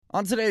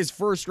On today's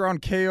first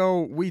round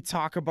KO, we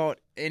talk about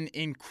an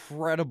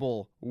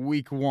incredible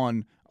week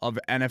 1 of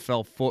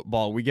NFL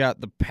football. We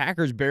got the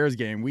Packers-Bears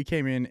game. We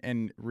came in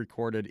and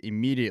recorded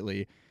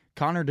immediately.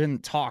 Connor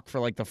didn't talk for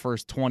like the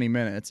first 20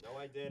 minutes. No,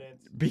 I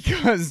didn't.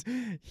 Because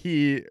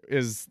he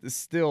is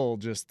still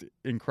just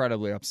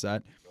incredibly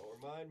upset. Don't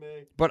remind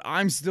me. But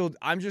I'm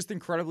just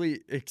incredibly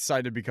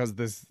excited because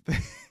this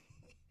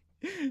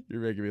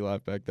you're making me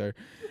laugh back there.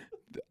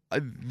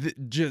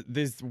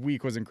 This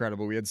week was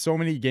incredible. We had so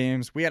many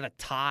games. We had a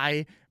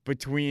tie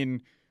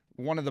between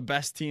one of the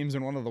best teams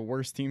and one of the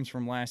worst teams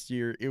from last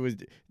year. It was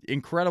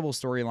incredible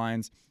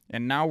storylines,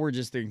 and now we're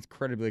just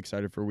incredibly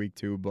excited for week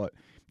 2. But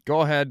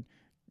go ahead,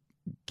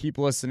 keep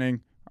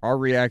listening. Our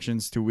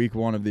reactions to week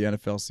 1 of the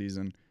NFL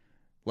season.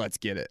 Let's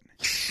get it.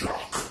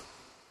 Shock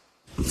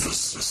the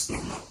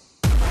system.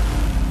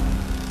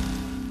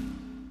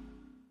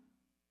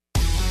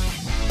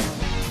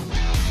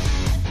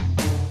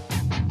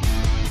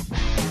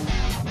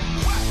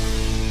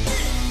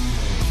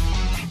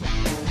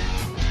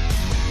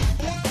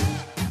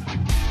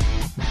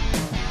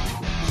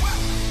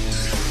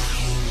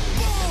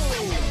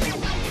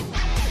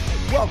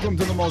 Welcome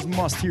to the most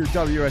must-hear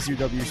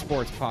WSUW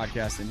sports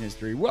podcast in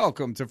history.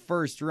 Welcome to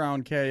First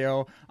Round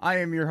KO. I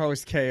am your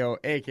host, KO,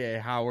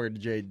 a.k.a. Howard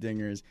J.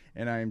 Dingers,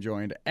 and I am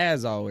joined,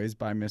 as always,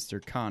 by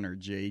Mr. Connor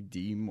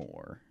J.D.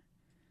 Moore.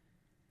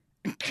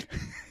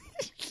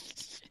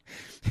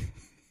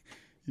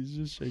 He's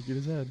just shaking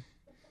his head.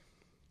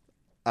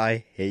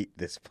 I hate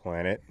this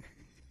planet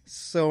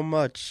so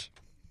much.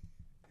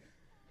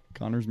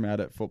 Connor's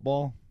mad at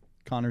football.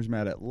 Connor's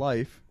mad at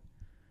life.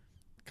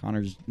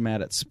 Connor's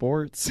mad at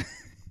sports.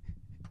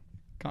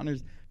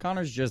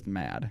 Connor's just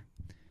mad.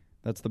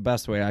 That's the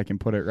best way I can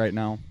put it right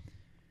now.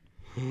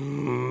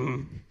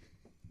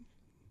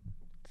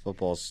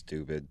 Football's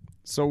stupid.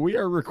 So we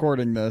are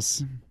recording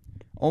this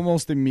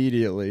almost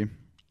immediately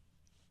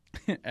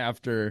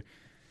after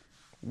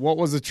what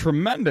was a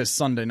tremendous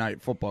Sunday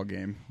night football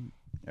game.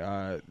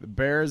 The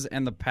Bears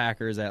and the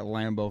Packers at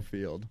Lambeau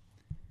Field.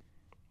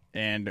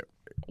 And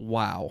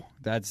wow,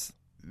 that's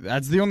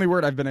the only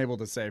word I've been able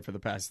to say for the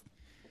past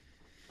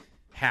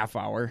half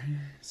hour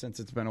since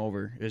it's been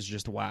over is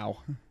just wow.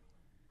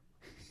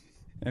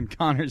 And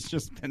Connor's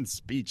just been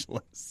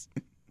speechless.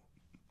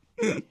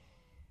 My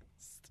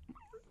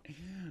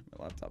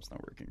laptop's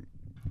not working.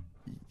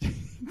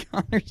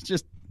 Connor's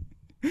just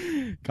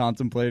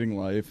contemplating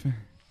life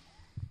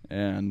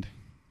and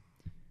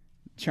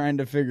trying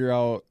to figure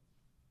out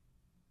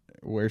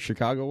where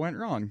Chicago went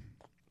wrong.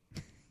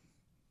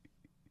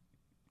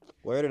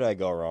 Where did I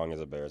go wrong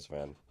as a Bears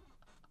fan?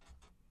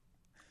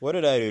 What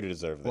did I do to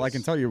deserve this? Well, I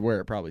can tell you where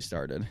it probably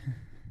started.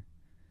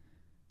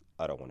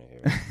 I don't want to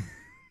hear it.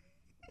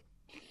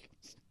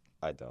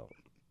 I don't.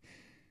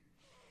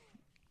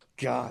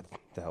 God,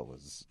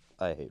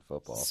 I hate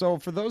football. So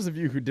for those of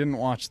you who didn't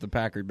watch the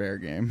Packer-Bear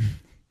game.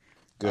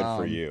 Good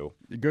for you.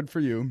 Good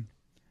for you.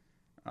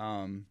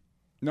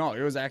 No,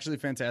 it was actually a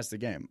fantastic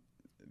game.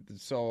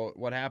 So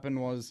what happened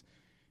was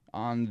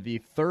on the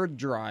third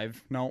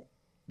drive,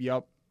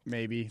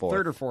 maybe Fourth.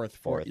 Third or fourth.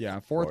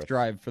 Fourth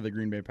drive for the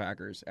Green Bay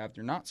Packers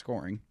after not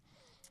scoring.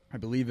 I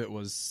believe it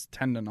was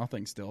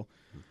 10-0 still.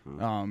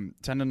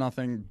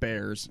 10-0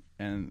 Bears,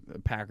 and the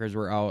Packers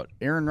were out.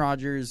 Aaron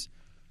Rodgers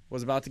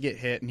was about to get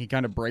hit, and he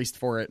kind of braced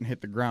for it and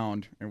hit the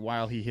ground. And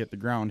while he hit the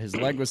ground, his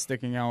leg was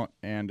sticking out,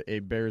 and a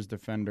Bears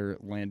defender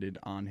landed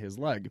on his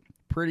leg.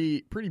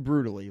 Pretty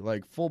brutally,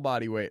 like full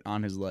body weight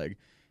on his leg.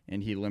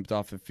 And he limped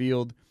off the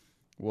field,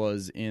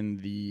 was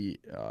in the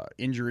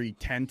injury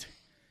tent,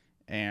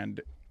 and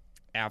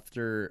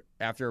after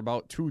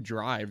about 2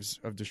 drives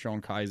of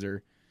DeShone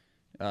Kizer,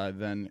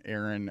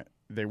 then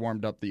they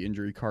warmed up the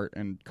injury cart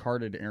and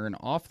carted Aaron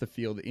off the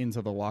field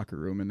into the locker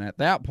room. And at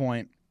that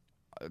point,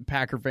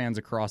 Packer fans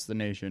across the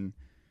nation,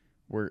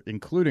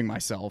 including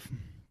myself,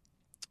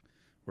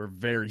 were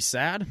very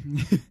sad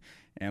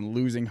and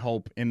losing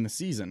hope in the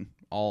season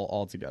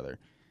altogether.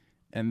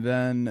 And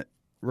then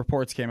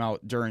reports came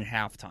out during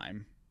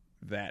halftime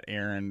that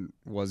Aaron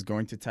was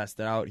going to test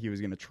it out. He was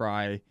going to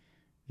try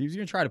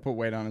to put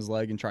weight on his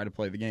leg and try to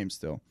play the game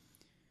still.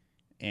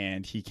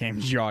 And he came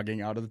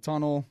jogging out of the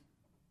tunnel.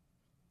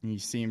 He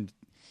seemed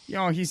a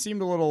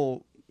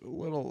little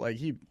like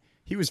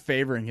he was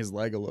favoring his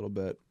leg a little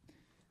bit.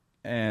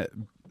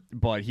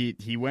 But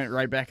he went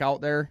right back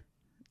out there,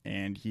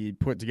 and he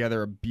put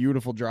together a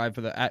beautiful drive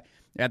for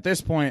at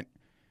this point.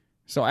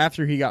 So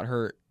after he got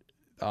hurt,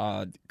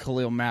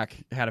 Khalil Mack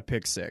had a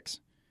pick 6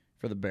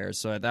 for the Bears.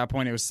 So at that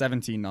point it was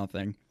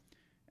 17-0.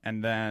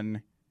 And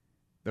then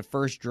the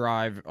first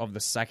drive of the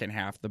second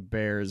half, the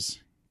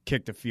Bears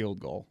kicked a field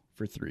goal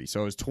for 3.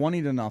 So it was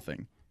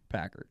 20-0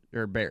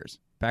 Bears.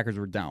 Packers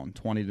were down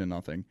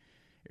 20-0.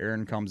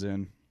 Aaron comes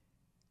in,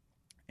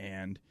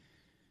 and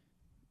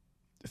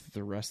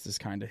the rest is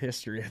kind of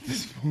history at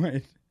this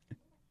point.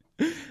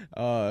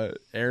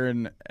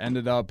 Aaron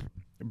ended up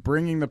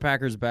bringing the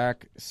Packers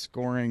back,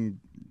 scoring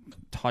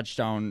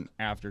touchdown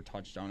after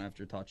touchdown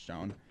after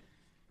touchdown.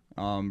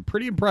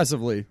 Pretty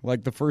impressively.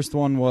 Like, the first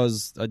one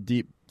was a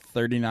deep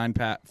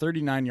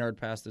 39-yard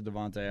pass to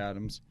Davante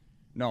Adams.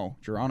 No,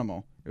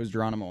 Geronimo. It was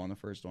Geronimo on the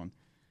first one.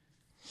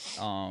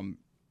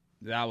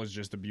 That was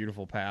just a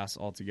beautiful pass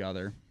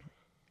altogether.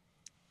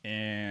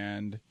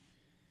 And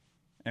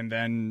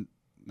then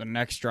the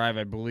next drive,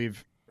 I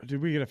believe,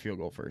 did we get a field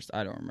goal first?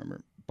 I don't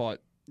remember.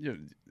 But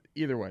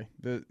either way,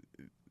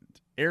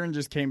 Aaron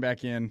just came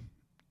back in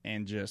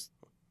and just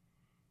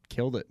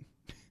killed it.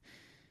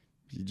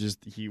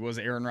 He was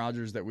Aaron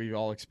Rodgers that we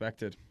all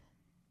expected.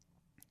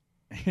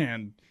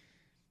 And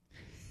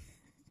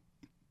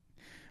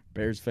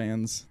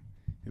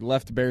he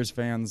left Bears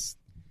fans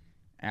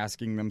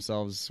asking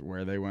themselves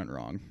where they went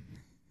wrong.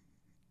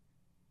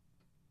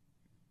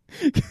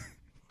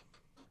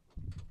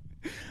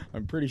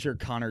 I'm pretty sure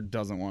Connor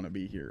doesn't want to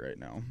be here right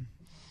now.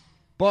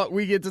 But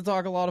we get to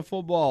talk a lot of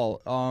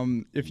football.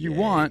 If you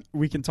want,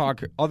 we can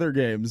talk other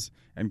games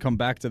and come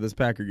back to this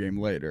Packer game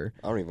later.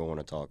 I don't even want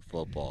to talk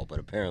football, but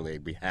apparently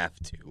we have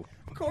to.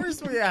 Of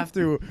course we have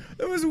to.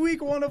 It was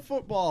week 1 of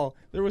football.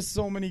 There was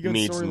so many good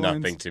storylines. Means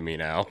nothing to me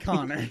now.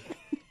 Connor.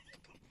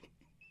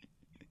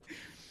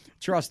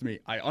 Trust me,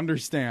 I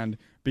understand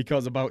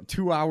because about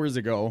 2 hours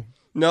ago,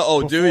 do you?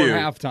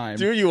 Halftime,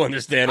 do you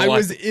understand? I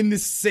was in the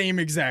same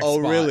exact spot.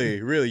 Oh,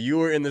 really? You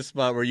were in the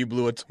spot where you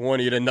blew a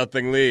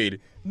 20-0 lead.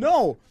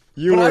 No,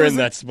 you were in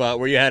that spot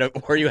where you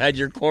had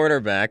your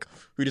cornerback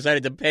who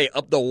decided to pay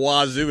up the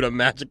wazoo to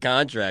match a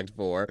contract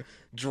for,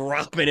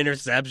 drop an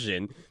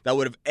interception that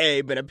would have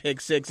A, been a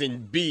pick six,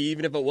 and B,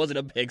 even if it wasn't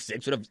a pick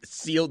six, would have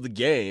sealed the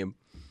game.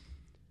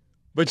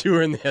 But you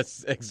were in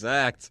this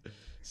exact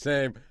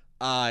same.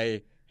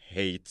 I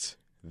hate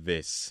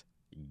this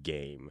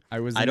game. I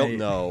don't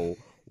know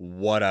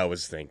what I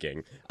was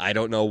thinking. I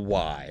don't know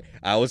why.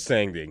 I was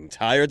saying the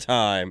entire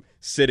time,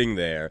 sitting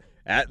there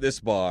at this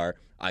bar,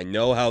 I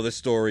know how this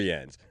story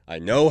ends.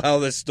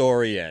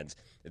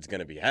 It's going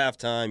to be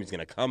halftime. He's going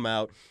to come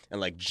out, and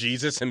like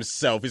Jesus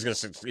himself, he's going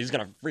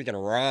to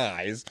freaking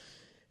rise.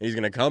 And he's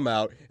going to come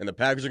out, and the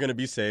Packers are going to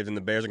be saved, and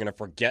the Bears are going to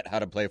forget how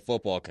to play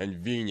football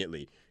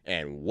conveniently.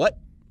 And what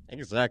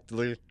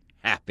exactly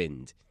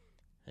happened?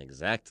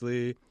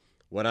 Exactly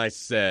what I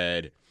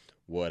said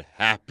would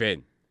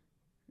happen.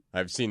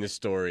 I've seen this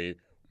story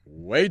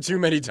way too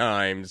many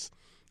times.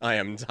 I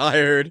am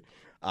tired.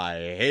 I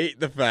hate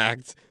the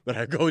fact that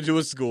I go to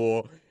a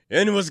school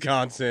in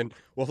Wisconsin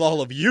with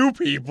all of you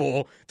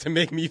people to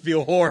make me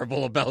feel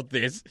horrible about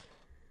this.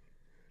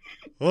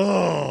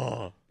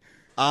 Oh,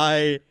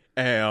 I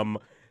am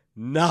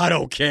not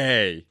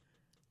okay.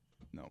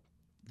 No,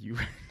 you.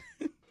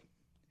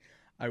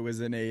 I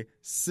was in a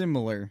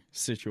similar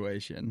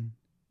situation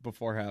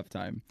before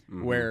halftime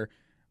where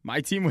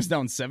my team was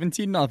down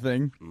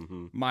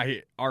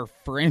 17-0. Our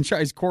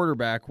franchise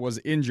quarterback was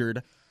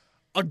injured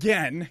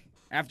again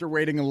after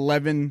waiting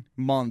 11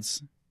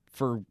 months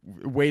for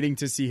waiting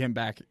to see him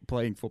back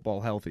playing football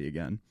healthy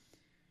again.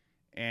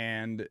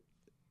 And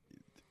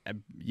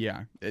you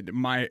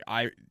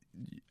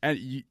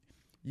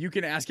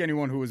can ask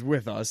anyone who was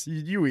with us.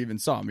 You even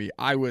saw me.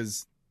 I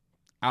was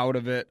out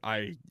of it.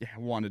 I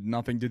wanted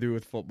nothing to do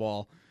with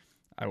football.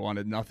 I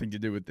wanted nothing to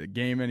do with the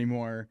game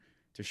anymore.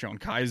 Deshaun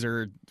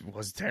Kaiser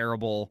was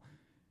terrible.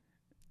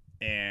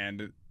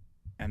 And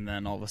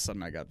then all of a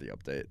sudden I got the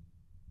update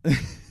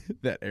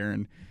that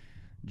Aaron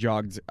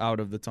jogged out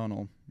of the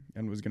tunnel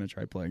and was going to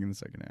try playing in the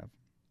second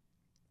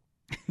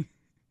half.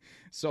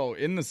 So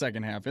in the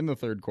second half, in the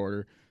third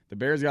quarter, the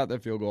Bears got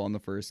that field goal on the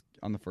first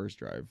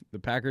drive. The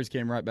Packers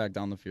came right back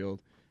down the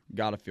field,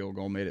 got a field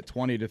goal, made it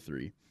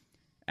 20-3.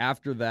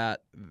 After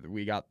that,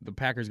 the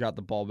Packers got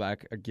the ball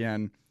back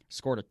again,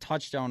 scored a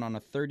touchdown on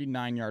a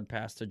 39-yard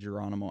pass to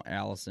Geronimo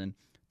Allison,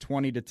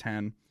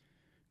 20-10.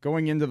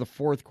 Going into the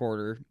fourth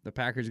quarter, the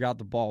Packers got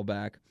the ball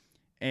back,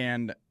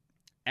 and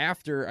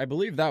I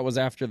believe that was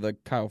after the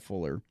Kyle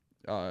Fuller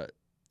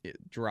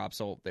drop.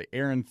 So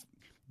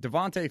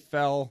Devontae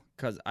fell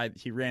because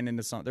he ran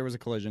into something. There was a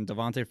collision.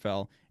 Devontae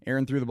fell.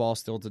 Aaron threw the ball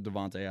still to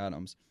Davante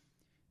Adams,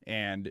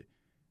 and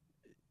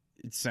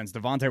since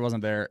Devontae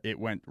wasn't there, it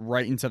went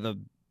right into the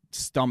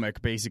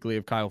stomach, basically,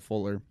 of Kyle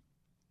Fuller,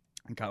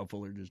 and Kyle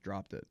Fuller just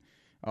dropped it.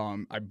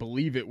 I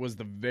believe it was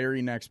the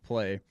very next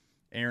play.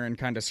 Aaron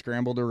kind of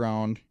scrambled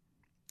around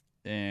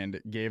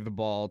and gave the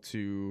ball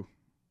to...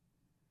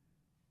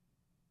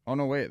 Oh,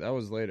 no, wait, that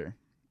was later.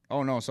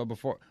 Oh, no, so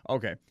before...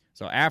 Okay,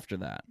 so after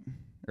that,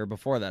 or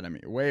before that, I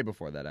mean, way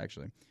before that,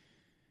 actually.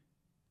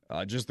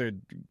 Just a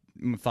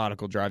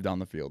methodical drive down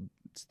the field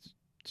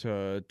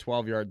to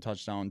 12-yard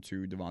touchdown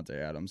to Davante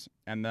Adams.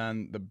 And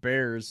then the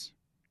Bears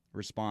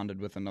responded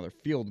with another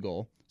field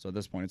goal. So at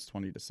this point, it's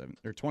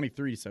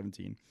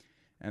 23-17.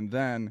 And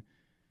then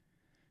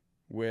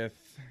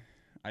with,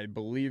 I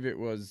believe it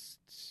was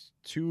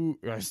 2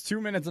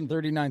 minutes and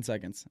 39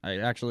 seconds. I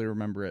actually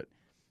remember it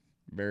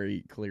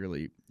very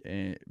clearly.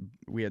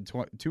 We had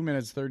 2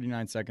 minutes,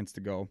 39 seconds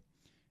to go.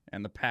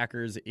 And the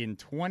Packers, in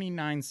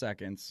 29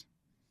 seconds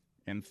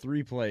and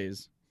 3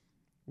 plays,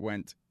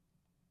 went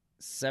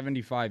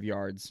 75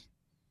 yards,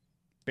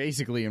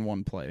 basically in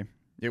one play.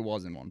 It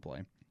was in one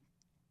play.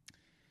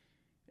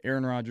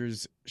 Aaron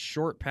Rodgers,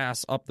 short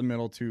pass up the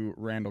middle to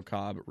Randall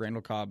Cobb.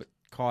 Randall Cobb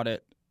caught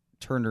it,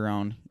 turned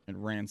around,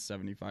 and ran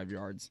 75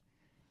 yards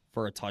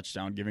for a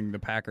touchdown, giving the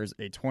Packers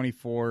a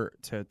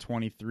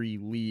 24-23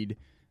 lead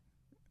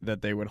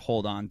that they would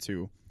hold on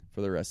to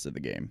for the rest of the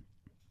game.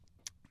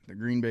 The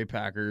Green Bay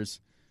Packers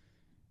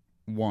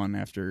won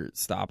after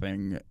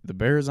stopping the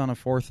Bears on a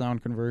 4th down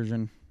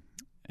conversion,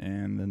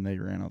 and then they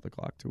ran out the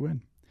clock to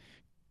win.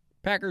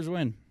 Packers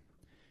win.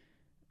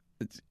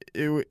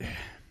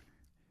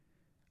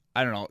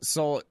 I don't know.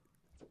 So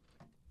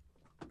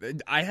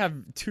I have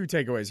 2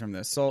 takeaways from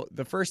this. So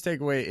the first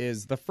takeaway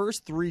is the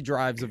first 3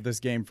 drives of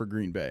this game for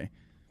Green Bay,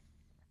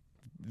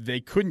 they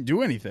couldn't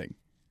do anything.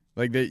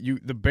 Like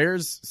the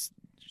Bears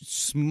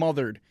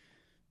smothered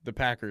the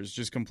Packers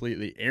just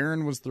completely.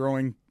 Aaron was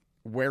throwing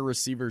where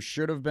receivers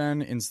should have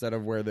been instead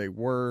of where they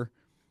were,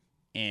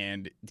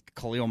 and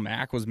Khalil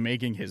Mack was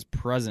making his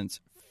presence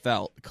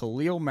felt.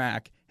 Khalil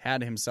Mack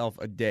had himself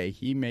a day.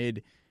 He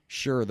made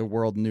sure the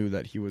world knew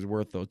that he was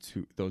worth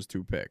those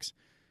two picks.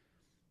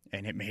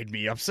 And it made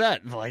me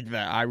upset like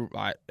that.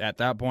 I at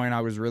that point,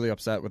 I was really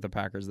upset with the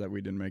Packers that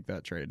we didn't make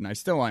that trade. And I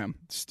still am.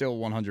 Still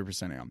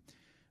 100% am.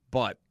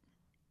 But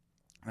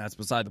that's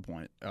beside the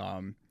point.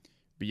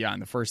 But yeah, in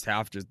the first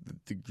half, just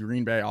the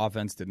Green Bay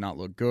offense did not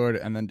look good.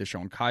 And then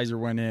DeShone Kizer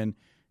went in.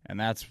 And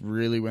that's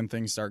really when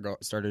things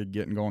started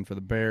getting going for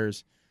the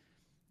Bears.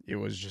 It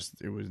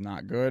was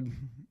not good.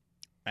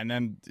 And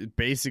then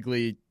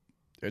basically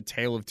a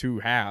tale of 2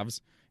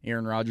 halves.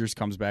 Aaron Rodgers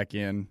comes back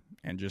in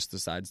and just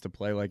decides to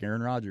play like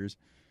Aaron Rodgers.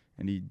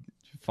 And he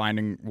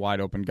finding wide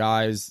open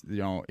guys,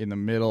 in the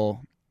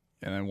middle.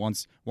 And then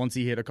once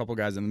he hit a couple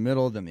guys in the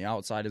middle, then the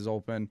outside is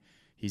open.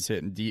 He's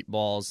hitting deep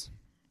balls.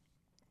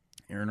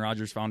 Aaron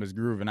Rodgers found his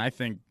groove. And I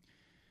think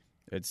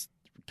it's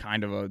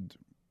kind of a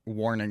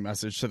warning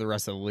message to the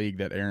rest of the league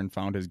that Aaron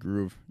found his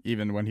groove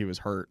even when he was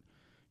hurt.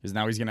 Because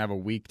now he's going to have a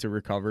week to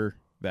recover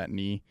that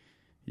knee.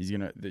 He's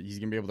gonna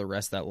be able to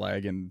rest that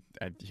leg, and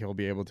he'll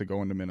be able to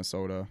go into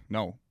Minnesota.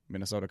 No,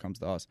 Minnesota comes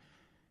to us.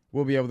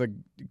 We'll be able to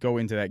go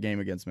into that game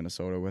against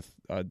Minnesota with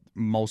a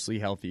mostly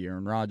healthy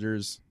Aaron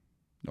Rodgers.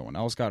 No one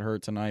else got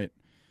hurt tonight,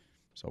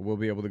 so we'll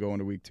be able to go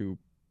into week 2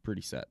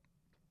 pretty set.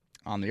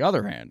 On the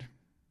other hand,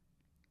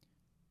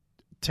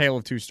 tale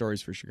of 2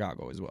 stories for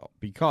Chicago as well,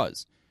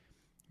 because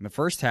in the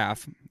first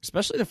half,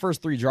 especially the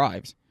first 3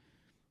 drives,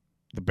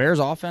 the Bears'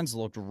 offense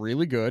looked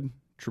really good.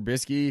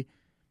 Trubisky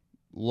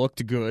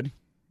looked good.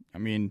 I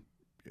mean,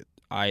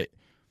 it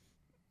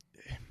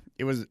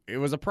was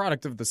a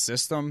product of the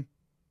system.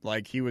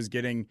 Like he was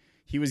getting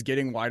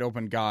wide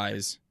open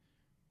guys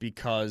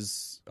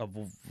because of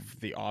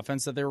the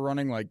offense that they were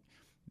running. Like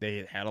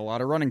they had a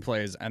lot of running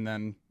plays, and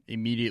then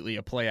immediately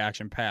a play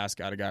action pass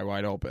got a guy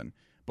wide open.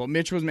 But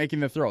Mitch was making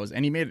the throws,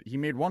 and he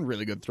made one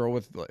really good throw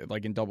with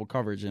like in double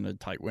coverage in a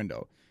tight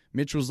window.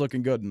 Mitch was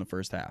looking good in the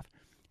first half.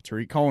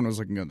 Tariq Cohen was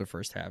looking good in the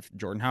first half.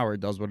 Jordan Howard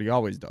does what he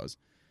always does.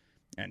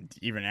 And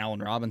even Allen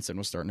Robinson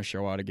was starting to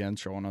show out again,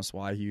 showing us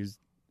why he's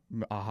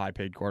a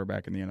high-paid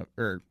quarterback in the NFL,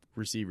 or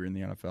receiver in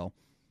the NFL.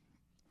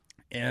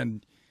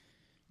 And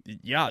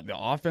yeah, the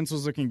offense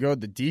was looking good.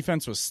 The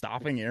defense was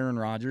stopping Aaron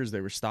Rodgers. They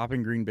were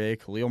stopping Green Bay.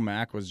 Khalil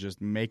Mack was just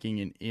making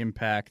an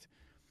impact.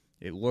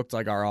 It looked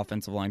like our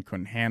offensive line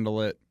couldn't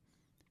handle it.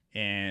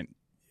 And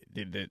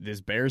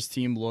this Bears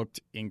team looked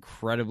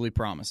incredibly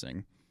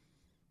promising.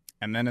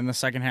 And then in the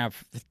second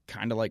half,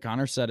 kind of like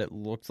Connor said, it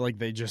looked like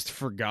they just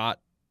forgot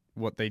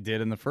what they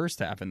did in the first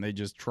half, and they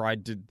just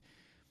tried to.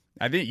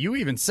 I think you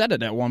even said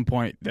it at one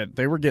point that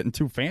they were getting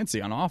too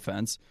fancy on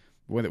offense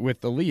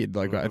with the lead.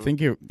 Like I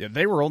think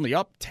they were only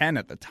up 10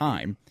 at the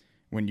time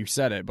when you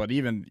said it, but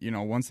even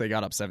once they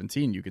got up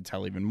 17, you could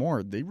tell even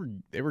more. They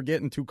were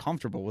getting too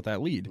comfortable with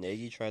that lead.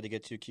 Nagy tried to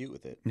get too cute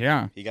with it.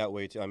 Yeah, he got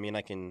way too. I mean,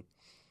 I can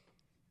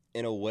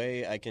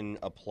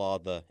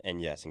applaud the.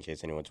 And yes, in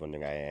case anyone's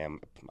wondering,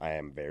 I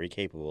am very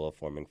capable of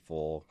forming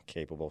full,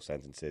 capable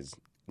sentences,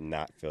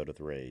 not filled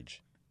with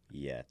rage.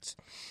 Yet.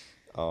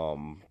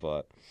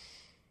 But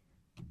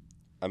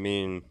I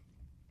mean,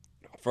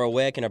 for a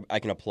way I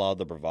can applaud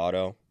the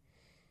bravado,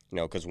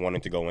 because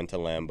wanting to go into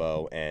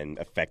Lambeau and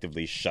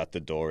effectively shut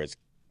the door is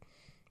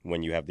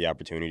when you have the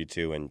opportunity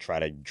to and try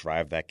to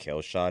drive that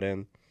kill shot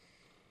in.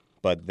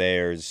 But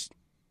there's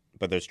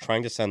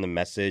trying to send the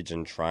message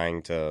and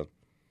trying to,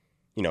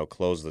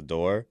 close the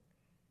door.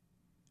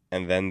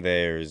 And then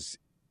there's,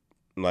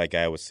 like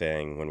I was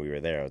saying when we were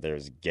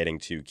there's getting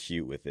too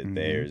cute with it. Mm-hmm.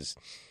 There's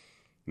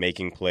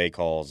making play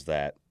calls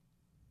that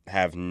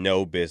have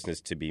no business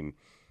to be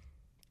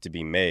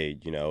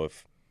made.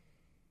 If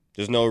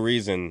there's no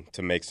reason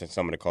to make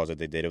some of the calls that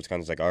they did, it was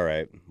kind of like, all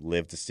right,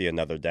 live to see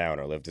another down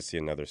or live to see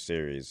another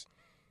series.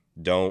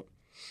 Don't,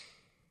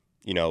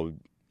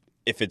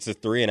 if it's a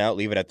 3-and-out,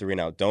 leave it at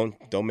 3-and-out.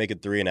 Don't make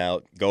it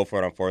 3-and-out. Go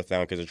for it on 4th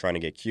down because they're trying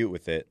to get cute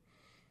with it,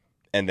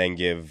 and then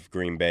give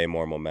Green Bay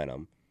more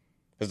momentum.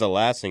 Because the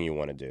last thing you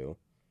want to do.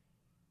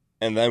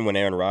 And then when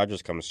Aaron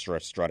Rodgers comes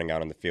strutting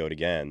out on the field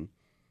again.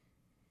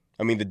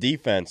 I mean, the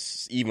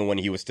defense, even when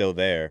he was still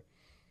there,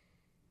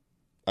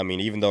 I mean,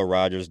 even though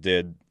Rodgers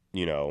did,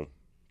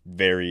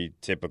 very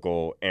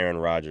typical Aaron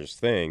Rodgers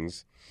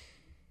things.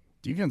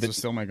 Defense was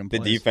still making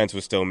plays. The defense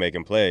was still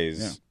making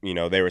plays.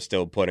 Yeah. They were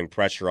still putting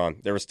pressure on.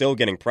 They were still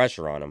getting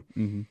pressure on him.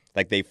 Mm-hmm.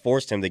 Like, they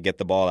forced him to get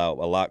the ball out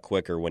a lot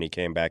quicker when he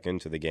came back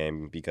into the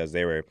game because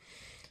they were.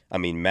 I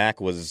mean,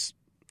 Mac was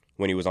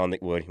when he was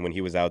when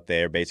he was out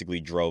there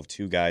basically drove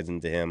 2 guys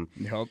into him.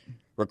 Yep.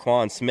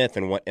 Raquan Smith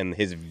in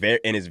his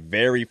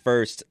very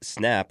first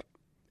snap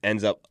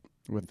ends up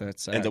with that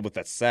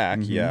sack.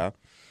 Mm-hmm. Yeah.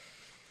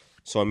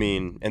 So I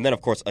mean, and then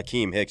of course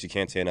Akeem Hicks. You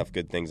can't say enough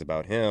good things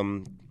about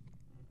him.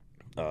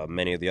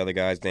 Many of the other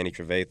guys, Danny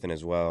Trevathan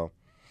as well.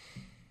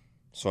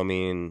 So, I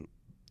mean,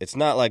 it's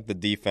not like the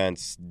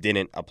defense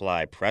didn't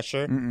apply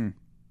pressure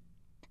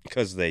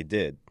because they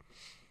did.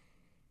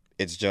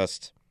 It's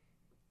just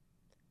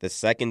the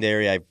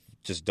secondary, I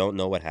just don't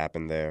know what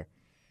happened there.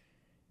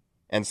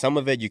 And some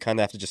of it, you kind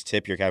of have to just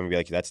tip your cap and be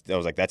like, that's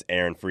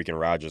Aaron freaking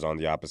Rodgers on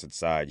the opposite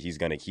side. He's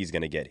gonna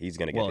get his.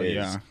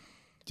 Yeah.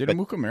 Did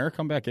Amukamara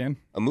come back in?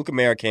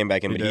 Amukamara came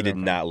back in, but he did okay.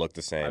 not look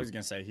the same. I was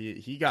gonna say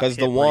he got hit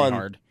pretty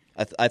hard.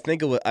 I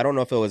think it was. I don't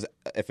know if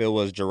it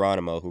was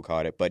Geronimo who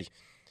caught it, but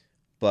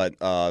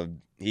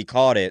he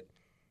caught it,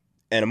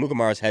 and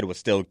Amukamara's head was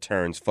still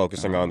turned,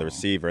 focusing on the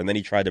receiver, and then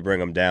he tried to bring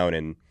him down,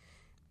 and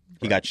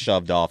he got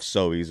shoved off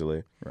so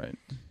easily. Right.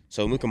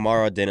 So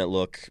Amukamara didn't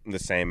look the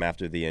same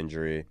after the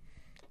injury.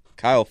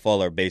 Kyle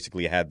Fuller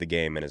basically had the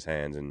game in his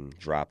hands and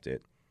dropped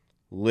it.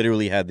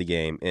 Literally had the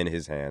game in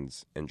his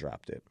hands and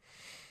dropped it.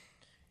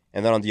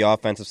 And then on the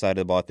offensive side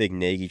of the ball, I think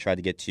Nagy tried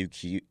to get too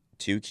cute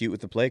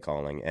with the play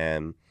calling,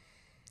 and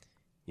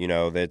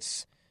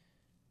that's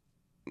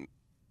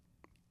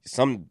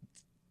some.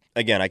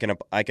 Again,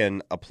 I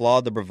can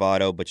applaud the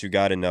bravado, but you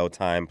got to know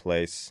time,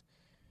 place,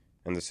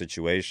 and the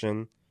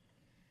situation.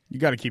 You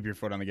got to keep your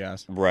foot on the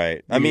gas,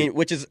 right? I mean,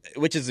 which is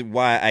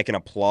why I can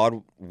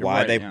applaud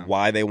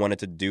why they wanted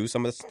to do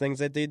some of the things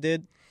that they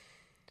did.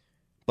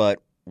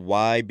 But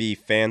why be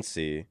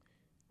fancy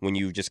when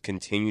you just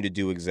continue to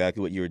do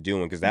exactly what you were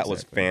doing? Because that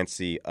was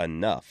fancy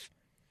enough.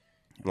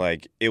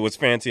 Like, it was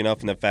fancy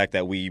enough in the fact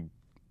that we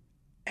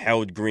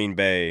held Green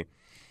Bay.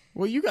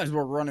 Well, you guys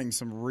were running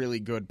some really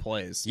good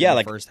plays in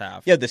the first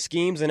half. Yeah, the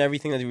schemes and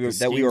everything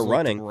that we were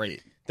running.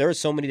 Great. There were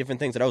so many different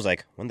things that I was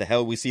like, when the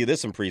hell we see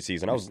this in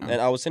preseason? I was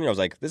sitting there, I was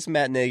like, this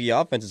Matt Nagy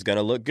offense is going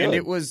to look good. And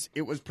it was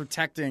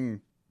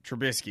protecting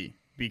Trubisky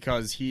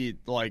because he's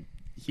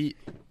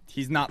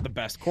not the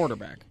best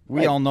quarterback.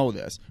 We all know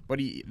this. But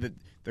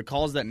the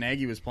calls that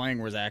Nagy was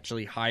playing was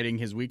actually hiding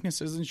his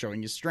weaknesses and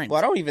showing his strengths. Well,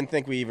 I don't even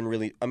think we even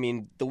really. I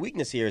mean, the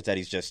weakness here is that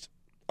he's just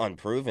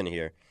unproven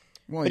here.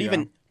 Well,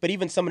 but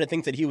even some of the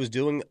things that he was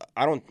doing,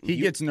 He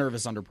gets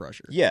nervous under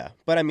pressure. Yeah,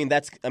 but I mean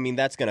that's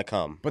gonna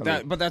come. But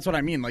that's what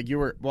I mean. Like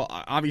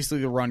obviously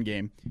the run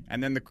game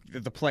and then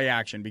the play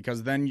action,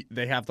 because then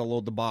they have to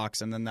load the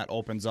box and then that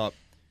opens up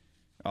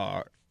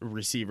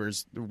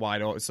receivers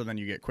wide open. So then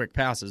you get quick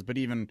passes. But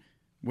even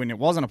when it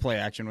wasn't a play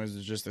action, it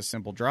was just a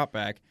simple drop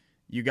back.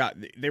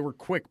 They were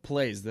quick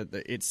plays that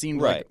it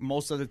seemed like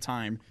most of the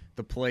time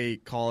the play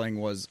calling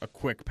was a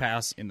quick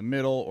pass in the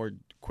middle or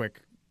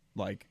quick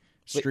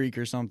streak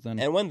or something.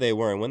 And when they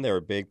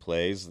were big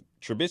plays,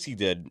 Trubisky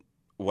did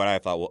what I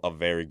thought was a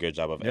very good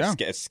job of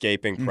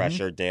escaping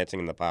pressure, dancing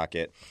in the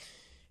pocket.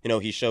 He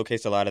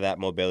showcased a lot of that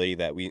mobility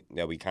that we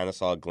kind of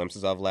saw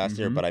glimpses of last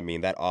year. But I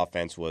mean, that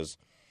offense was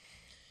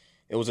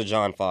a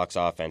John Fox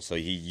offense. So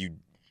I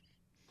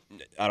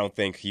don't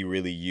think he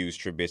really used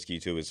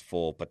Trubisky to his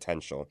full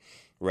potential.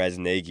 Whereas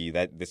Nagy,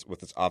 with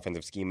this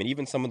offensive scheme and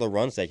even some of the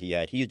runs that he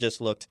had, he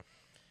just looked.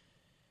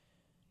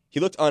 He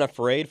looked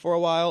unafraid for a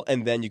while,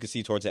 and then you could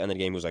see towards the end of the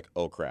game, he was like,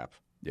 "Oh crap!"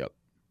 Yep.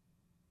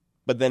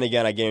 But then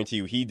again, I guarantee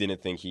you, he didn't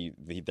think they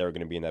were going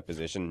to be in that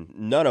position.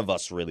 None of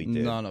us really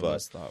did. None of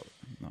us thought.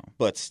 No.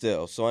 But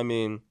still, so I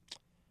mean,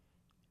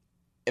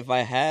 if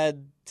I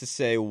had to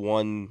say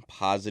one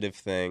positive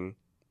thing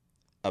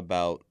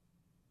about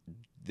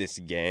this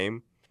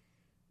game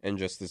and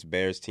just this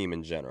Bears team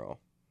in general,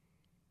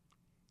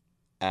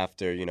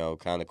 after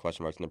kind of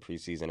question marks in the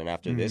preseason and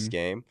after this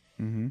game.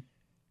 Mm-hmm.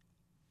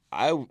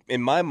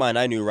 In my mind,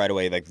 I knew right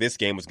away this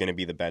game was going to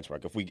be the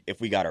benchmark.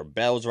 If we got our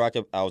bells rocked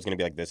up, I was going to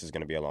be like, this is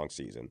going to be a long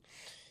season.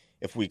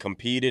 If we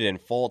competed and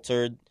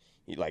faltered,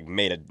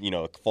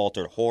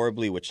 faltered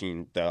horribly, which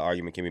the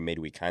argument can be made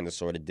we kind of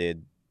sort of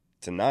did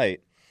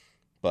tonight,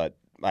 but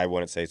I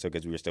wouldn't say so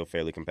because we were still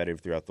fairly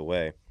competitive throughout the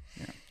way.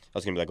 Yeah. I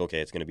was going to be like,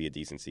 okay, it's going to be a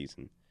decent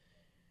season.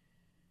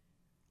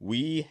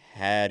 We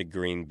had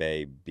Green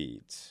Bay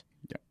beat.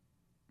 Yeah.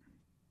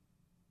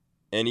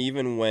 And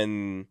even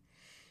when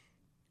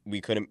we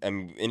couldn't,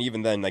 and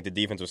even then, the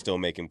defense was still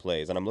making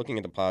plays. And I'm looking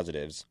at the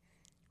positives.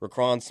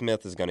 Raquan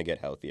Smith is going to get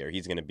healthier.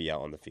 He's going to be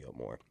out on the field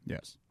more.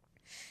 Yes.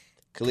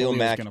 Khalil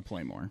Mack is going to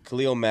play more.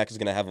 Khalil Mack is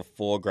going to have a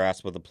full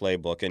grasp of the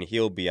playbook, and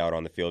he'll be out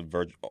on the field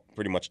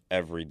pretty much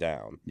every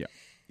down. Yeah,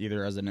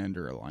 either as an end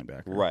or a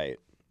linebacker. Right.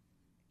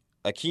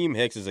 Akeem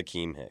Hicks is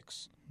Akeem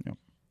Hicks. Yep.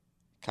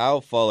 Kyle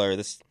Fuller,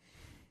 this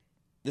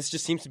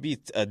just seems to be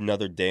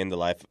another day in the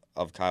life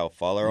of Kyle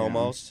Fuller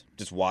almost.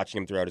 Just watching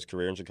him throughout his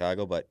career in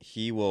Chicago, but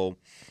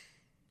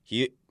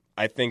I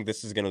I think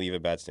this is going to leave a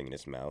bad sting in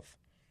his mouth.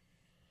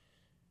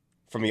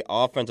 From the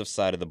offensive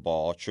side of the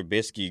ball,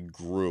 Trubisky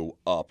grew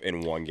up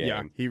in one game.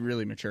 Yeah, he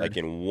really matured. Like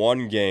in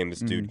one game,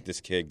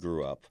 this kid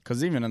grew up.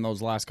 Because even in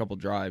those last couple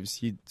drives,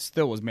 he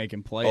still was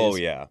making plays. Oh,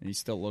 yeah. And he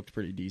still looked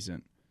pretty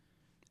decent.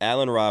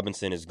 Allen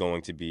Robinson is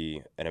going to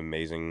be an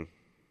amazing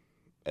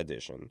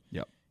addition.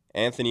 Yep.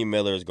 Anthony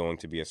Miller is going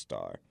to be a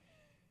star.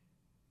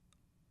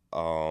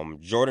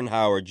 Jordan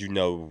Howard, you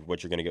know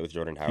what you're going to get with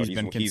Jordan Howard. He's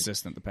been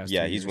consistent the past 2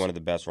 Yeah, years. he's one of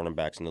the best running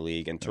backs in the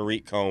league. And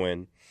Tariq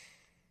Cohen,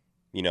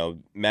 you know,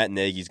 Matt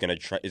Nagy's is going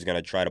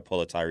to try to pull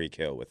a Tyreek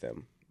Hill with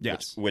him.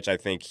 Yes. Which I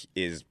think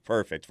is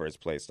perfect for his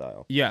play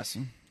style. Yes.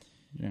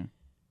 Yeah.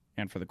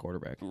 And for the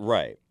quarterback.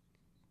 Right.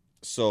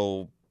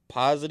 So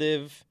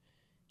positive.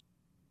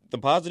 The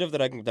positive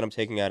that I'm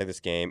taking out of this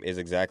game is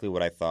exactly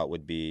what I thought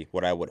would be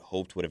what I would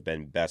hoped would have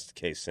been best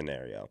case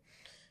scenario,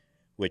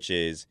 which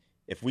is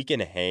if we can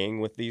hang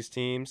with these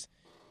teams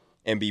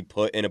and be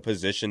put in a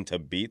position to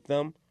beat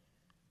them.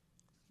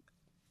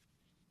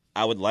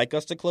 I would like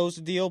us to close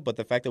the deal, but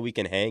the fact that we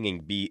can hang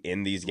and be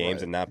in these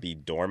games and not be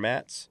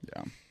doormats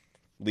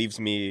leaves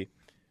me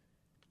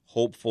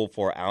hopeful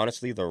for,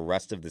 honestly, the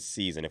rest of the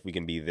season if we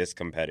can be this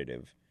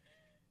competitive.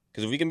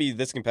 Because if we can be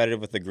this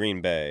competitive with the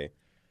Green Bay,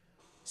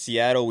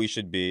 Seattle we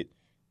should beat,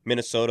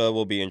 Minnesota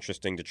will be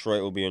interesting,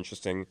 Detroit will be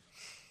interesting.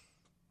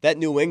 That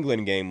New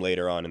England game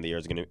later on in the year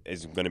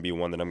is gonna be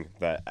one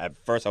that at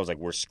first I was like,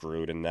 we're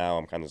screwed, and now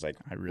I'm kind of like,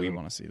 I really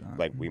want to see that.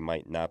 Like we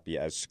might not be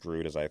as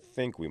screwed as I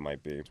think we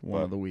might be. It's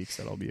one of the weeks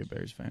that I'll be a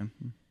Bears fan.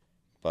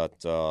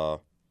 But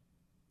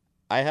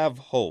I have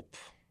hope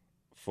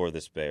for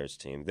this Bears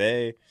team.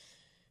 The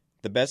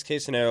best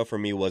case scenario for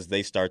me was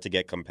they start to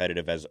get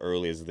competitive as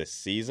early as this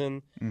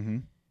season. Mm-hmm.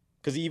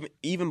 Because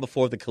even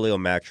before the Khalil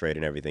Mack trade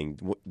and everything,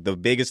 the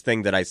biggest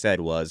thing that I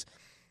said was,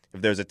 if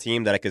there's a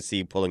team that I could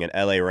see pulling an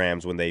LA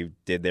Rams when they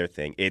did their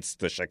thing, it's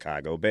the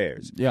Chicago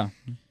Bears. Yeah.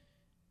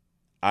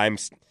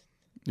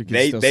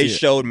 They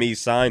showed me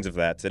signs of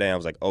that today. I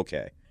was like,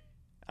 okay,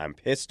 I'm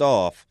pissed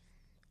off,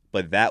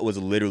 but that was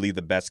literally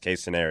the best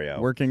case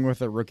scenario. Working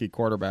with a rookie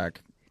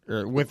quarterback,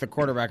 or with a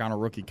quarterback on a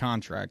rookie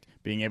contract,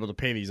 being able to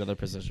pay these other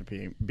positions,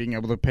 being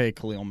able to pay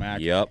Khalil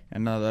Mack,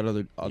 and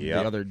the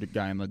other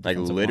guy in the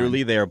defensive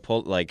literally line. They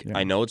are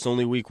I know it's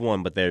only week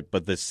one, but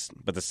the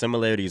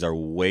similarities are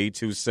way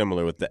too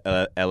similar with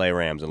the LA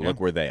Rams, and look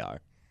where they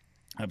are.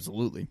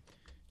 Absolutely.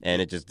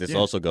 And this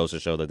also goes to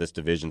show that this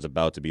division's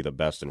about to be the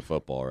best in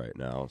football right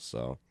now.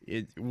 So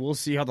we'll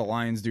see how the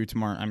Lions do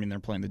tomorrow. I mean, they're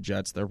playing the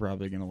Jets. They're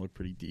probably going to look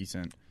pretty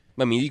decent.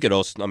 I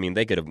mean,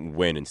 they could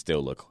win and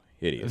still look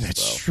hideous.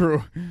 That's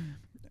true.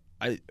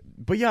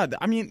 But yeah,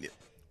 I mean,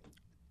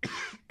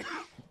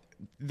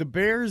 the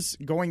Bears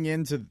going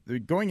into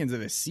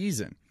this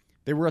season,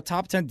 they were a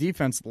top 10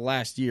 defense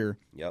last year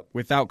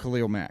without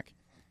Khalil Mack.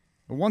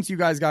 But once you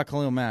guys got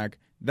Khalil Mack,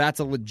 that's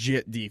a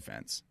legit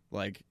defense.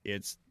 Like,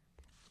 it's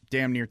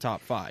damn near top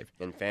 5.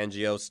 And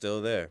Fangio's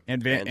still there.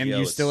 And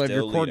you still have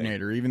your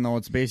coordinator, even though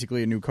it's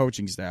basically a new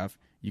coaching staff.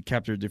 You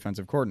kept your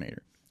defensive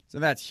coordinator. So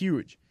that's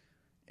huge.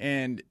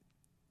 And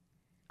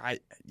I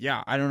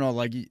don't know,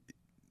 like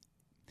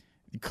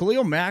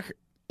Khalil Mack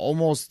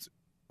almost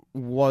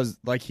was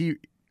like he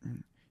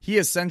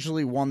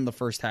essentially won the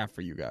first half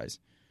for you guys.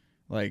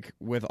 Like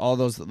with all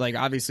those, like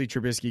obviously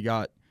Trubisky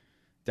got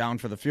down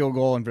for the field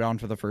goal and down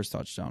for the first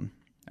touchdown.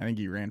 I think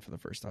he ran for the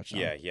first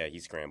touchdown. Yeah, he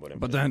scrambled him.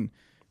 But then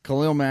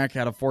Khalil Mack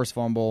had a forced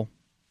fumble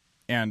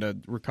and a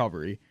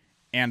recovery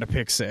and a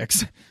pick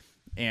six.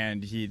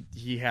 And he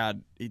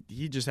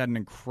just had an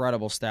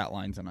incredible stat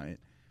line tonight.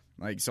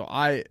 Like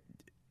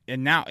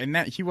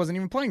that he wasn't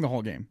even playing the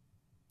whole game.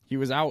 He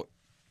was out.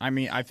 I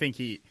mean, I think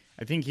he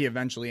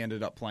eventually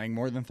ended up playing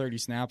more than 30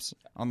 snaps,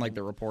 unlike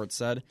the report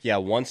said. Yeah,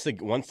 once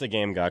the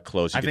game got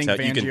close, I think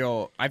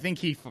Fangio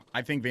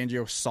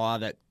saw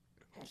that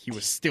he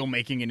was still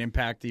making an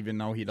impact, even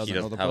though he doesn't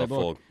know the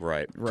playbook.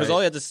 Right.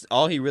 Because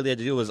all he really had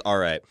to do was all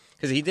right.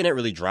 Because he didn't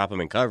really drop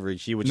him in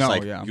coverage. He was he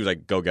was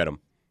like, go get him.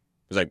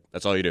 He was like,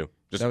 that's all you do.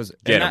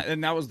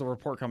 And that was the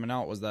report coming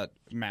out, was that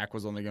Mack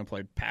was only going to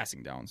play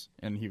passing downs,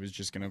 and he was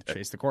just going to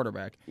chase the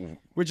quarterback,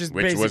 which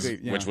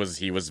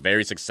he was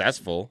very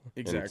successful.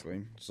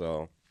 Exactly.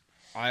 So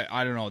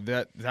I don't know,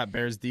 that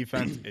Bears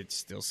defense, it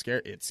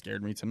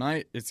scared me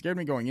tonight. It scared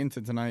me going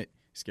into tonight.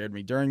 It scared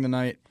me during the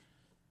night.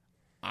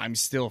 I'm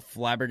still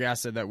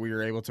flabbergasted that we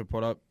were able to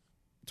put up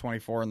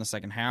 24 in the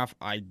second half.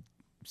 I'm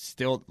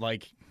still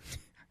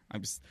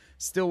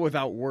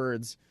without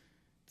words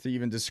to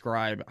even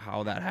describe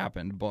how that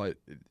happened. But,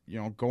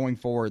 going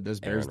forward, this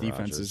Bears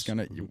defense is going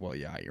to... Well,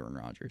 yeah, Aaron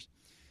Rodgers.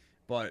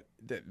 But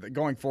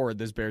going forward,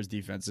 this Bears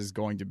defense is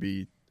going to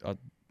be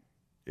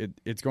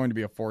it's going to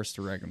be a force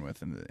to reckon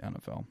with in the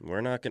NFL.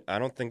 I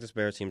don't think this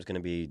Bears team is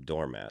going to be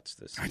doormats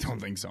this season. I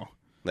don't think so.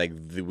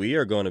 We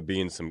are going to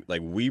be in some...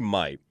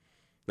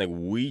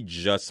 we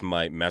just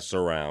might mess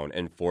around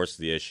and force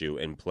the issue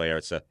and play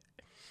ourselves...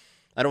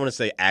 I don't want to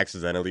say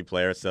accidentally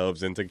play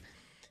ourselves into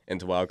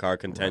wild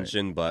card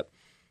contention, but...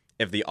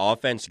 If the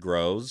offense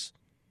grows,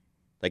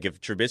 Like,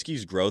 if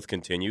Trubisky's growth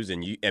continues,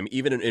 and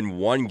even in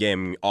one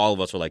game, all of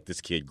us are like,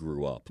 this kid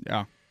grew up.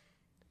 Yeah.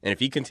 And if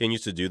he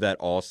continues to do that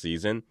all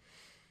season,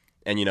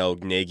 and,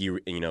 Nagy,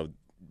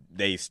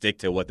 they stick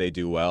to what they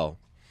do well.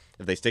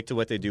 If they stick to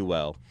what they do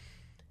well,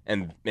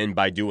 and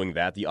by doing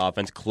that, the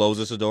offense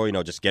closes the door,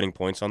 just getting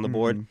points on the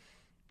board,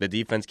 the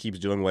defense keeps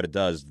doing what it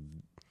does,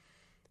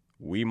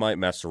 we might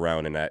mess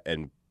around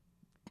and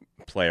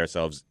play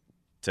ourselves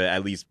to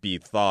at least be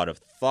thought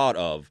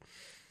of,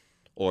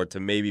 or to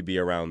maybe be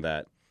around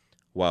that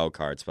wild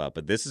card spot.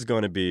 But this is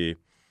going to be,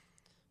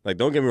 like,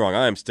 don't get me wrong,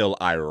 I am still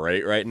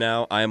irate right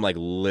now. I am, like,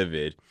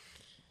 livid.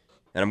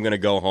 And I'm going to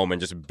go home and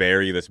just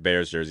bury this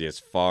Bears jersey as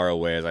far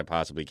away as I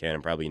possibly can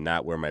and probably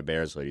not wear my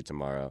Bears hoodie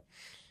tomorrow.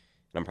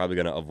 And I'm probably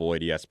going to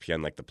avoid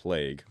ESPN like the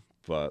plague.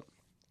 But,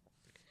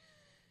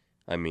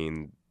 I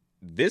mean,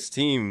 this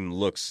team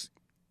looks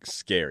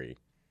scary.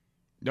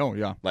 Oh,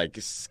 yeah. Like,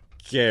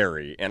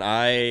 scary. And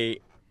I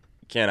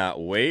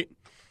cannot wait.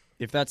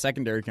 If that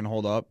secondary can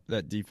hold up,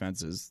 that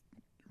defense is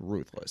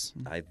ruthless.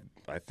 I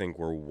think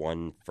we're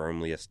one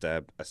firmly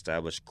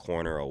established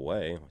corner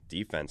away,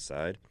 defense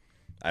side.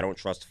 I don't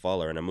trust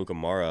Fuller, and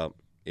Amukamara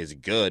is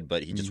good,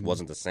 but he just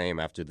wasn't the same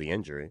after the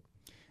injury.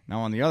 Now,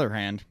 on the other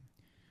hand,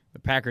 the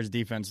Packers'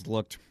 defense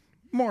looked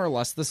more or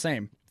less the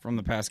same from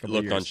the past couple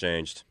of years. It looked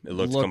unchanged. It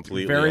looked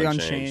completely very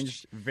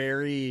unchanged.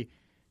 Very.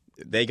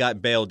 They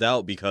got bailed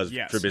out because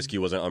Trubisky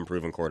was an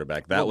unproven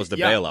quarterback. That was the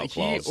bailout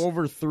clause. He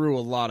overthrew a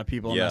lot of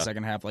people in the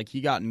second half. Like, he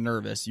got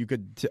nervous. You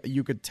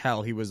could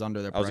tell he was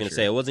under the pressure. I was going to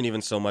say, it wasn't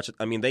even so much.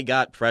 I mean, they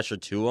got pressure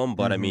to him,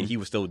 but, I mean, he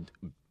was still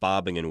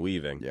bobbing and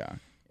weaving. Yeah.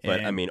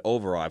 But, I mean,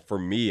 overall, for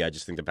me, I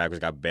just think the Packers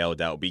got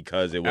bailed out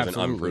because it was an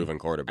unproven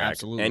quarterback.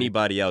 Absolutely.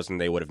 Anybody else, and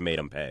they would have made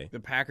him pay.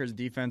 The Packers'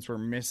 defense were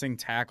missing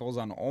tackles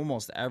on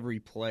almost every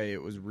play.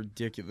 It was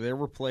ridiculous. There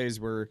were plays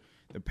where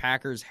the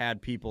Packers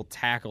had people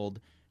tackled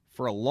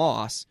for a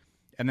loss,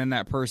 and then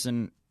that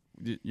person,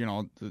 the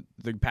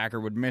Packer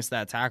would miss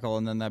that tackle,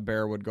 and then that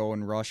Bear would go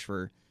and rush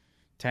for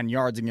 10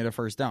 yards and get a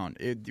first down.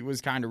 It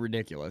was kind of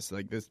ridiculous.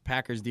 Like, this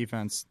Packers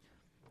defense,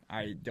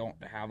 I don't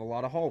have a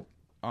lot of hope.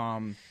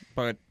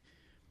 But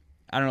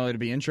I don't know. It'll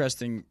be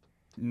interesting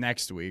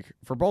next week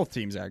for both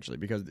teams, actually,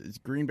 because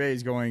Green Bay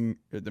is going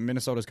 – the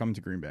Minnesota's coming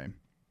to Green Bay.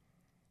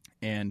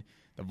 And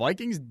the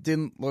Vikings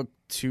didn't look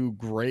too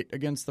great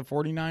against the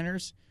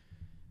 49ers.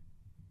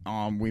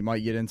 We might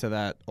get into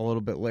that a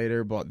little bit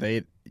later, but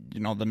the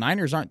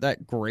Niners aren't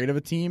that great of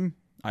a team.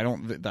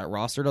 That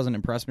roster doesn't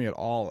impress me at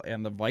all,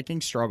 and the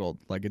Vikings struggled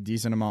like a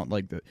decent amount.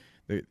 Like the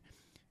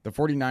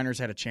 49ers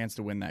had a chance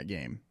to win that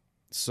game.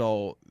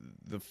 So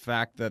the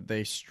fact that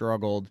they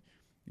struggled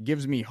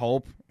gives me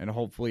hope, and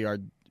hopefully our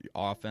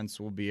offense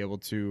will be able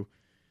to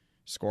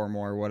score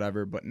more or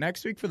whatever. But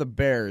next week for the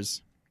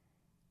Bears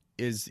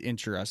is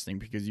interesting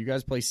because you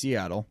guys play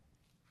Seattle,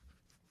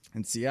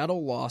 and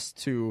Seattle lost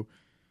to,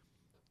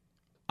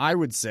 I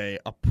would say,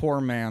 a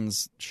poor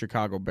man's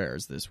Chicago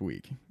Bears this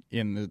week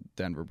in the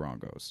Denver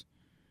Broncos.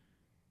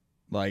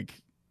 Like,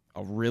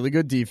 a really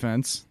good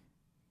defense,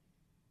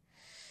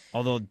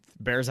 although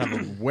Bears have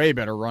a way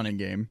better running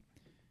game.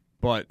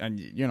 But,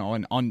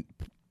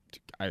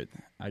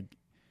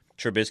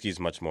 Trubisky's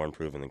much more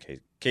unproven than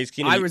Case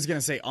Keenum. I was going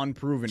to say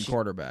unproven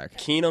quarterback.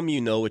 Keenum,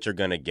 you know what you're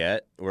going to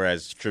get,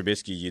 whereas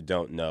Trubisky, you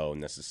don't know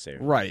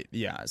necessarily. Right,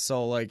 yeah.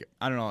 So, like,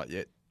 I don't know.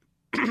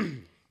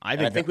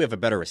 I think we have a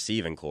better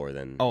receiving core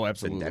than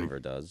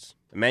Denver does.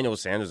 Emmanuel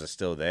Sanders is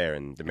still there,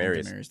 and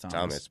Demaryius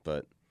Thomas,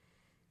 but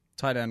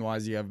tight end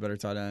wise, you have a better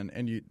tight end,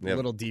 and you a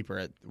little deeper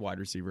at wide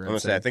receiver. I'm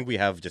gonna say I think we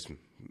have just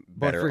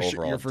better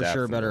overall. You're for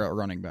sure better at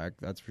running back.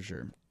 That's for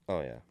sure.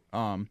 Oh yeah.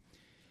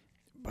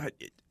 But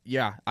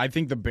I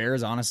think the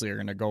Bears honestly are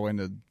gonna go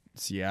into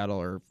Seattle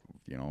or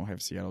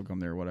have Seattle come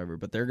there or whatever.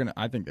 But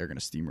I think they're gonna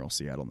steamroll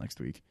Seattle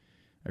next week.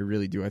 I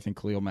really do. I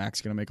think Khalil Mack's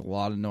going to make a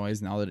lot of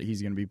noise now that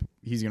he's going to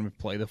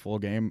play the full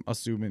game,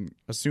 assuming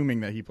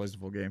that he plays the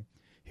full game.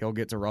 He'll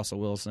get to Russell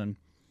Wilson.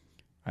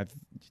 They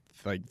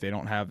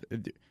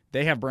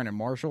have Brandon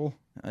Marshall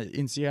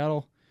in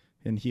Seattle,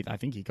 and I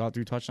think he caught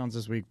 2 touchdowns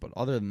this week. But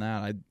other than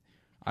that,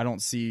 I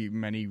don't see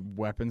many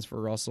weapons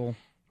for Russell.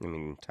 I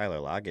mean,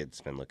 Tyler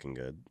Lockett's been looking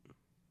good.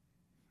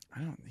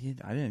 I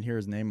didn't hear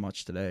his name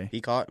much today.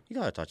 He got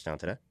a touchdown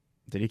today.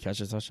 Did he catch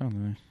a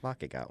touchdown?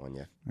 Lockett got one,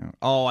 yeah.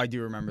 Oh, I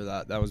do remember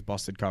that. That was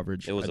busted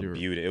coverage. It was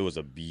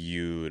a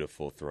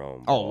beautiful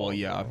throw. Oh well,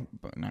 yeah.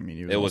 But I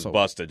mean, it was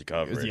busted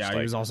coverage. Yeah,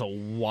 he was also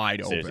wide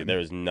open. Seriously, there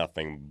was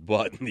nothing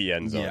but the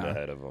end zone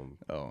ahead of him.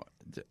 Oh,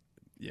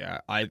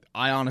 yeah. I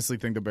honestly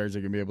think the Bears are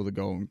gonna be able to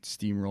go and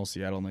steamroll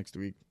Seattle next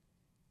week.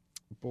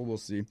 But we'll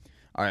see.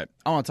 All right,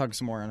 I want to talk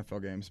some more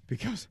NFL games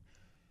because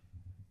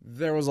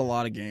there was a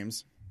lot of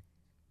games,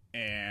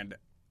 and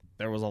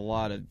there was a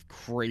lot of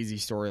crazy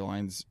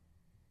storylines.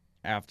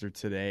 After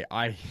today,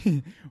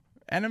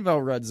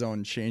 NFL Red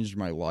Zone changed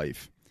my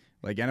life.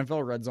 Like,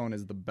 NFL Red Zone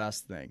is the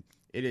best thing.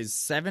 It is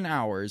 7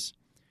 hours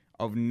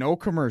of no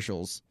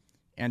commercials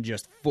and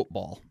just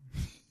football.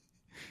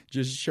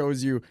 Just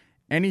shows you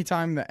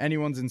anytime that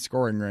anyone's in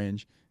scoring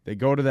range, they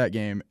go to that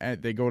game, and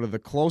they go to the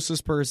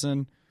closest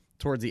person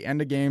towards the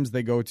end of games,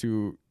 they go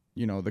to,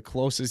 the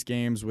closest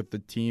games with the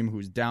team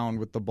who's down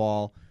with the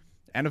ball.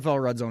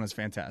 NFL Red Zone is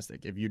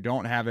fantastic. If you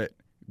don't have it,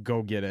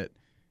 go get it.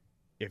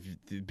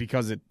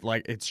 Because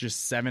it's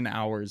just 7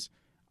 hours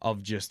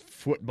of just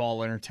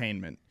football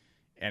entertainment,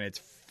 and it's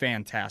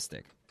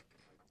fantastic.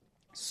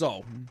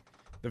 So,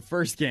 the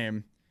first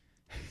game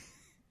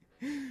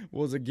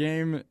was a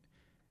game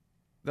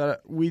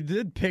that we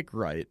did pick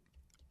right,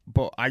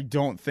 but I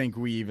don't think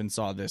we even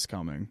saw this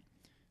coming.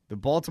 The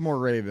Baltimore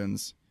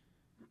Ravens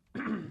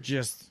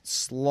just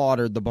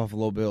slaughtered the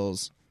Buffalo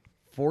Bills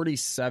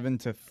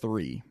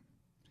 47-3.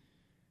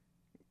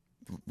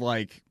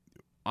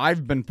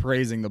 I've been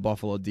praising the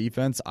Buffalo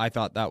defense. I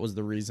thought that was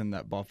the reason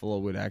that Buffalo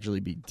would actually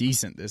be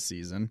decent this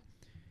season.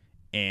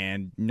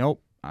 And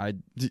nope.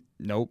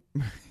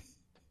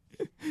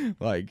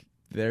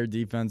 Their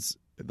defense,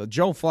 the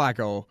Joe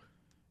Flacco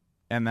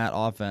and that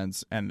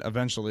offense, and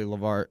eventually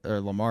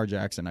Lamar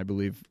Jackson, I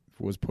believe,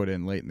 was put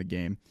in late in the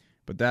game.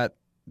 But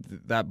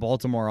that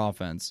Baltimore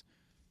offense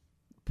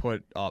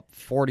put up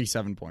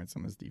 47 points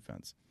on this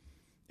defense.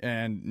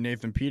 And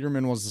Nathan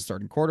Peterman was the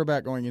starting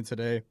quarterback going in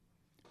today.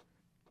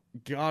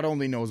 God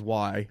only knows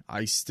why.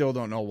 I still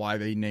don't know why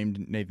they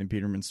named Nathan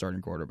Peterman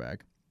starting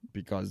quarterback,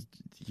 because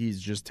he's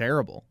just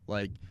terrible.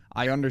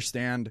 I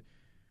understand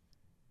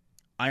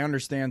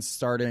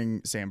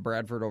starting Sam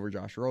Bradford over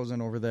Josh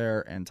Rosen over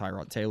there and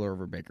Tyrod Taylor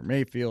over Baker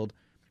Mayfield,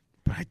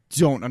 but I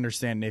don't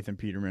understand Nathan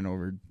Peterman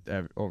over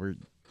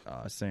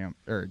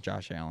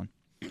Josh Allen.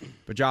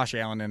 But Josh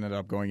Allen ended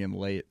up going in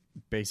late,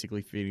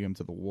 basically feeding him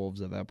to the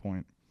wolves at that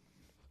point.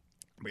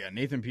 But yeah,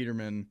 Nathan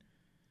Peterman,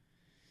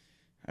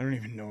 I don't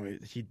even know.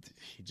 He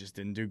just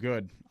didn't do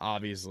good.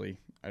 Obviously,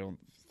 I don't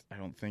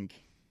think.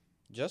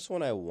 Just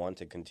when I want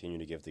to continue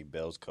to give the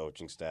Bills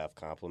coaching staff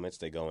compliments,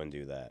 they go and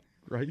do that.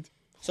 Right?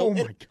 So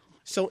my God.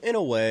 So in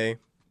a way,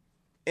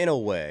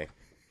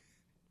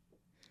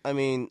 I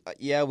mean,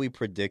 yeah, we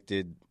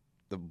predicted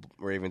the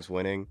Ravens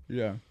winning.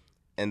 Yeah.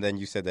 And then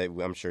you said that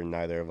I'm sure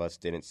neither of us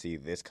didn't see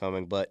this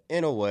coming, but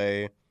in a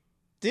way,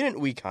 didn't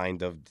we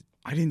kind of?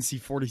 I didn't see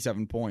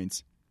 47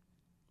 points.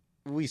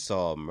 We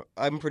saw.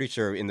 I'm pretty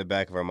sure in the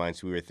back of our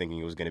minds we were thinking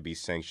it was going to be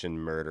sanctioned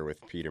murder with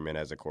Peterman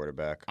as a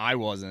quarterback. I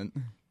wasn't.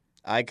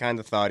 I kind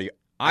of thought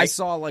I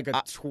saw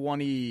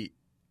 20,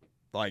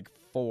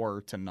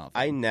 4-0.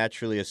 I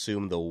naturally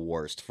assume the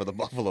worst for the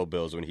Buffalo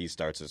Bills when he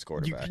starts as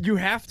quarterback. You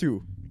have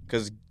to.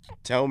 Because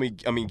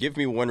give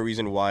me one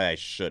reason why I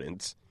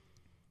shouldn't.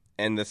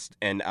 And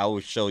I will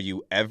show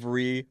you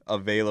every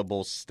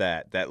available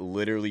stat that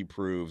literally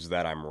proves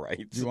that I'm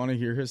right. Do you want to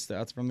hear his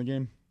stats from the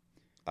game?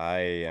 I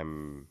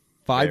am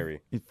 5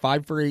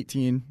 for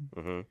 18,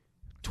 mm-hmm.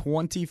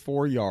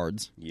 24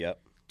 yards.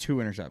 Yep. 2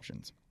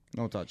 interceptions.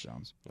 No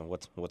touchdowns. And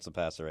what's the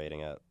passer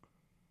rating at?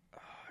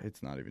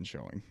 It's not even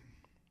showing.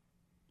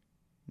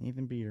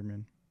 Nathan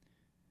Peterman.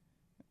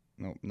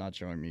 Nope, not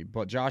showing me.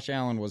 But Josh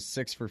Allen was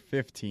 6 for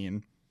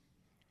 15,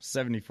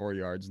 74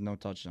 yards, no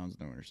touchdowns,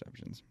 no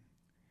interceptions.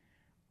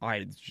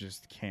 I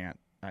just can't.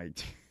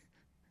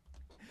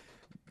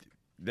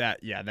 That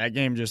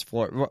game just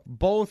floored.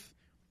 Both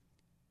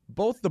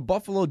the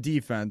Buffalo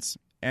defense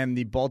and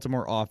the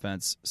Baltimore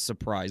offense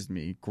surprised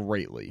me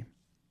greatly.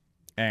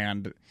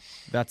 And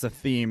that's a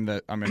theme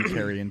that I'm going to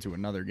carry into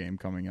another game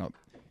coming up.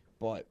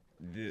 But,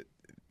 this...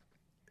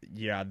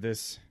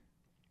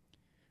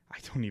 I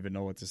don't even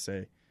know what to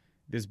say.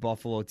 This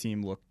Buffalo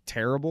team looked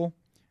terrible.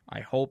 I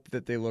hope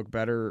that they look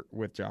better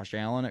with Josh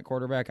Allen at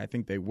quarterback. I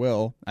think they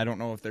will. I don't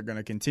know if they're going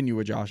to continue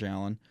with Josh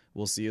Allen.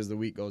 We'll see as the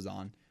week goes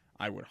on.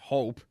 I would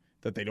hope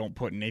that they don't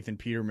put Nathan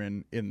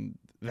Peterman in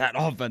that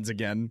offense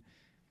again.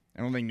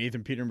 I don't think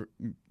Nathan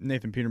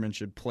Peterman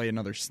should play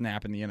another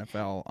snap in the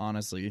NFL,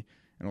 honestly.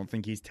 I don't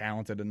think he's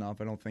talented enough.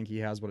 I don't think he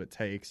has what it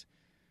takes.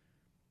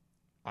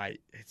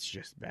 It's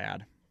just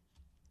bad.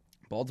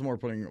 Baltimore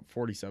putting up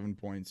 47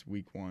 points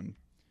week 1.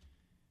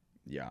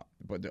 Yeah,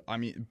 but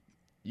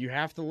you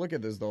have to look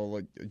at this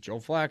though. Joe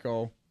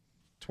Flacco,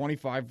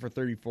 25 for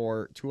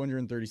 34,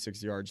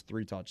 236 yards,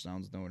 3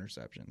 touchdowns, no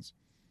interceptions.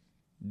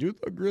 Dude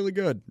looked really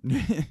good.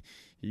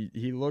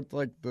 He looked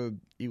like the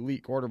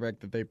elite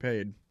quarterback that they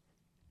paid.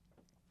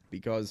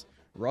 Because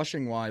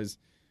rushing wise,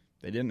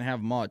 they didn't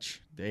have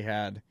much. They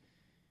had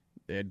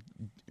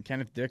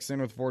Kenneth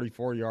Dixon with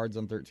 44 yards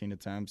on 13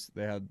 attempts.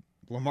 They had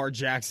Lamar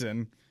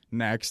Jackson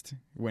next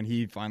when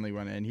he finally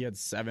went in. He had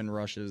 7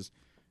 rushes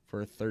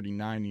for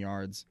 39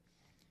 yards.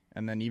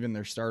 And then even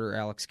their starter,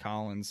 Alex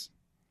Collins,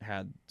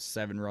 had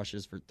 7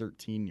 rushes for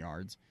 13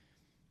 yards.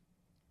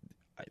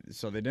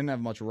 So they didn't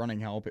have much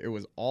running help. It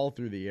was all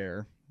through the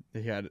air.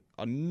 They had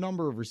a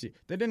number of receivers.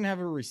 They didn't have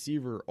a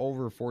receiver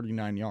over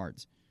 49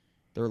 yards.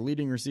 Their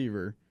leading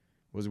receiver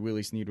was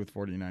Willie Snead with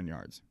 49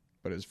 yards.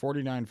 But it was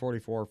 49,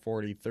 44,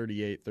 40,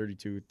 38,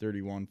 32,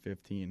 31,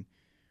 15.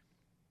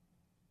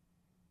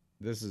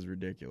 This is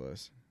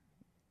ridiculous.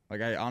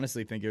 I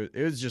honestly think it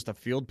was just a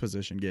field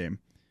position game.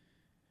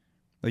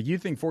 You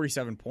think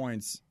 47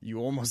 points, you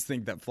almost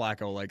think that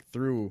Flacco,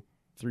 threw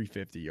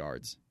 350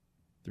 yards.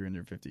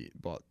 350.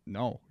 But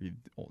no, he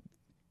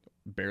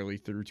barely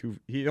threw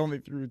he only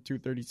threw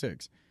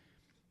 236.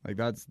 Like,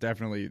 that's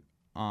definitely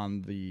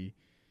on the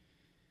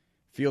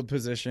field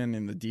position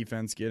and the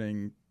defense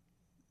getting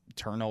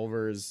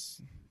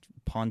turnovers,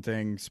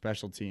 punting,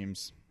 special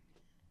teams.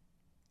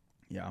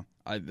 Yeah,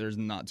 there's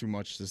not too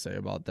much to say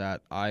about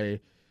that.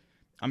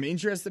 I'm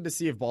interested to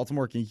see if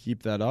Baltimore can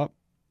keep that up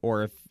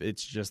or if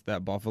it's just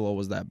that Buffalo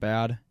was that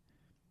bad.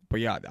 But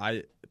yeah,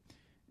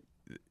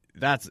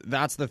 that's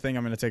the thing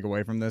I'm going to take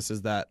away from this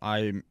is that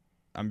I'm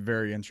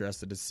very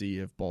interested to see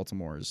if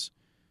Baltimore's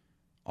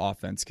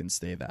offense can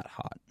stay that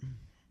hot.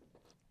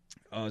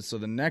 So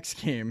the next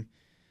game,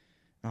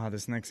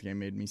 this next game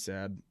made me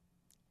sad.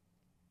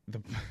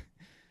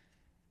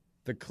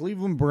 The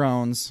Cleveland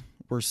Browns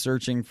were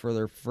searching for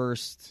their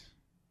first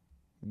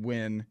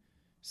win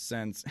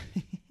since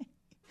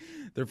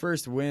their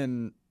first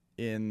win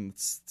in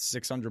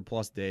 600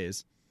 plus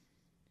days.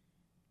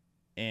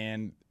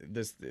 And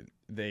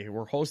they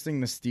were hosting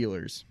the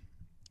Steelers,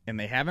 and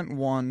they haven't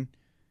won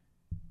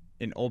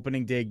an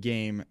opening day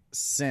game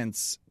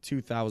since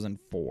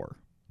 2004.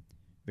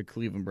 The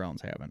Cleveland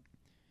Browns haven't.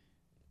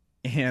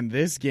 And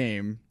this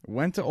game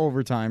went to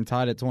overtime,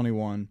 tied at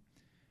 21.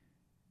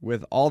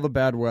 With all the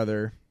bad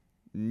weather,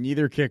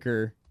 neither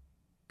kicker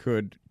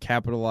could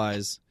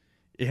capitalize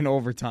in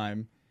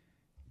overtime.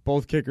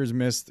 Both kickers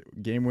missed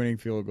game-winning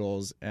field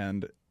goals,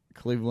 and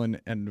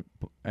Cleveland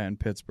and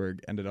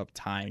Pittsburgh ended up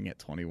tying at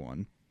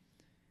 21.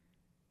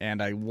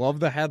 And I love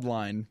the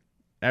headline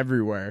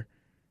everywhere.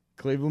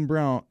 The Cleveland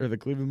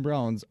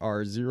Browns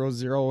are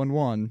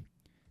 0-0-1,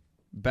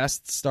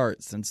 best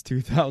start since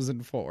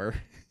 2004.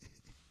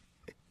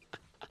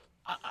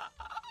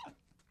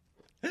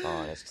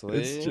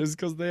 Honestly, it's just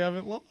because they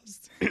haven't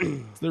lost.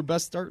 It's their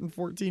best start in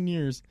 14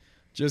 years,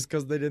 just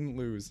because they didn't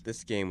lose.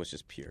 this game was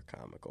just pure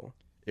comical.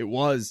 It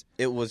was.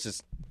 It was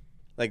just,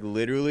 like,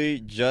 literally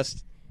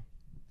just...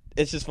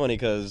 It's just funny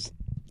because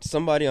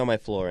somebody on my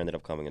floor ended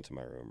up coming into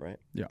my room, right?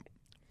 Yeah.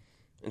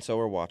 And so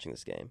we're watching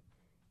this game.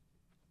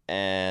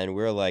 And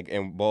we're like...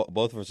 And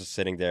both of us are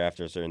sitting there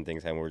after certain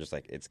things happened. We're just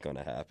like, it's going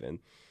to happen.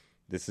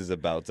 This is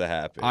about to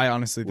happen. I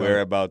honestly thought...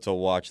 We're about to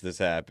watch this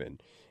happen.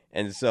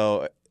 And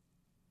so...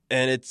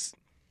 And it's...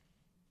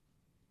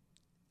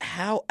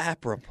 How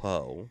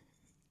apropos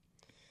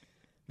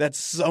that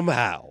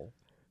somehow,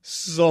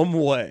 some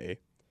way...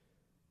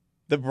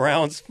 The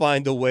Browns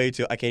find a way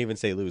to... I can't even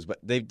say lose, but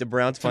the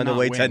Browns find a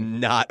way to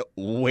not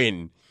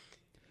win.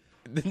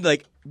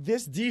 Like,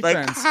 this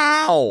defense... Like,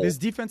 how? This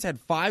defense had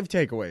 5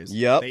 takeaways.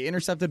 Yep. They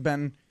intercepted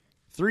Ben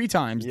 3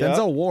 times. Yep.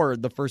 Denzel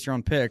Ward, the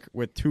first-round pick,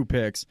 with 2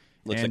 picks.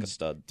 Looks and like a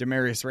stud.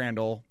 Demarius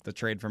Randall, the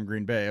trade from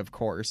Green Bay, of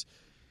course,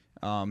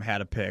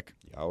 had a pick.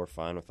 Yeah, we're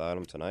fine without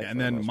him tonight. And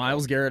then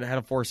Myles Garrett had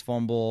a forced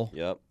fumble.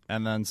 Yep.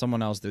 And then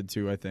someone else did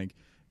too, I think.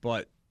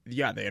 But,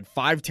 yeah, they had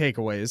 5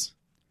 takeaways.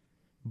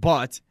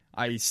 But...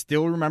 I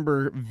still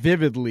remember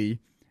vividly,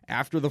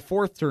 after the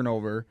 4th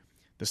turnover,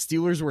 the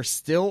Steelers were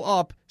still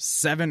up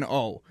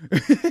 7-0.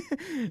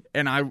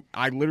 And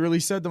I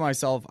literally said to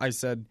myself, I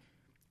said,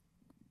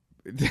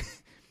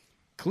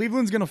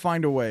 Cleveland's going to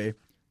find a way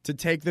to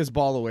take this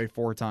ball away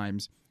 4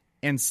 times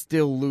and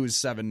still lose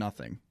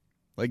 7-0.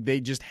 Like,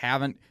 they just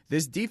haven't.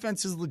 This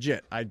defense is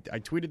legit. I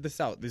tweeted this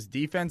out. This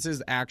defense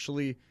is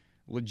actually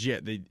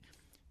legit.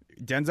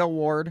 Denzel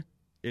Ward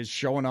is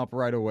showing up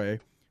right away.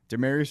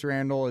 Demarius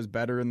Randall is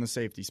better in the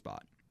safety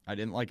spot. I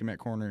didn't like him at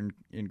corner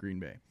in Green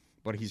Bay,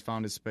 but he's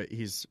found his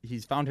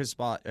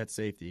spot at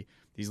safety.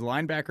 These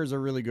linebackers are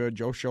really good.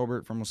 Joe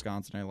Schobert from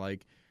Wisconsin I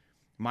like.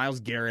 Myles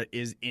Garrett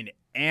is an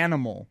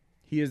animal.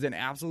 He is an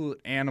absolute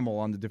animal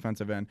on the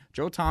defensive end.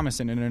 Joe Thomas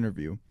in an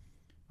interview,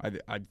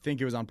 I think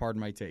it was on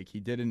Pardon My Take, he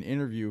did an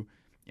interview,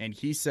 and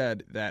he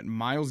said that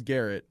Myles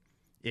Garrett,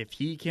 if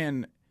he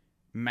can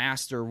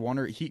master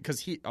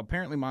because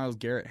apparently Myles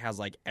Garrett has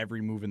like every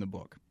move in the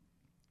book.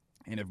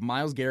 And if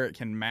Myles Garrett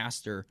can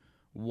master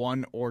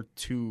 1 or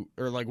 2,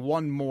 or like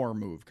one more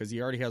move, because he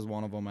already has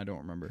one of them, I don't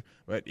remember.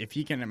 But if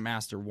he can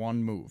master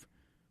one move,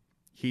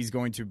 he's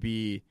going to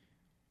be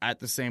at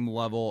the same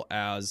level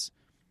as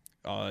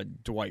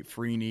Dwight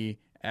Freeney,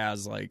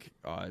 as like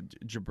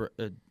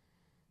Julius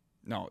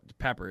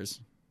Peppers.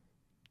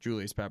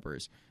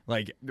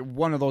 Like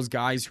one of those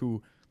guys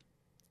who,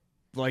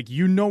 like,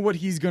 you know what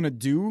he's going to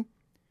do,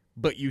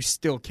 but you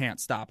still can't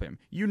stop him.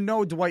 You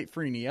know Dwight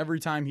Freeney, every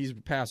time he's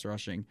pass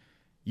rushing,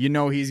 you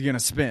know he's going to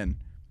spin,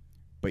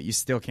 but you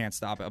still can't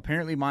stop it.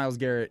 Apparently Myles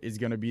Garrett is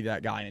going to be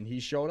that guy, and he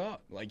showed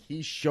up. Like,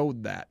 he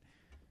showed that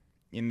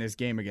in this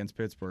game against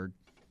Pittsburgh.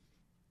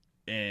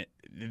 And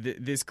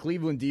this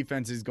Cleveland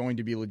defense is going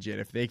to be legit.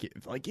 If they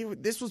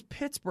this was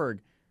Pittsburgh.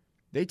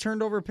 They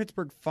turned over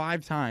Pittsburgh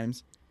 5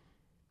 times,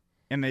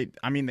 and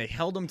they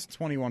held them to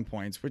 21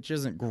 points, which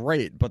isn't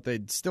great, but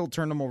they still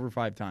turned them over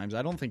 5 times.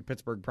 I don't think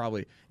Pittsburgh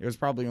it was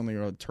probably only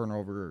a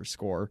turnover or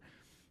score.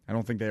 I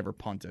don't think they ever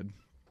punted.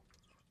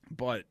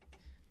 But,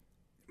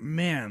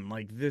 man,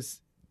 like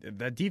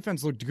that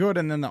defense looked good,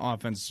 and then the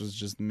offense was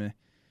just meh.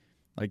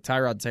 Like,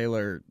 Tyrod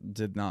Taylor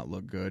did not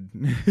look good.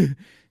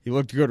 He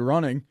looked good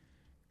running.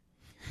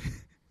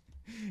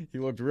 He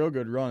looked real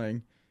good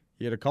running.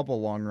 He had a couple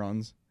long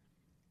runs.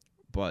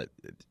 But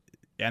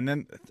And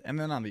then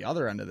on the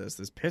other end of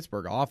this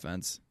Pittsburgh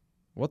offense,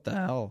 what the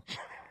hell?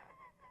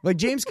 Like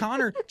James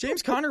Conner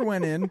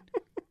went in.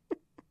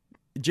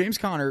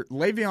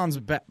 Le'Veon's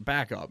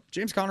backup.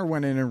 James Conner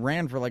went in and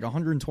ran for like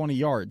 120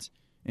 yards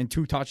and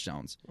 2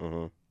 touchdowns.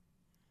 Mm-hmm.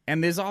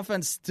 And this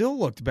offense still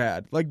looked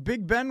bad. Like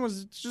Big Ben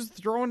was just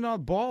throwing the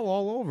ball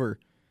all over.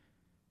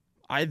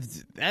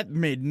 That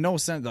made no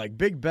sense. Like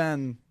Big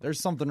Ben,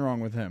 there's something wrong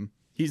with him.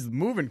 He's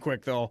moving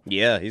quick though.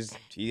 Yeah,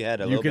 he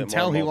had a little bit more mobility. You can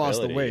tell he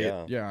lost the weight.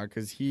 Yeah,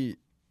 because he.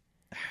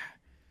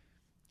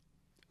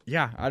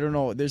 Yeah, I don't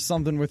know. There's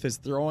something with his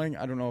throwing.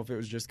 I don't know if it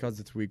was just because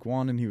it's week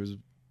 1 and he was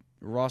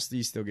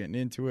rusty, still getting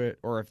into it,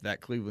 or if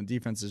that Cleveland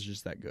defense is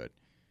just that good.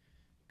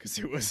 Because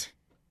it was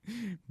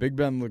Big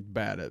Ben looked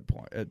bad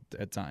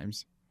at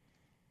times,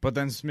 but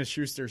then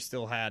Smith-Schuster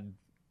still had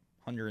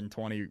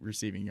 120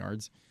 receiving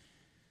yards.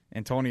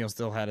 Antonio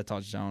still had a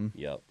touchdown.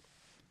 Yep.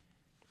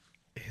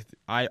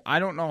 I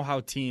don't know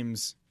how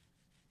teams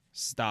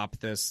stop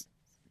this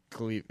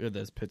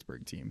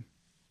Pittsburgh team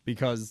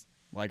because,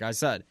 like I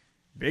said,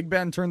 Big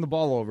Ben turned the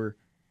ball over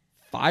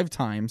 5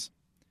 times,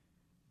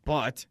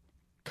 but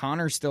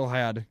Connor still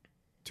had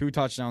 2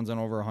 touchdowns and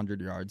over 100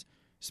 yards.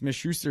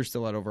 Smith-Schuster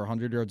still had over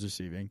 100 yards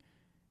receiving.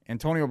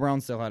 Antonio Brown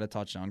still had a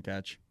touchdown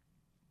catch,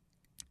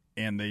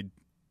 and they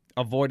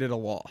avoided a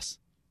loss.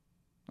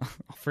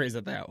 I'll phrase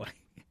it that way.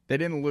 They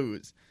didn't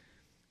lose.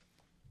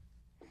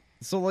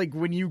 So, like,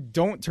 when you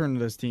don't turn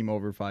this team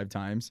over 5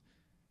 times,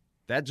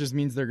 that just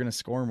means they're going to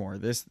score more.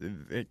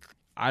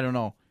 I don't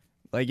know.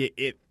 Like,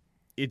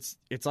 it's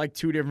like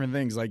 2 different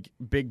things. Like,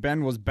 Big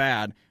Ben was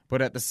bad,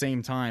 but at the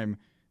same time,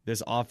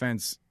 this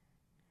offense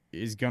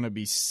is going to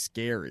be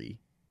scary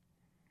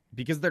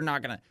because they're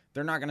not going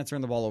to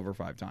turn the ball over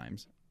 5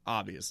 times.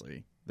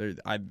 Obviously, they're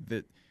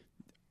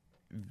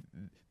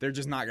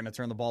just not going to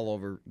turn the ball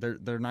over.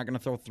 They're not going to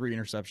throw 3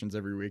 interceptions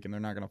every week, and they're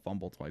not going to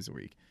fumble twice a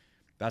week.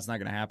 That's not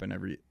going to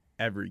happen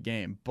every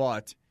game.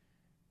 But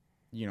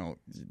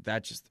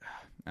that just,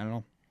 I don't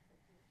know.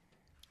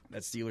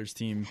 That Steelers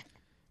team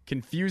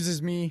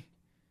confuses me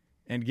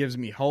and gives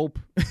me hope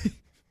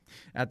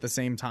at the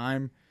same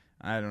time.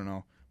 I don't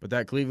know. But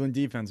that Cleveland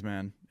defense,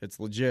 man, it's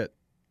legit.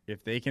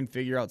 If they can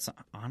figure out some,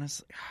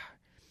 honestly,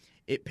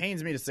 it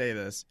pains me to say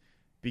this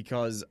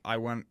because I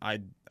went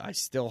on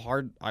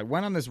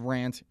this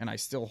rant and I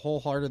still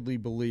wholeheartedly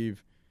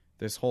believe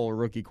this whole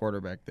rookie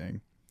quarterback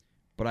thing.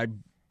 But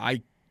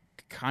I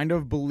kind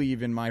of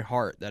believe in my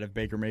heart that if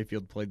Baker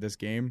Mayfield played this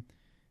game,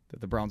 that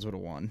the Browns would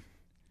have won.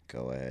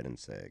 Go ahead and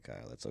say it,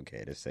 Kyle. It's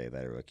okay to say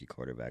that a rookie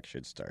quarterback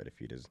should start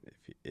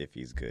if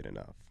he's good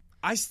enough.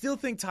 I still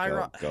think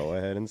Tyrod. Go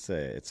ahead and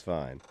say it. It's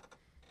fine.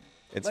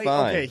 It's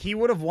fine. Okay, he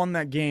would have won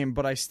that game,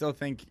 but I still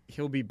think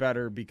he'll be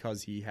better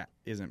because he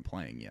isn't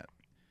playing yet.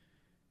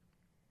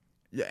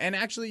 Yeah, and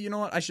actually, you know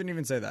what? I shouldn't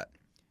even say that.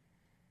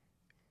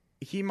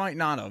 He might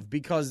not have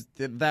because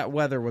that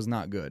weather was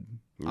not good.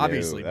 No,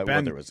 Obviously, that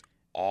weather was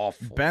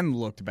awful. Ben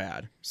looked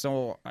bad,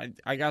 so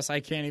I guess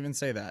I can't even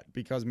say that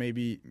because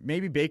maybe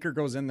Baker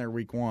goes in there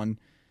week 1,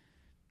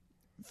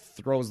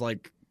 throws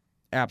like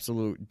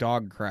absolute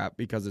dog crap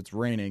because it's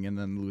raining, and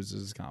then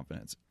loses his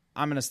confidence.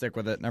 I'm gonna stick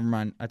with it. Never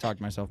mind. I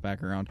talked myself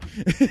back around.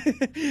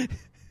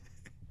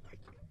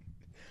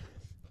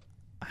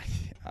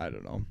 I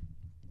don't know.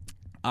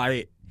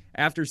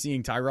 After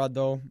seeing Tyrod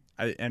though,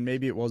 and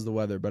maybe it was the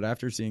weather, but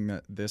after seeing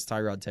this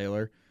Tyrod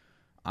Taylor,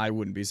 I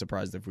wouldn't be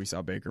surprised if we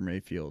saw Baker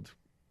Mayfield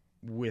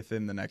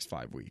within the next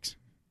 5 weeks.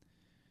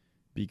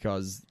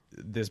 Because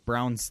this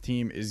Browns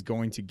team is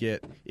going to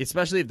get,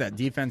 especially if that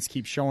defense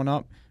keeps showing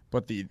up,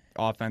 but the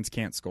offense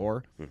can't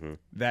score,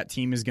 that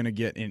team is going to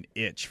get an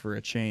itch for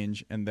a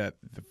change, and that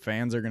the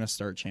fans are going to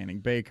start chanting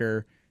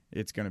Baker.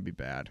 It's going to be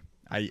bad.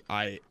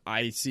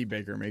 I see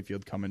Baker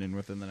Mayfield coming in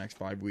within the next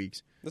 5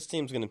 weeks. This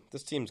team's gonna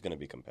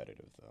be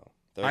competitive though.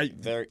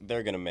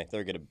 They're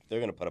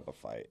gonna put up a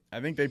fight. I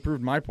think they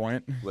proved my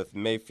point with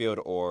Mayfield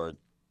or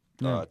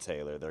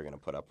Taylor. They're gonna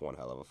put up one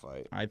hell of a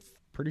fight. I'm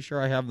pretty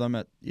sure I have them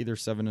at either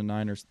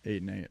 7-9 or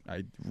 8-8.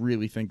 I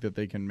really think that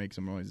they can make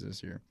some noise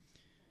this year,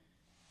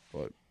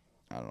 but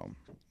I don't know.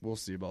 We'll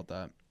see about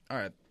that. All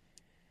right,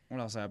 what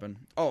else happened?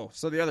 Oh,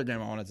 so the other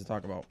game I wanted to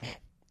talk about.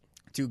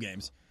 2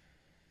 games.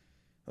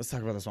 Let's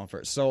talk about this one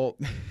first. So,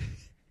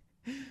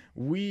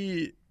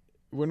 when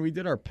we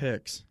did our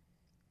picks,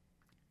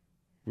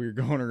 we were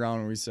going around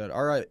and we said,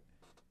 all right,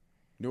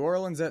 New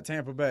Orleans at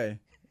Tampa Bay.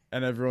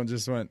 And everyone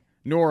just went,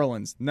 New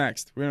Orleans,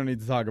 next. We don't need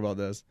to talk about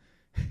this.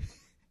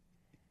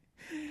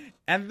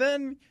 And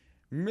then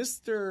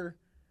Mr.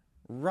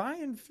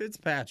 Ryan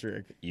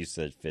Fitzpatrick. You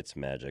said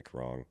Fitzmagic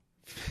wrong.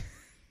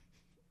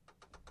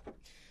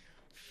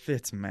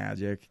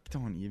 Fitzmagic.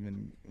 Don't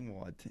even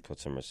what?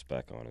 Put some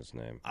respect on his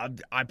name.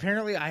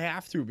 Apparently, I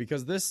have to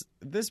because this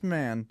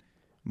man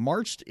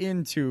marched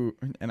into,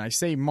 and I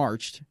say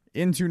marched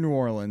into New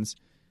Orleans,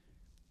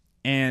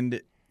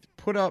 and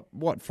put up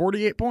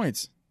 48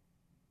 points.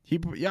 He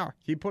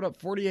put up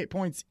 48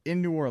 points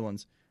in New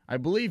Orleans. I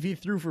believe he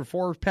threw for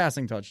 4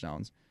 passing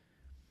touchdowns.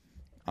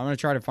 I'm gonna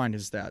try to find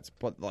his stats,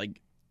 but like,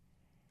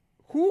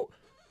 who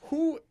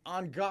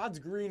on God's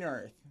green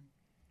earth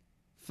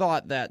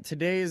thought that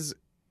today's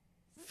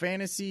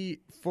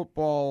fantasy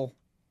football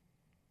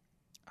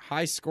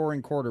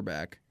high-scoring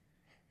quarterback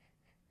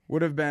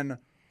would have been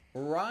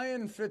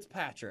Ryan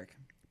Fitzpatrick.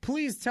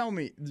 Please tell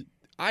me,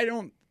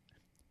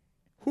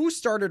 who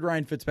started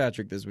Ryan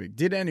Fitzpatrick this week?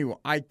 Did anyone?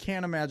 I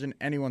can't imagine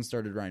anyone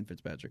started Ryan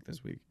Fitzpatrick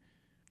this week.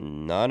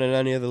 Not in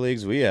any of the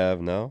leagues we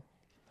have, no.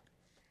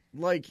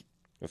 Like,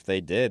 If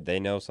they did, they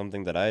know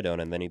something that I don't,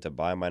 and they need to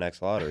buy my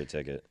next lottery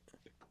ticket.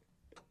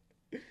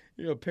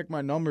 pick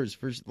my numbers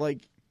for,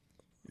 like,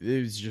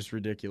 it was just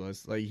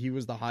ridiculous. Like, he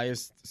was the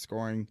highest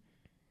scoring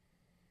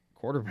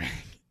quarterback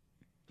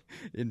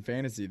in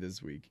fantasy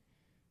this week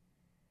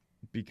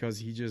because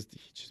he just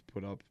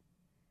put up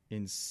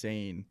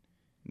insane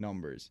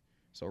numbers.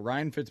 So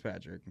Ryan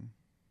Fitzpatrick, oh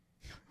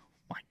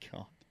my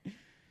God,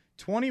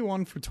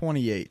 21 for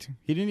 28.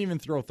 He didn't even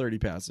throw 30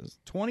 passes.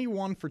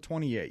 21 for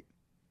 28.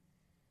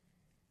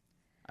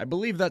 I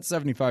believe that's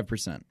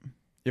 75%,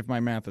 if my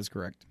math is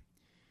correct.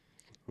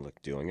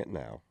 Look, doing it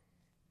now.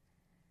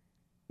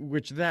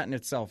 Which that in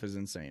itself is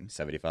insane.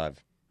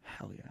 75.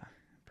 Hell yeah. I'm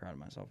proud of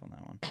myself on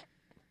that one.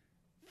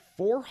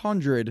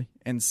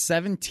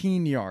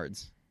 417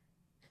 yards,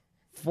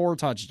 4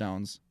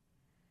 touchdowns,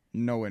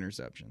 no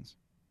interceptions.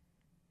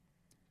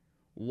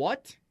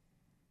 What?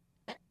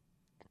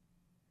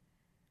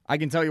 I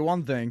can tell you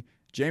one thing.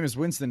 Jameis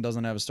Winston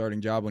doesn't have a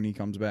starting job when he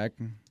comes back.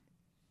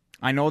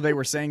 I know they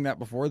were saying that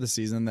before the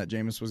season, that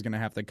Jameis was going to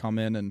have to come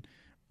in and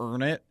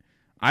earn it.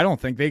 I don't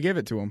think they give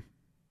it to him.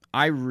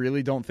 I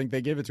really don't think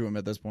they give it to him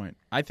at this point.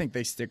 I think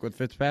they stick with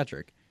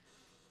Fitzpatrick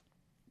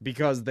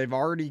because they've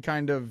already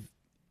kind of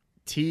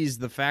teased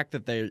the fact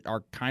that they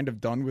are kind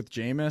of done with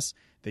Jameis.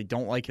 They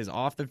don't like his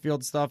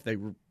off-the-field stuff. They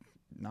were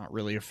not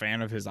really a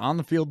fan of his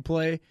on-the-field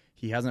play.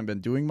 He hasn't been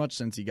doing much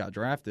since he got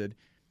drafted.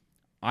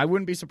 I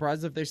wouldn't be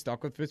surprised if they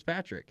stuck with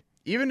Fitzpatrick.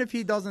 Even if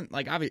he doesn't,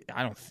 like,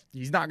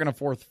 he's not going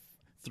to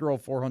throw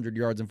 400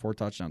 yards and 4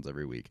 touchdowns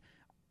every week.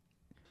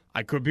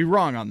 I could be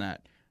wrong on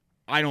that.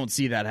 I don't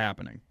see that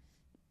happening.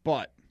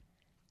 But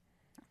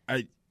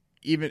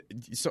even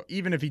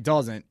if he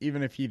doesn't,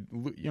 even if he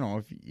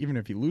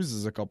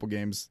loses a couple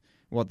games,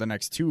 the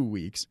next 2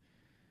 weeks,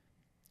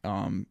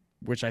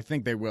 which I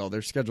think they will.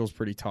 Their schedule's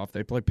pretty tough.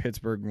 They play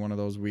Pittsburgh one of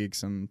those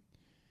weeks, and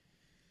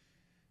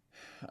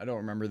I don't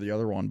remember the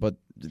other one, but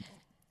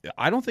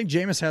I don't think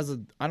Jameis has a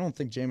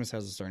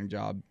starting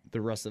job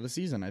the rest of the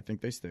season. I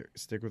think they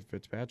stick with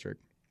Fitzpatrick.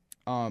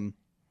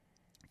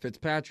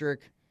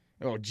 Fitzpatrick,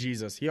 oh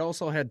Jesus, he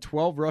also had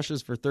 12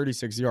 rushes for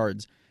 36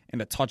 yards and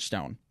a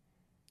touchdown.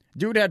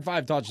 Dude had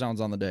 5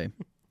 touchdowns on the day.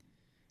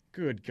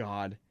 Good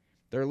God.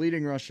 Their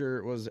leading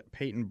rusher was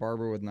Peyton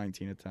Barber with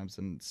 19 attempts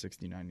and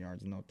 69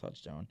 yards and no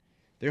touchdown.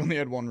 They only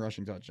had 1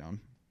 rushing touchdown.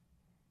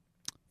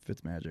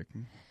 Fitzmagic.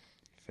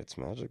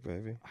 Fitzmagic,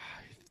 baby.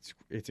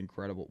 It's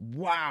incredible.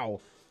 Wow.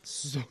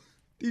 So,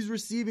 these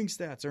receiving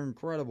stats are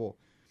incredible.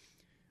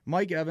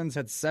 Mike Evans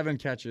had 7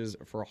 catches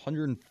for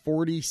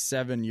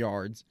 147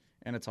 yards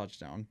and a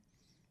touchdown.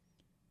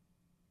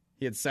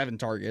 He had 7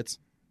 targets.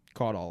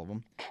 Caught all of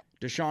them.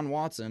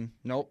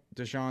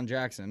 Deshaun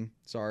Jackson,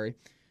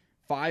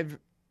 5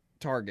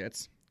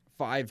 targets,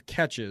 5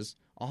 catches,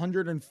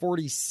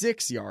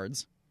 146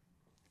 yards,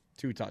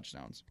 2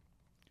 touchdowns.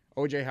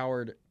 O.J.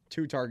 Howard,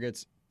 2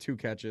 targets, 2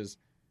 catches,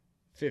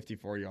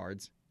 54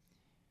 yards.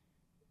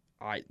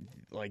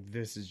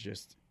 This is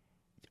just...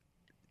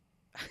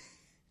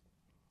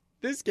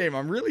 This game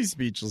I'm really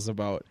speechless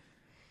about.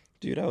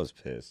 Dude, I was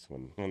pissed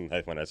when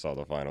I saw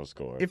the final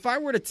score. If I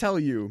were to tell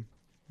you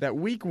that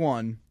week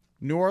 1,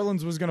 New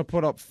Orleans was going to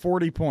put up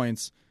 40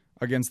 points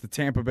against the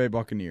Tampa Bay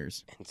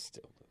Buccaneers. And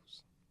still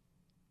lose.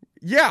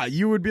 Yeah,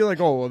 you would be like,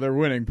 oh, well, they're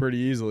winning pretty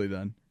easily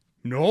then.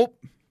 Nope.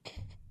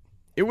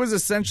 It was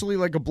essentially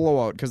like a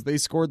blowout because they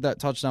scored that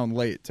touchdown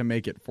late to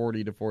make it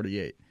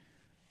 40-48.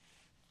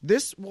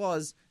 This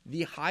was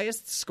the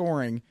highest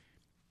scoring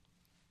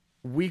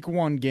week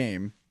 1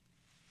 game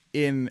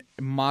in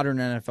modern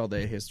NFL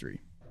day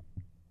history.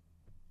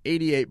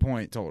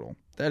 88-point total.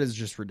 That is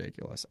just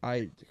ridiculous.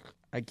 I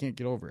can't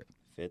get over it.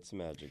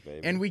 Fitzmagic,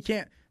 baby. And we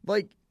can't,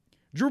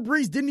 Drew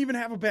Brees didn't even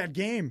have a bad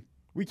game.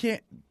 We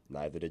can't.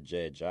 Neither did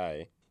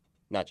J.J.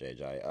 Not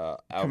J.J.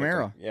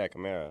 Kamara. Yeah,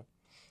 Kamara.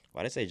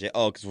 Why did I say J?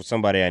 Oh, because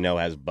somebody I know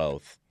has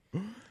both.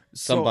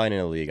 Somebody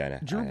in the league I know.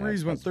 Drew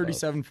Brees went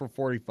 37 for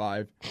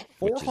 45,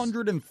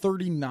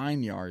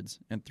 439 yards,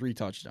 and 3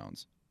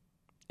 touchdowns.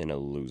 In a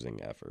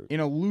losing effort.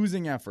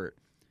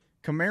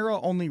 Kamara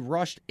only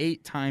rushed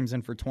 8 times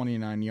and for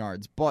 29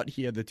 yards, but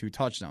he had the 2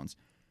 touchdowns.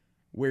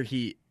 Where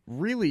he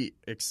really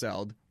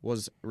excelled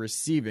was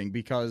receiving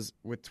because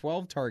with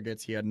 12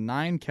 targets, he had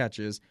 9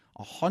 catches,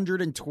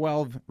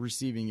 112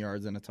 receiving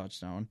yards, and a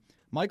touchdown.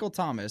 Michael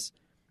Thomas,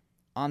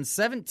 on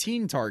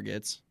 17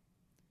 targets,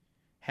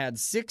 had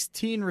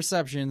 16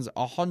 receptions,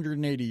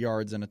 180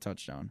 yards, and a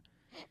touchdown.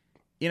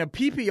 In a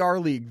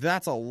PPR league,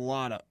 that's a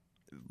lot of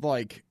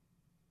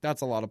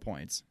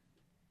points.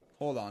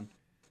 Hold on.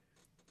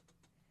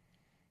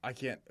 I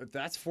can't.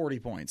 That's 40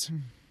 points.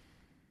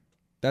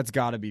 That's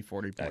got to be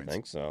 40 points. I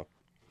think so.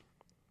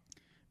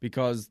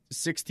 because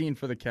 16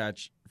 for the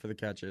catches,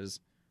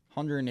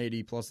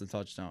 180 plus the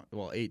touchdown.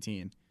 Well,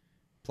 18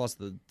 plus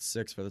the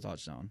 6 for the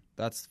touchdown.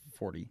 That's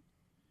 40.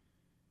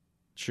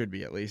 Should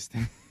be at least.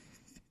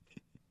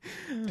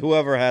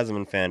 Whoever has him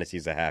in fantasy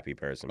is a happy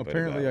person.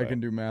 Apparently, I can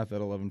do math at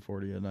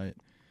 11:40 at night.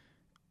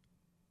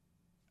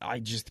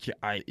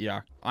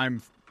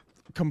 I'm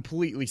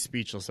completely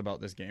speechless about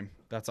this game.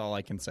 That's all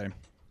I can say.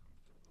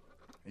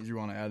 Did you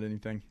want to add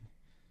anything?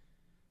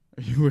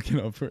 Are you looking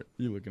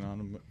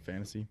on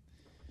fantasy?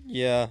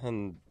 Yeah,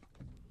 and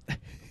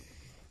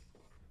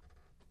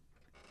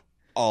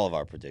all of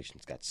our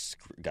predictions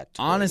got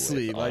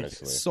honestly, with, like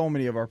so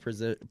many of our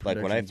predictions.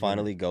 Like when I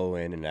finally go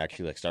in and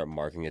actually like start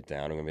marking it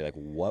down, I'm gonna be like,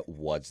 what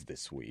was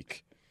this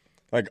week?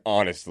 Like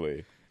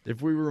honestly,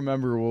 if we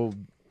remember,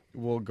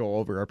 we'll go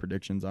over our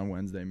predictions on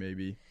Wednesday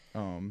maybe.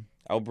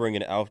 I'll bring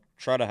it. I'll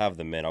try to have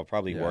them in. I'll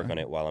probably work on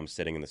it while I'm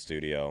sitting in the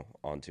studio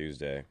on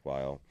Tuesday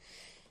while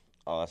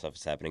all that stuff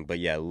is happening. But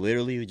yeah,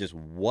 literally just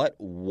what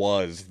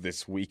was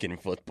this week in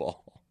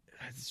football?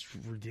 That's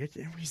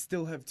ridiculous. We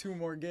still have 2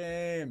 more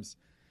games.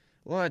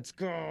 Let's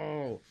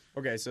go.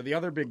 Okay, so the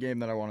other big game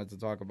that I wanted to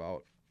talk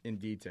about in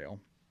detail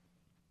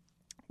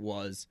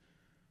was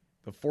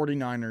the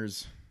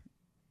 49ers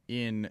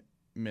in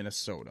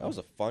Minnesota. That was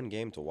a fun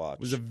game to watch.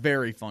 It was a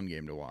very fun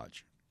game to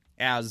watch,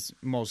 as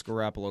most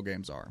Garoppolo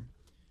games are.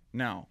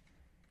 Now,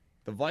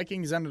 the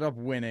Vikings ended up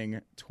winning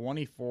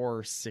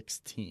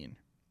 24-16.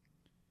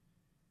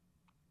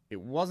 It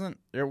was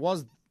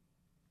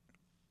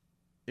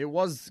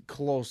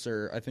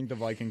closer. I think the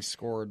Vikings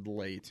scored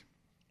late.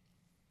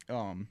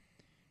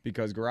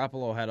 Because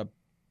Garoppolo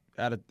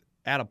at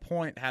a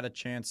point had a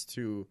chance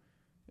to,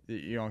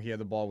 he had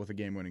the ball with a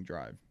game-winning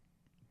drive,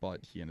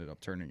 but he ended up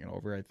turning it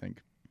over, I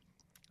think.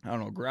 I don't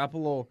know.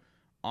 Garoppolo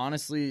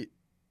honestly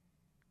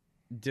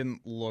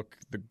didn't look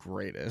the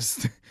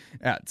greatest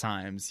at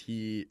times.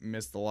 He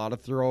missed a lot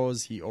of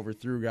throws. He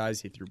overthrew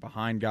guys. He threw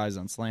behind guys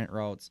on slant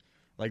routes.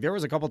 Like there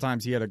was a couple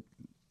times he had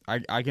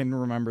I can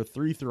remember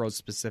 3 throws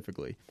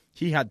specifically.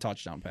 He had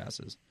touchdown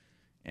passes,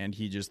 and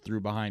he just threw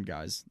behind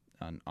guys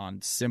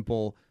on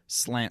simple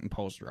slant and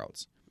post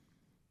routes.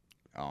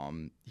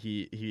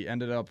 He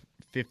ended up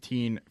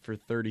 15 for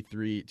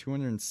 33,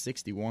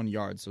 261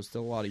 yards, so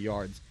still a lot of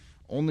yards.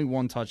 Only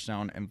 1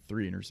 touchdown and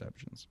 3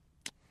 interceptions.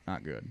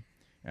 Not good.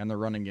 And the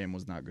running game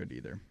was not good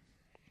either.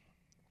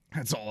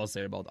 That's all I'll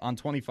say about it. On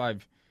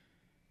 25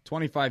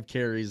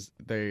 carries,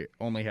 they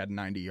only had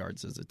 90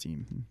 yards as a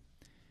team.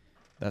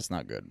 That's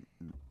not good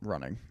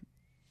running.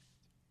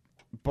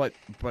 But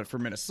for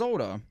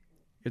Minnesota,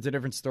 it's a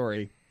different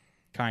story.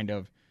 Kind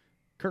of.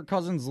 Kirk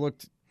Cousins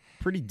looked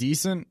pretty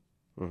decent,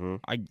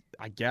 I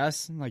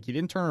guess. Like, he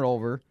didn't turn it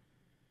over.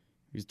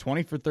 He was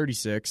 20 for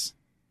 36,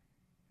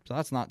 so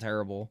that's not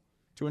terrible.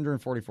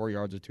 244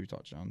 yards with 2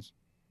 touchdowns.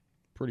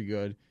 Pretty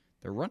good.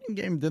 The running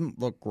game didn't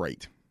look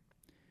great.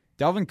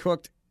 Dalvin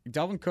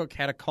Cook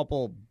had a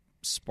couple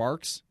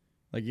sparks.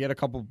 Like, he had a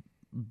couple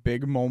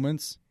big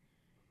moments,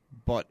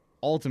 but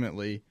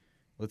ultimately,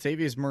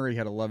 Latavius Murray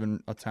had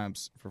 11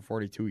 attempts for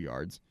 42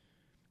 yards.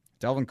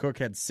 Dalvin Cook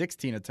had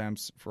 16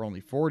 attempts for only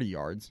 40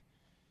 yards.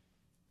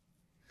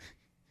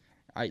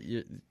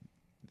 They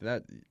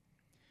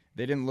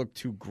didn't look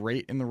too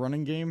great in the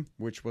running game,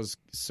 which was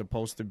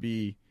supposed to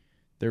be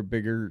their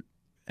bigger.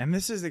 And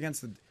this is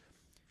against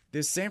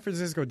this San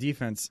Francisco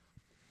defense.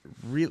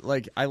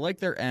 I like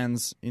their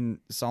ends in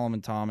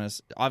Solomon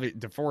Thomas. Obviously,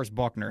 DeForest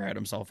Buckner had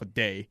himself a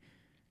day.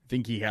 I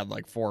think he had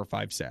like 4 or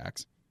 5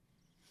 sacks.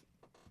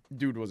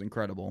 Dude was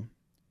incredible.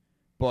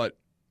 But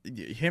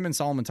him and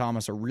Solomon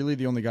Thomas are really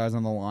the only guys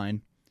on the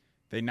line.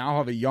 They now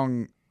have a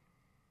young,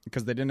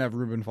 because they didn't have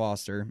Reuben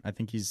Foster. I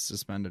think he's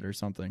suspended or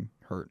something,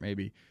 hurt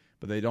maybe,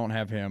 but they don't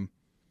have him.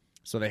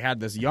 So they had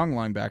this young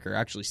linebacker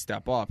actually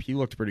step up. He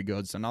looked pretty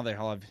good. So now they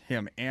have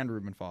him and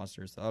Reuben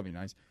Foster. So that'll be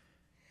nice.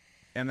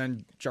 And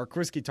then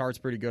Jarquiski Tartt's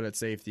pretty good at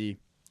safety,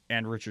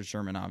 and Richard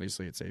Sherman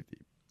obviously at safety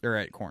or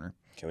at corner.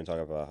 Can we talk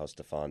about how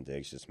Stephon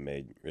Diggs just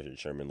made Richard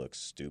Sherman look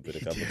stupid a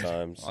couple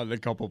times? On the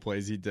couple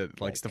plays he did.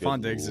 Like,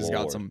 Stephon Diggs has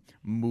got some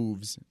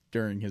moves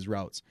during his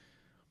routes.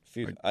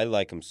 I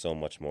like him so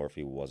much more if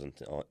he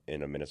wasn't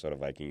in a Minnesota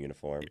Viking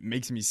uniform. It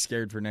makes me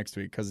scared for next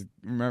week because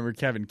remember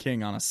Kevin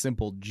King on a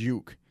simple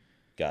juke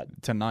got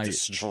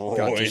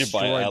destroyed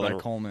by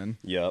Coleman.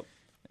 Yep.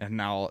 And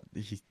now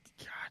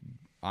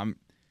I'm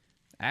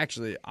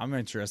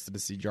interested to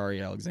see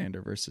Jari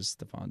Alexander versus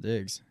Stephon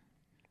Diggs.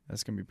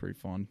 That's gonna be pretty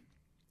fun.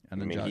 And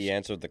then he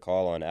answered the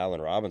call on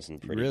Allen Robinson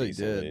pretty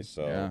decently. Did.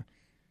 So. Yeah.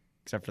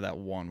 Except for that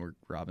one where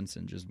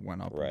Robinson just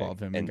went up above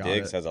him and got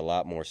Diggs it. has a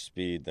lot more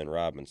speed than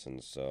Robinson,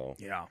 so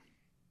yeah,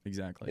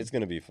 exactly. It's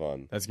going to be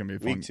fun. That's going to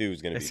be fun. Week 2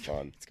 is going to be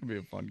fun. It's going to be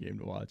a fun game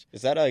to watch.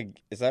 Is that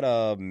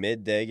a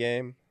midday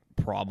game?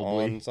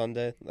 Probably on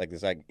Sunday. Like, is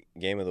that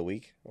game of the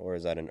week or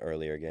is that an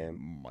earlier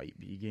game? Might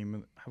be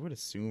game. I would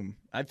assume.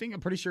 I'm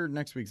pretty sure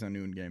next week's a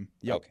noon game.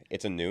 Yep. Okay,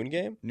 it's a noon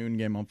game. Noon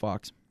game on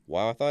Fox.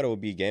 Wow, I thought it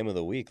would be game of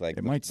the week. Like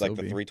it might still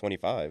the be.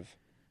 3:25.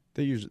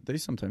 They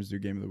sometimes do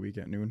game of the week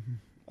at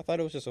noon. I thought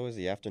it was just always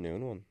the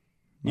afternoon one.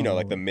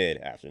 Like the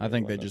mid-afternoon. I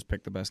think they just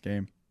picked the best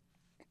game.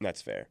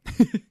 That's fair.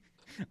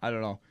 I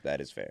don't know, That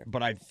is fair.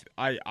 but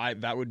I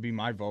that would be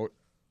my vote.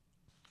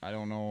 I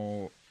don't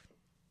know.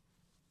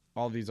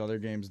 All these other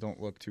games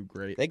don't look too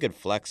great. They could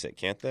flex it,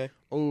 can't they?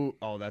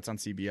 Oh, that's on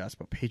CBS.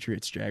 But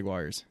Patriots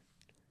Jaguars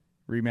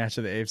rematch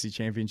of the AFC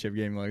Championship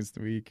game last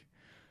week.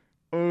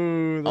 Oh,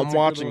 I'm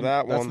watching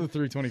that That's one. the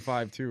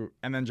 3:25 too,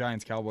 and then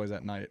Giants Cowboys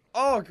at night.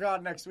 Oh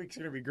God, next week's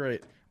gonna be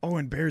great. Oh,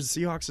 and Bears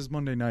Seahawks is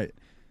Monday night.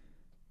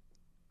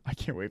 I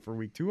can't wait for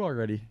week 2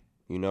 already.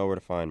 You know where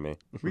to find me.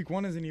 Week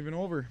 1 isn't even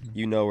over.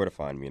 You know where to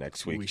find me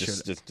next week. We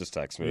Just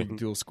text me.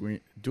 Dual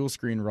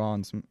screen Raw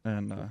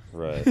and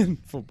Right.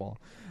 and football.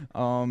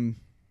 No,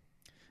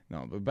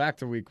 but back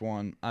to week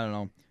 1. I don't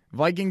know.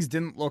 Vikings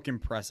didn't look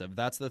impressive.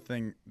 That's the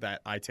thing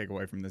that I take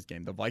away from this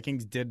game. The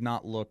Vikings did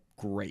not look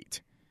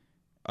great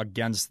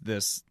against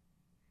this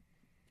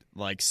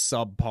like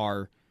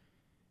subpar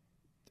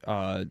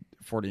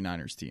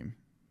 49ers team.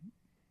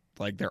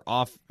 Like they're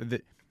off.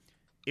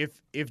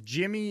 If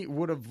Jimmy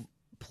would have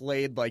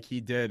played like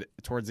he did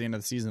towards the end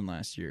of the season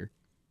last year,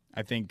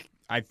 I think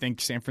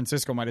San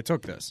Francisco might have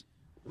took this.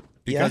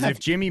 Because if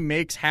Jimmy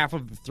makes half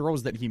of the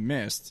throws that he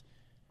missed,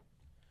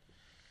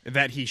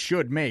 that he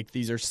should make,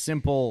 these are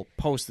simple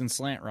post and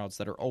slant routes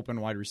that are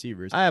open wide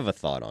receivers. I have a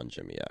thought on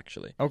Jimmy,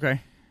 actually.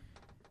 Okay.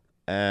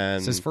 And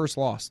It's his first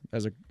loss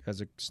as a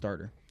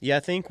starter. yeah, I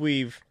think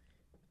we've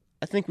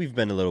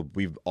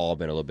all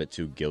been a little bit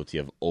too guilty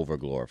of over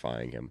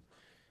glorifying him.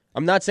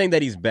 I'm not saying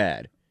that he's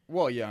bad,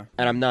 Well, yeah.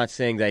 and I'm not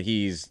saying that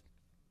he's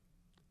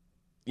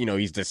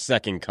the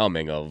second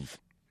coming of,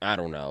 I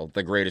don't know,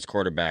 the greatest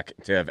quarterback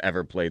to have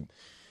ever played.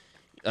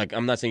 Like,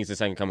 I'm not saying he's the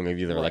second coming of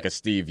either like a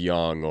Steve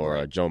Young or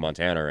a Joe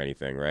Montana or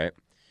anything, right?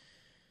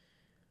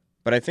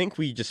 But I think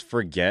we just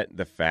forget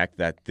the fact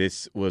that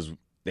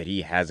that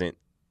he hasn't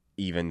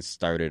even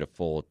started a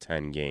full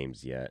 10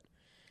 games yet.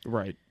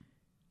 Right.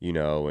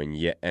 And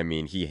yet, I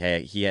mean, he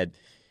had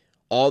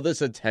all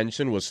this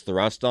attention was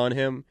thrust on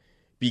him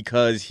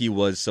because he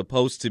was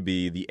supposed to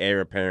be the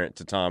heir apparent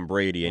to Tom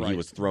Brady, and he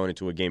was thrown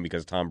into a game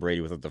because Tom Brady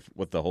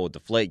with the whole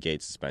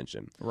Deflategate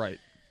suspension. Right.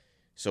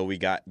 So we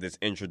got this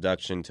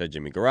introduction to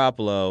Jimmy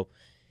Garoppolo,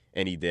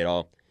 and he did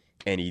all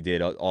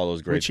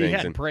those great Which he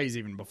things. had praise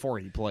even before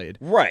he played.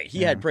 Right,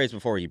 he had praise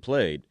before he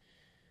played,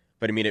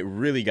 but I mean, it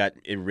really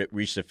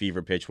reached a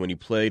fever pitch when he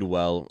played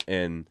well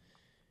in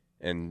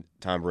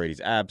Tom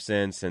Brady's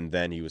absence, and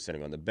then he was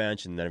sitting on the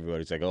bench, and then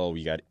everybody's like, "Oh,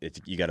 you got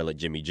to let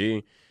Jimmy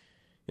G,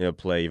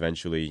 play.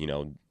 Eventually,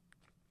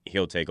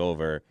 he'll take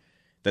over."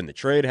 Then the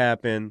trade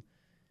happened,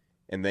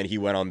 and then he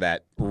went on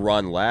that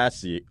run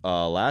last year,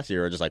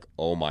 just like,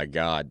 "Oh my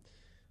God,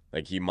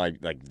 like he might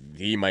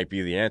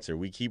be the answer."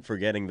 We keep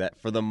forgetting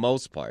that for the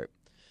most part,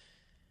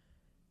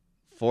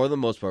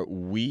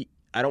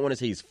 I don't want to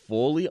say he's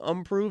fully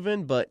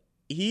unproven, but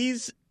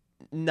he's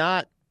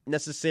not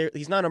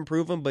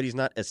unproven, but he's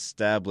not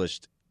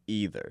established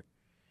either.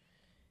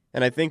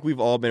 And I think we've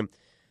all been,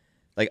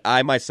 like,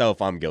 I'm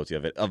guilty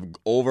of it, of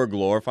over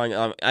glorifying.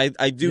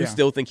 I do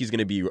still think he's going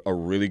to be a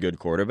really good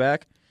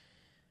quarterback,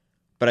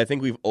 but I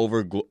think we've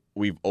over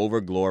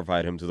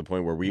glorified him to the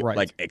point where we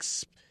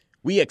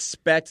we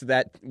expect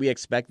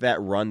that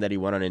run that he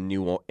went on in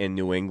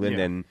New England,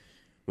 and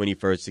when he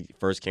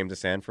first came to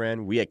San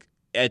Fran,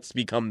 it's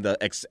become the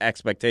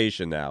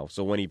expectation now.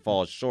 So when he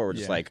falls short, we're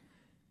just like,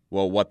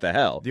 well, what the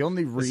hell? The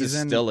only reason this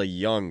is still a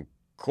young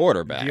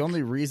quarterback. The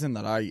only reason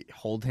that I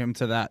hold him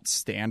to that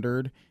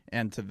standard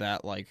and to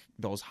that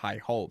those high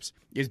hopes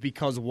is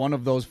because one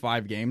of those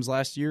 5 games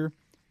last year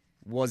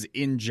was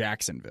in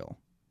Jacksonville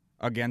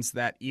against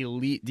that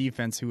elite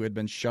defense who had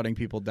been shutting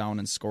people down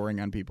and scoring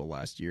on people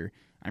last year.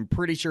 I'm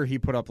pretty sure he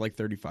put up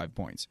 35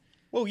 points.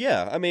 Well,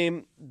 yeah, I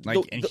mean,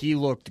 and he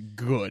looked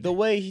good. The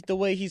way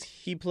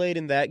he played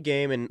in that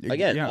game, and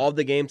again, all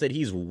the games that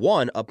he's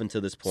won up until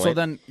this point. So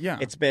then,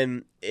 it's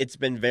been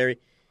very.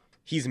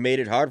 He's made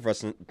it hard for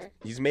us.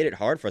 He's made it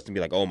hard for us to be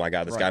like, oh my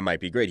God, this guy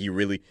might be great. He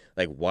really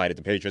why did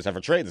the Patriots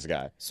ever trade this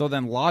guy? So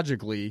then,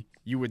 logically,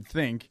 you would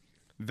think,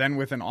 then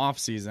with an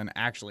offseason,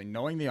 actually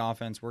knowing the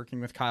offense,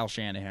 working with Kyle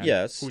Shanahan,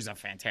 who's a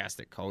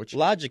fantastic coach.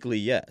 Logically,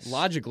 yes.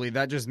 Logically,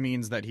 that just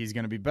means that he's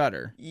going to be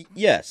better.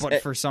 Yes.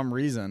 But for some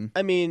reason...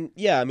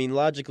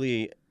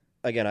 logically,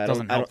 again, I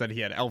doesn't help that he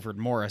had Alfred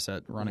Morris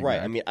at running back.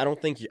 Right, I mean, I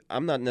don't think...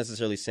 I'm not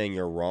necessarily saying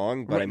you're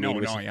wrong, but But,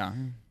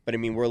 I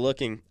mean, we're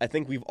looking... I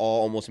think we've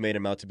all almost made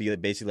him out to be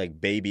basically like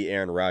baby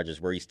Aaron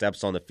Rodgers, where he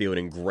steps on the field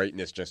and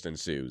greatness just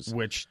ensues.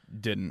 Which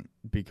didn't,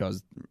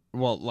 because...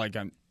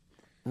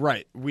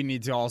 Right. We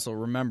need to also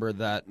remember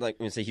that...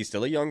 say he's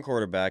still a young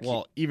quarterback.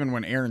 Well, even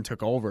when Aaron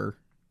took over,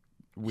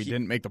 we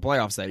didn't make the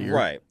playoffs that year.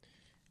 Right.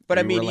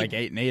 But we were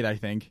 8-8, I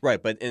think. Right,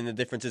 and the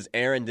difference is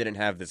Aaron didn't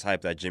have this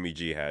hype that Jimmy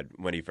G had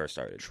when he first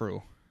started.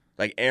 True.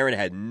 Aaron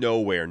had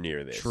nowhere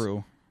near this.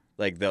 True.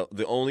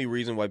 The only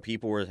reason why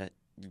people were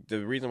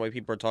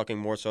talking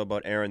more so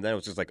about Aaron then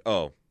was just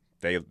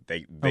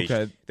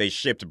they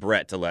shipped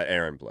Brett to let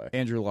Aaron play.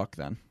 Andrew Luck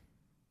then.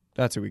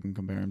 That's who we can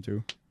compare him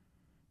to.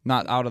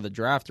 Not out of the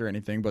draft or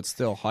anything, but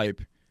still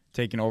hype,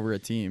 taking over a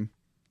team.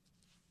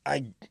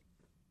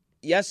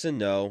 yes and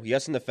no.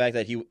 Yes, in the fact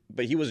that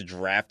he was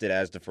drafted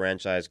as the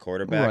franchise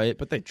quarterback. Right,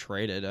 but they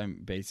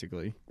traded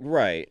basically.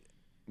 Right.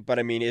 But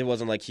I mean, it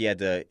wasn't like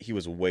he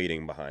was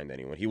waiting behind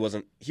anyone. He was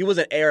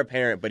an heir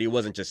apparent, but he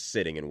wasn't just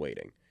sitting and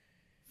waiting.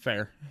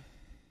 Fair.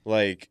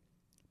 Like,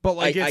 but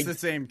it's the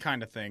same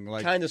kind of thing.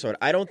 Like, kind of sort of.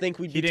 I don't think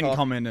he didn't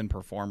come in and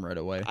perform right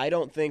away. I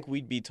don't think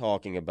we'd be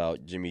talking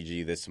about Jimmy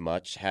G this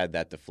much had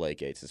that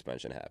Deflategate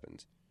suspension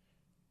happened.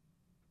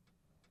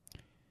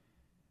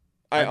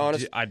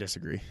 I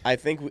disagree. I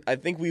think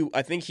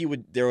he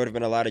would. There would have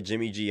been a lot of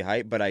Jimmy G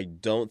hype, but I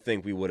don't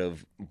think we would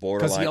have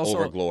borderline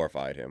over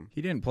glorified him.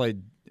 He didn't play.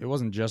 It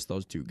wasn't just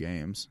those 2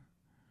 games.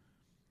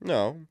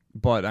 No,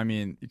 but I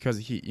mean, because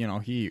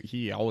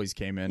he always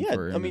came in. Yeah,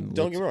 for I mean,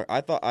 don't get me wrong.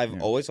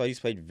 I've always thought he's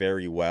played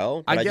very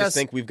well. But I just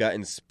think we've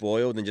gotten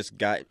spoiled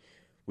and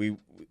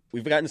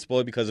we've gotten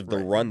spoiled because of the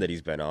run that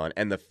he's been on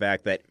and the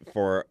fact that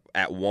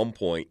at one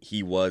point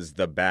he was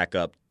the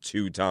backup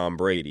to Tom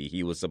Brady.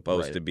 He was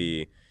supposed to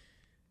be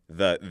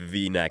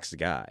the next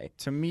guy.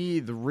 To me,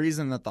 the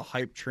reason that the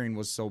hype train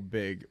was so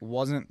big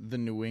wasn't the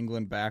New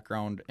England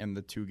background and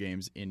the 2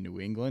 games in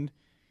New England.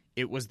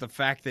 It was the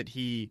fact that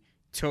he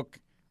took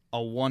a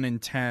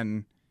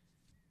 1-10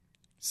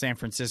 San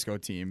Francisco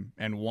team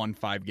and won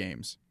 5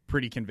 games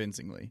pretty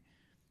convincingly.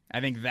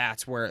 I think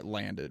that's where it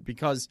landed,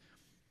 because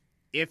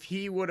if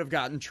he would have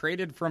gotten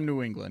traded from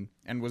New England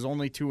and was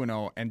only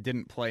 2-0 and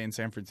didn't play in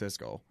San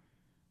Francisco,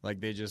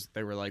 like they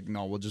were like,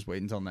 no, we'll just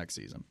wait until next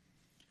season.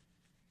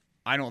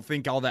 I don't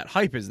think all that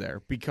hype is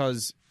there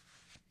because,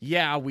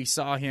 yeah, we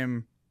saw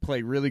him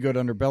play really good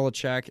under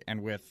Belichick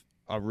and with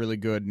a really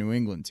good New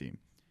England team.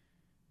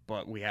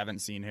 But we haven't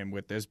seen him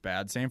with this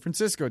bad San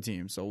Francisco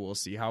team, so we'll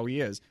see how he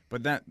is.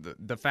 But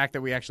the fact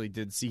that we actually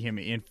did see him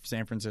in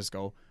San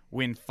Francisco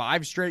win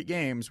 5 straight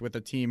games with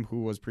a team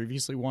who was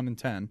previously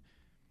 1-10,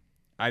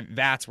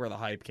 that's where the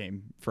hype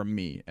came from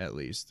me, at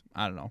least.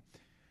 I don't know.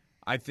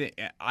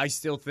 I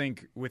still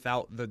think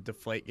without the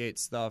Deflategate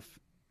stuff,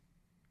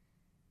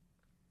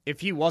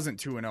 if he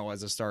wasn't 2-0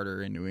 as a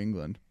starter in New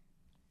England,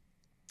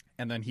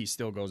 and then he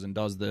still goes and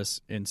does this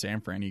in San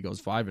Fran, he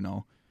goes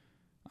 5-0,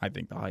 I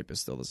think the hype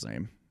is still the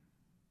same.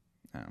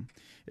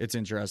 It's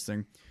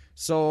interesting.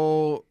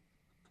 So,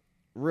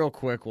 real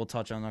quick, we'll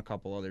touch on a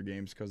couple other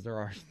games because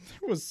there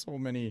was so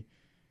many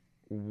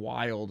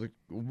wild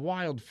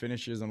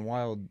finishes and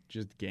wild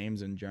just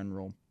games in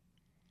general.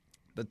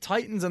 The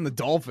Titans and the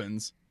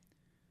Dolphins,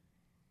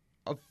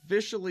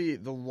 officially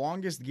the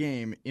longest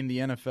game in the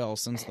NFL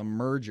since the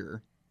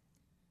merger.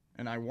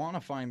 And I want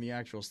to find the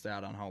actual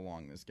stat on how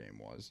long this game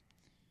was.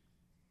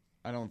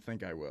 I don't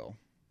think I will.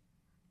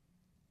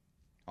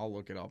 I'll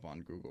look it up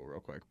on Google real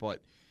quick.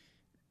 But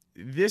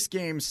this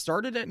game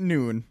started at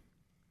noon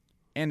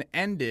and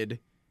ended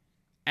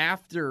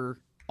after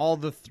all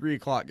the 3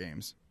 o'clock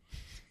games.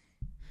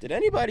 Did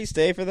anybody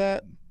stay for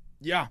that?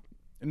 Yeah.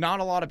 Not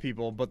a lot of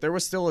people, but there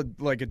was still a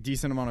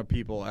decent amount of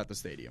people at the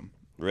stadium.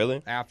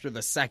 Really? After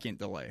the second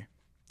delay.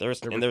 There was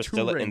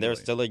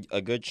still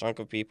a good chunk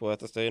of people at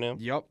the stadium?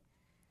 Yep.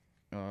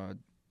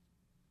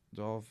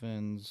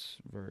 Dolphins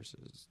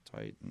versus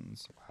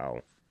Titans.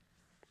 Wow.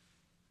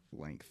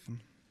 Length.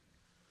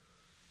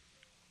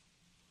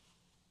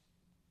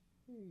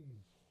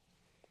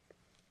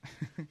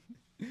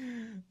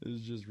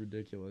 It's just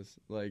ridiculous.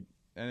 And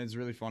it's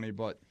really funny,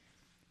 but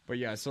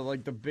yeah, so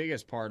the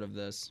biggest part of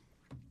this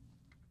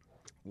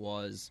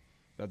was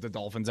that the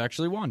Dolphins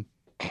actually won.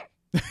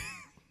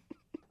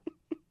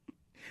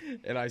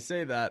 And I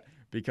say that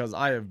because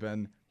I have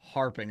been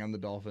harping on the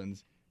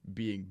Dolphins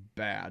being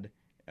bad,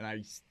 and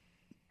I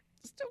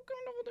still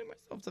kind of holding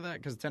myself to that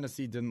because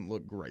Tennessee didn't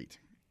look great.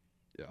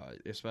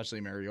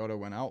 Especially Mariota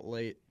went out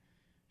late,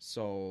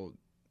 so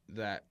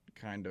that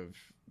kind of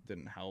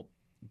didn't help.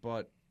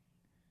 But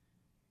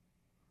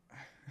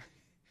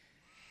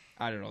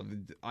I don't know.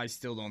 I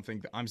still don't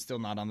think I'm still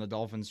not on the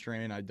Dolphins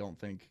train. I don't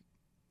think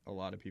a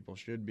lot of people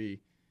should be.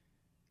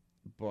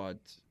 But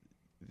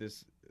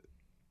this,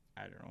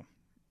 I don't know.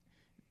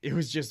 It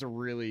was just a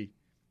really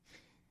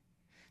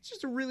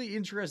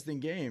interesting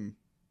game.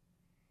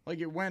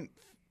 It went.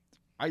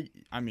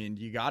 I mean,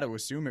 you got to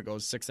assume it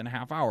goes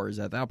 6.5 hours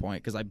at that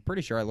point because I'm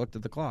pretty sure I looked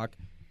at the clock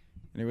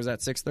and it was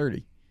at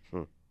 6:30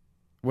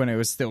 when it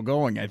was still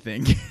going. I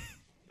think.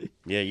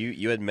 Yeah,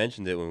 you had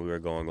mentioned it when we were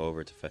going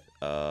over to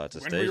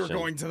station. When we were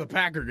going to the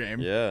Packer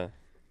game. Yeah.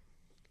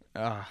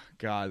 Oh,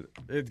 God.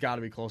 It's got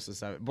to be close to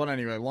 7. But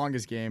anyway,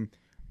 longest game.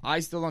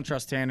 I still don't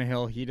trust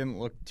Tannehill. He didn't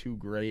look too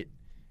great.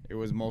 It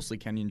was mostly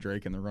Kenyon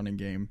Drake in the running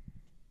game.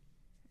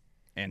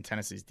 And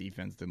Tennessee's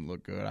defense didn't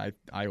look good.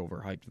 I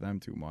overhyped them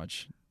too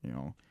much.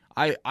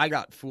 I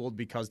got fooled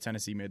because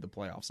Tennessee made the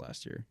playoffs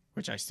last year,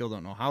 which I still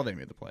don't know how they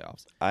made the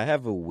playoffs. I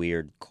have a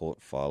weird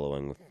cult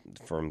following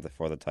for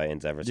the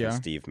Titans ever since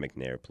Steve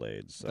McNair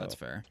played. So. That's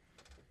fair.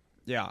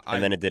 Yeah.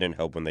 And then it didn't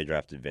help when they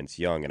drafted Vince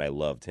Young, and I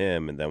loved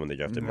him. And then when they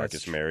drafted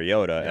Marcus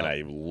Mariota, and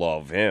I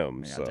love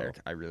him. Yeah, so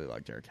I really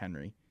like Derrick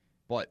Henry.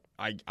 But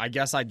I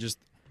guess I just,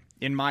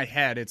 in my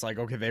head, it's like,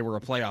 okay, they were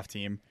a playoff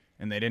team,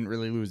 and they didn't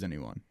really lose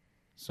anyone.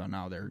 So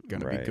now they're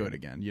going to be good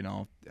again.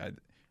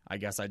 I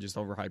guess I just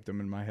overhyped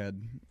them in my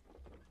head.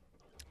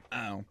 I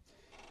don't know.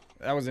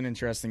 That was an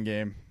interesting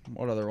game.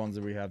 What other ones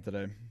do we have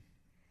today?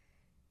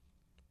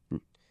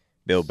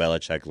 Bill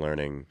Belichick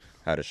learning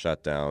how to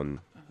shut down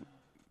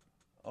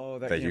Oh,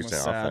 that the game was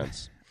Houston sad.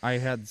 offense. I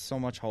had so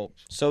much hope.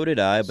 So did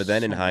I, but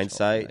then in So much hope in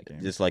hindsight, that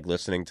game. just like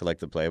listening to like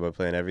the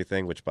play-by-play and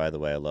everything, which by the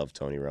way, I love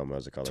Tony Romo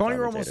as a color Tony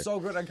commentator. Romo's so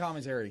good on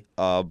commentary.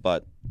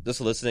 But just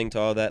listening to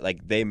all that,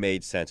 like they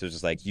made sense. It was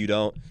just like you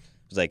don't. It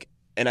was like,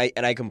 and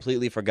I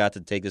completely forgot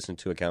to take this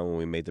into account when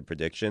we made the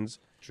predictions.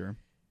 Sure.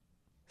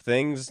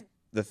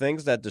 The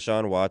things that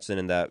Deshaun Watson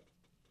and that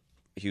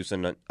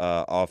Houston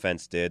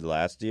offense did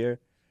last year.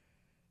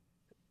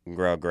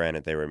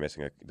 Granted, they were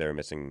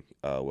missing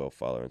Will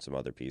Fuller and some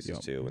other pieces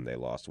too, when they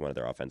lost one of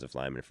their offensive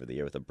linemen for the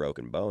year with a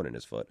broken bone in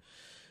his foot.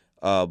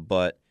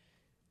 But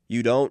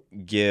you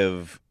don't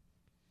give.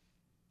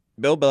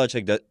 Bill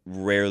Belichick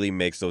rarely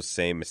makes those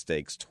same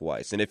mistakes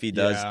twice, and if he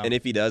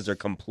does, they're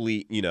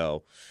complete.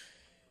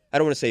 I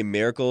don't want to say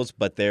miracles,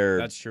 but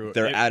That's true.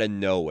 They're out of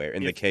nowhere.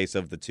 In the case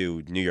of the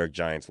two New York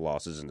Giants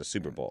losses in the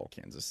Super Bowl,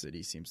 Kansas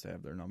City seems to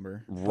have their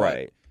number.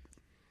 right?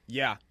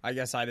 Yeah, I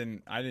guess I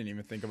didn't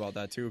even think about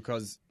that too,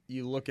 because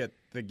you look at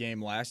the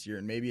game last year,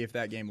 and maybe if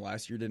that game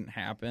last year didn't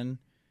happen,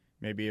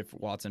 maybe if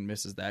Watson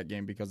misses that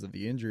game because of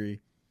the injury,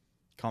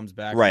 comes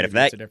back, right?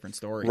 maybe it's a different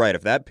story, right?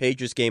 If that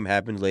Patriots game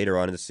happened later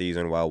on in the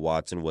season while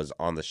Watson was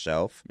on the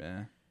shelf,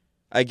 yeah.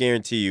 I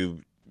guarantee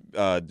you,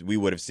 we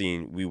would have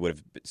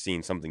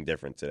seen something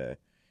different today.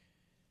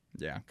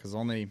 Yeah, because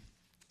only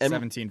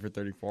 17 for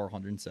 34,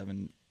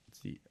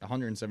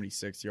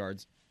 176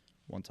 yards,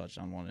 1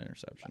 touchdown, 1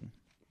 interception.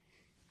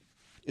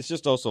 It's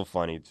just also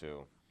funny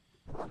too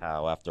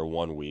how after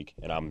 1 week,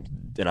 and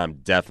I'm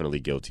definitely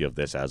guilty of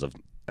this as of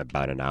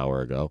about an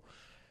hour ago.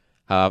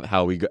 How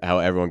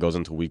everyone goes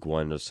into week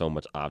one, there's so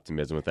much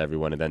optimism with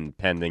everyone, and then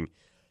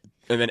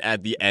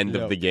at the end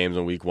of the games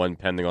in week one,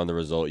 pending on the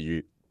result,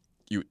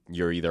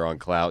 you're either on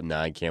cloud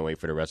nine, can't wait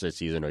for the rest of the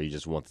season, or you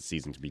just want the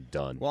season to be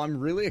done. Well, I'm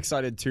really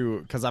excited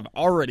too because I've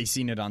already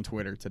seen it on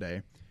Twitter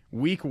today.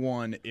 Week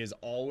one is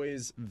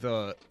always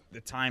the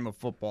time of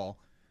football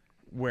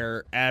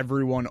where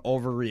everyone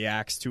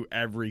overreacts to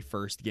every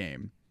first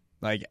game.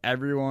 Like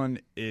everyone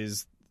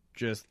is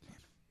just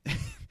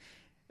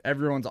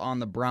everyone's on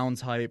the Browns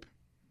hype,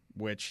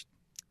 which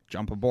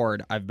jump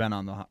aboard. I've been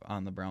on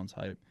the Browns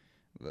hype.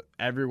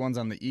 Everyone's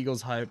on the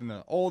Eagles hype and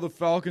the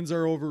Falcons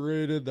are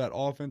overrated. That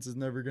offense is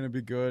never going to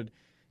be good.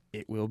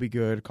 It will be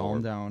good.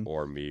 Calm down.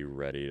 Or me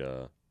ready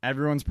to.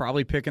 Everyone's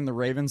probably picking the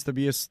Ravens to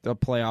be a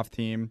playoff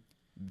team.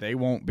 They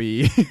won't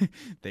be.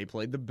 They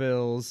played the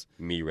Bills.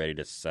 Me ready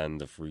to send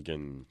the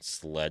freaking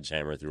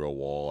sledgehammer through a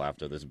wall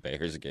after this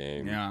Bears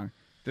game. Yeah.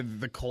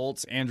 The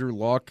Colts, Andrew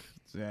Luck.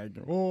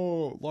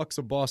 Luck's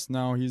a bust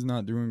now. He's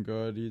not doing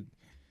good.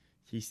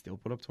 He still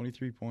put up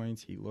 23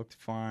 points. He looked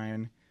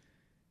fine.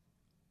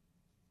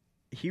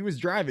 He was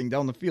driving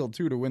down the field,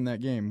 too, to win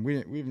that game. We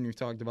haven't even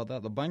talked about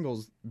that. The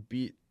Bengals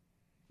beat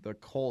the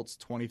Colts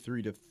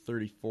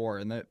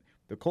 23-34, and the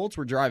Colts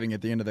were driving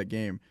at the end of that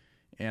game.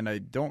 And I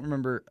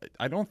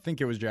don't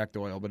think it was Jack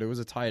Doyle, but it was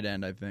a tight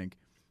end, I think,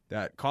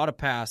 that caught a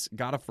pass,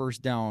 got a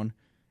first down,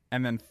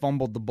 and then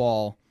fumbled the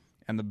ball,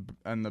 and the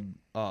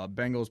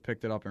Bengals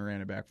picked it up and ran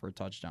it back for a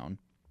touchdown.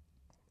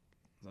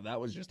 So that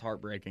was just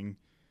heartbreaking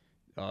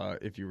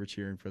if you were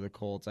cheering for the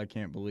Colts. I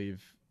can't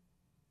believe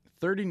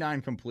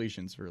 39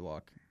 completions for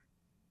Luck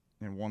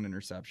and 1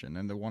 interception,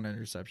 and the 1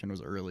 interception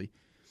was early.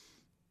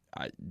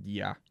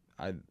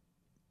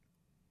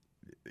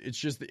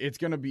 It's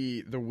going to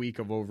be the week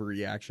of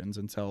overreactions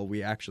until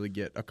we actually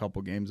get a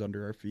couple games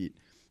under our feet,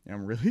 and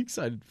I'm really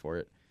excited for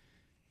it.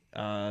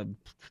 I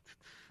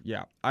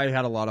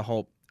had a lot of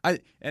hope.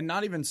 And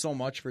not even so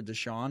much for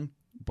Deshaun,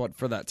 but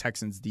for that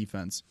Texans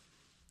defense.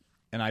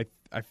 And I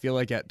feel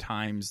like at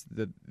times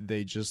that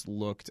they just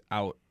looked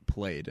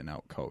outplayed and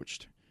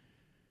outcoached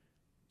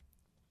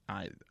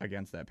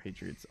against that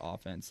Patriots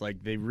offense.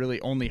 Like they really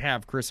only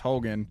have Chris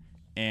Hogan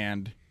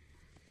and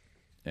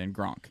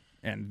Gronk,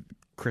 and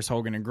Chris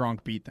Hogan and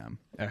Gronk beat them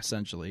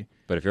essentially.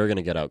 But if you're going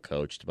to get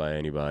outcoached by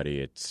anybody,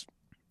 it's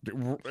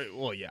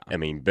yeah. I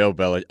mean, Bill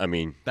Belichick. I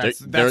mean,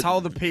 that's how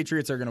the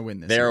Patriots are going to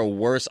win this. There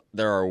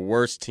are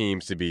worse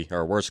teams to be,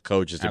 or worse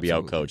coaches to be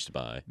outcoached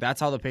by.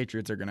 That's how the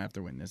Patriots are going to have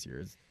to win this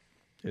year.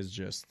 Is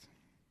just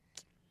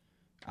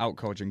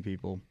outcoaching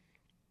people.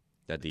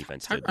 That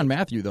defense. Tyrann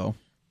Mathieu though.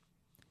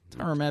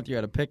 Tyrann Mathieu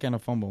had a pick and a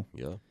fumble.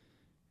 Yeah.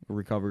 A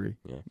recovery.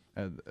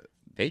 Yeah.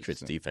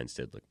 Patriots defense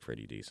did look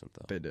pretty decent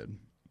though. They did.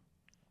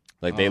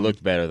 Like they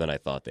looked better than I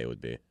thought they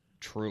would be.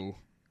 True.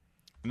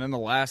 And then the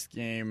last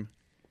game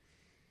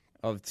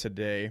of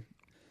today.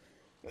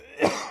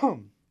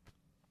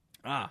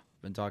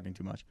 Been talking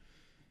too much.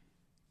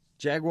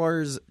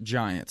 Jaguars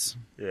Giants.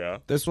 Yeah.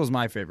 This was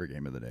my favorite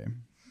game of the day.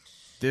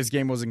 This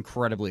game was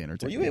incredibly Were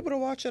entertaining. you able to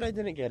watch it? I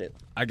didn't get it.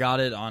 I got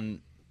it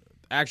on.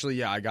 Actually,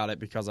 yeah, I got it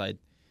because I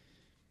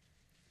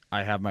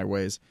have my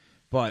ways.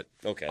 But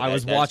Okay, I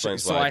was that watching,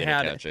 explains so why I I didn't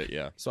had catch it.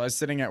 Yeah. So I was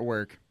sitting at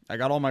work. I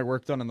got all my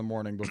work done in the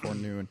morning before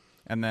noon,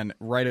 and then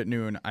right at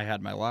noon, I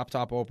had my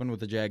laptop open with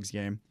the Jags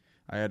game.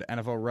 I had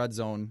NFL Red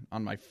Zone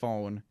on my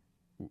phone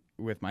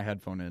with my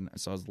headphone in,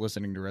 so I was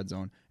listening to Red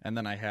Zone, and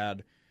then I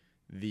had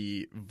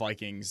the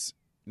Vikings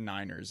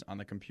Niners on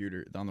the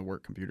computer, on the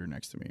work computer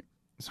next to me.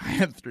 So I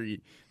had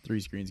three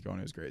screens going.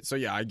 It was great. So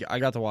yeah, I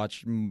got to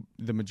watch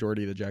the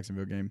majority of the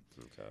Jacksonville game.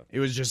 Okay. It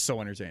was just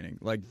so entertaining.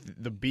 Like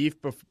the beef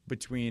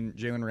between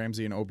Jalen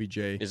Ramsey and OBJ.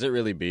 Is it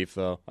really beef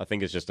though? I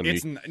think it's just a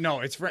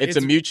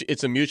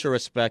it's a mutual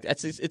respect.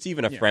 It's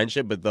even a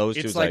friendship, but those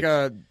two.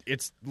 It's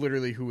it's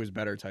literally who is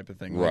better type of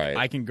thing. Right.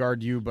 I can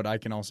guard you, but I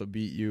can also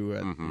beat you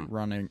at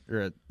running or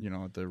at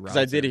at the. Because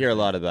I did hear a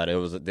lot of that. It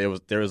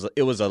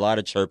was a lot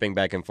of chirping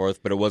back and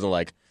forth, but it wasn't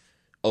like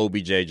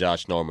OBJ,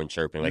 Josh Norman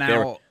chirping.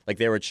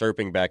 They were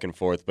chirping back and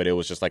forth, but it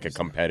was just like a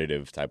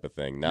competitive type of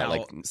thing. Not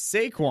like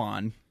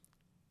Saquon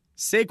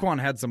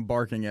had some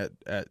barking at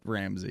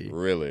Ramsey.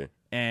 Really?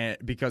 And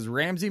because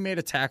Ramsey made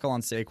a tackle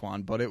on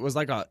Saquon, but it was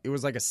like a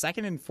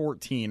 2nd and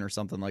 14 or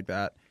something like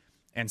that.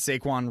 And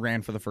Saquon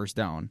ran for the first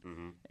down.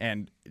 Mm-hmm.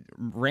 And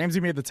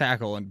Ramsey made the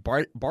tackle, and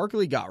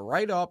Barkley got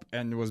right up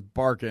and was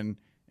barking,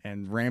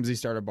 and Ramsey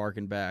started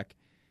barking back.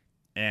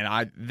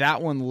 And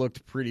that one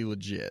looked pretty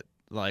legit.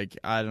 Like,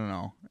 I don't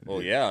know.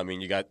 Well, yeah. I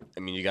mean, you got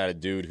a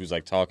dude who's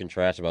like talking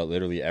trash about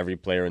literally every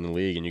player in the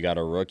league, and you got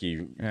a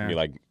rookie. Yeah. You're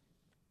like,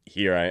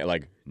 here I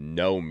like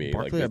know me.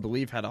 Barkley, like, I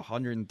believe, had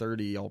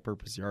 130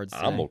 all-purpose yards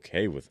today. I'm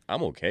okay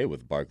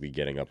with Barkley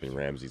getting up in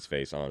Ramsey's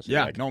face. Honestly,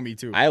 yeah, like, no, me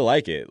too. I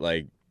like it.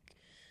 Like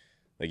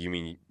you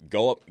mean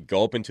go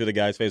up into the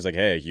guy's face like,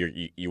 hey,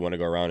 you want to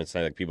go around and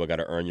say like people got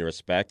to earn your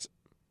respect.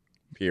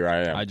 Here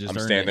I am. I'm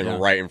standing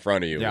right in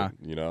front of you. Yeah.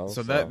 You know.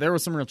 So that there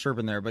was some real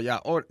chirping there, but yeah.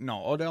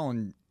 Odell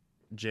and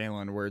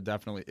Jalen were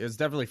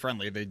definitely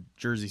friendly. They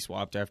jersey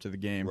swapped after the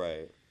game,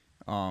 right?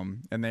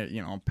 And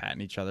they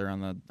patting each other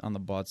on the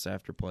butts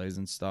after plays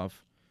and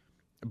stuff.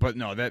 But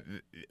no, that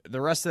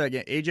the rest of that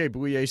game, AJ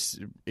Bouye's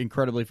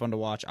incredibly fun to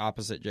watch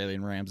opposite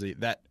Jalen Ramsey.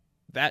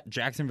 That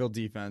Jacksonville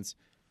defense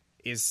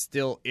is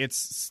still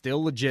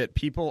legit.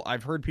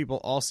 I've heard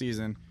people all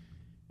season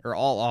or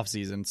all off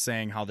season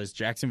saying how this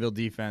Jacksonville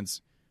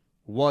defense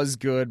was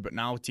good, but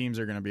now teams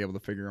are going to be able to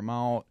figure them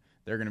out.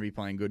 They're going to be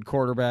playing good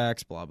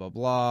quarterbacks, blah, blah,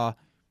 blah.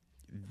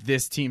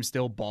 This team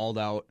still balled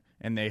out,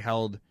 and they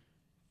held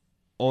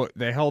Odell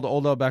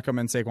Beckham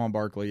and Saquon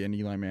Barkley and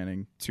Eli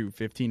Manning to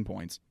 15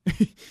 points.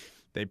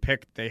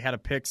 They had a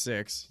pick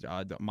six.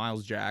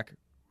 Miles Jack,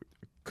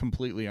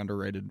 completely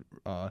underrated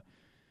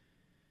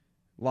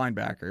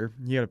linebacker.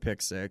 He had a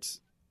pick six.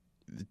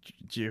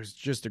 It was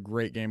just a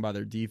great game by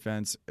their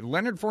defense.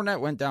 Leonard Fournette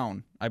went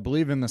down, I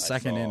believe, in the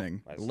second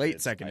inning,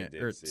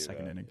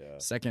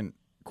 second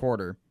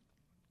quarter.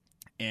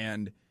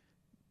 And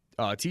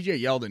T.J.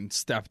 Yeldon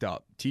stepped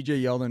up.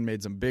 T.J. Yeldon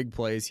made some big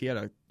plays. He had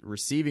a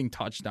receiving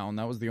touchdown.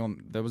 That was the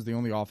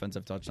only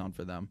offensive touchdown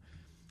for them.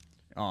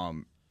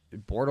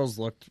 Bortles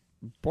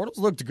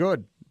looked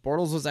good.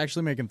 Bortles was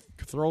actually making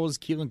throws.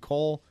 Keelan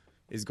Cole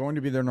is going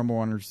to be their number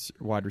one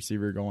wide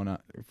receiver going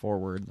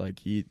forward. Like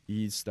he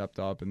stepped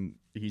up, and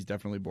he's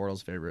definitely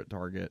Bortles' favorite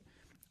target.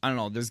 I don't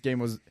know. This game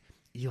was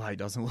Eli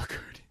doesn't look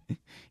good.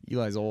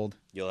 Eli's old.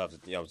 You'll have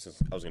to. I was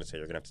going to say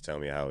you're going to have to tell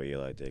me how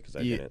Eli did because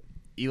I didn't.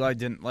 Eli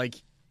didn't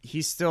like.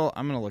 He's still.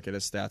 I'm going to look at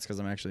his stats because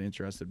I'm actually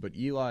interested. But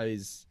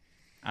Eli's.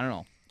 I don't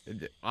know.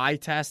 Eye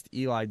test.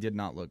 Eli did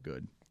not look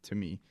good to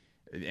me,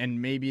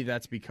 and maybe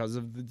that's because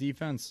of the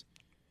defense.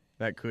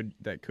 That could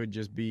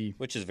just be.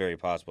 Which is very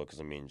possible because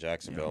I mean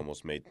Jacksonville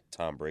almost made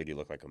Tom Brady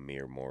look like a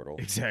mere mortal.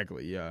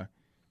 Exactly. Yeah.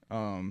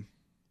 Oh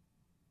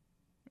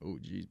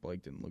geez,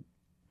 Blake didn't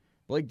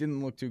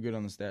look too good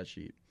on the stat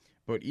sheet.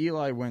 But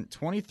Eli went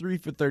 23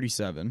 for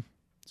 37,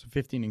 so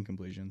 15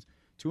 incompletions,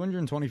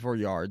 224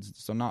 yards,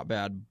 so not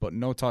bad, but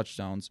no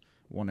touchdowns,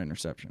 1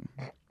 interception.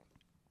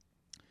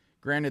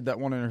 Granted, that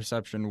 1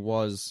 interception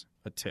was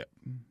a tip.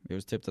 It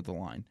was tipped at the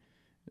line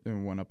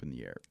and went up in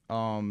the air.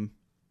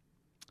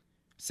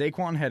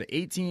 Saquon had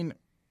 18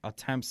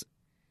 attempts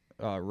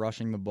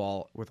rushing the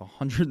ball with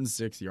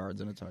 106 yards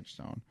and a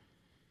touchdown.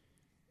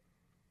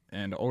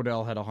 And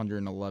Odell had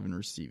 111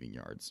 receiving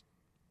yards,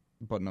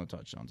 but no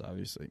touchdowns,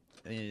 obviously.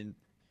 And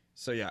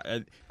so, yeah,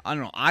 I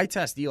don't know. Eye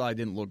test Eli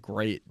didn't look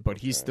great, but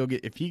he still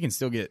if he can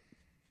still get,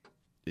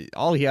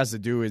 all he has to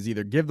do is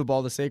either give the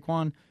ball to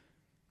Saquon,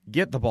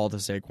 get the ball to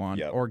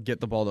Saquon, or get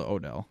the ball to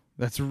Odell.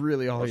 That's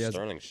really all he has.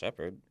 Sterling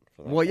Shepard.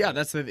 Well, yeah,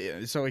 that's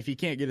so if he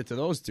can't get it to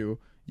those two,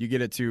 you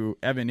get it to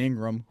Evan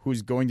Ingram,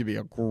 who's going to be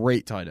a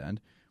great tight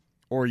end,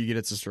 or you get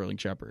it to Sterling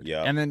Shepard.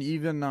 Yeah. And then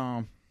even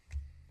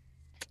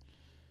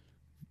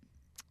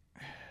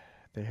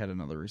they had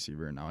another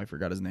receiver now. I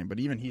forgot his name, but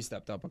even he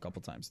stepped up a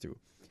couple times too.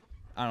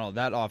 I don't know.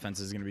 That offense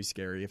is going to be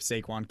scary if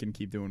Saquon can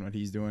keep doing what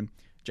he's doing.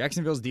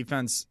 Jacksonville's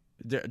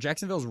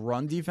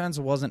run defense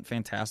wasn't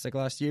fantastic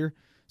last year,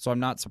 so I'm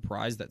not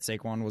surprised that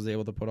Saquon was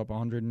able to put up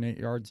 108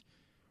 yards.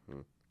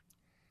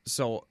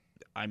 So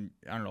I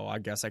don't know. I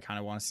guess I kind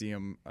of want to see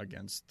him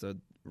against the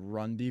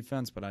run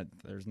defense, but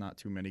there's not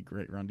too many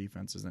great run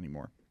defenses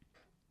anymore.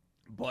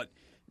 But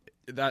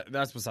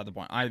that's beside the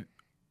point.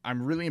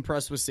 I'm really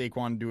impressed with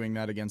Saquon doing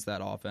that against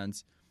that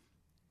offense.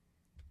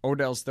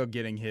 Odell's still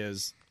getting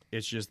his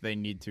It's just they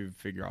need to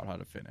figure out how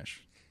to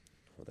finish.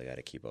 Well, they got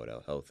to keep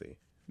Odell healthy.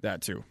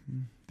 That too.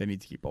 They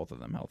need to keep both of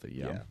them healthy.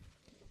 Yeah.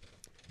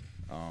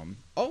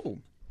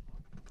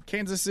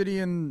 Kansas City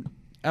and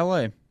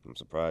L.A. I'm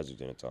surprised you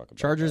didn't talk about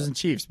Chargers that. and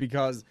Chiefs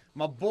because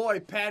my boy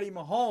Patty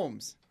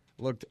Mahomes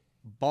looked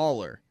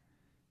baller.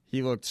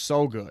 He looked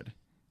so good.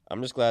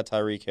 I'm just glad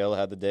Tyreek Hill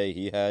had the day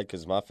he had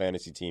because my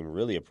fantasy team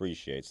really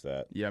appreciates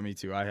that. Yeah, me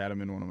too. I had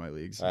him in one of my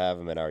leagues. I have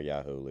him in our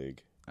Yahoo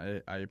league.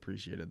 I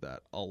appreciated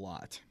that a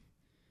lot.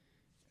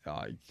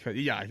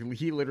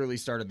 He literally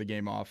started the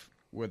game off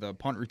with a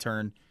punt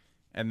return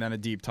and then a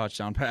deep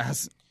touchdown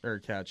pass or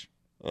catch.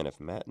 And if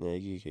Matt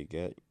Nagy could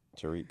get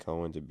Tariq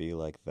Cohen to be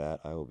like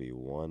that, I will be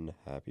one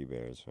happy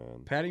Bears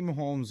fan. Patty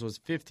Mahomes was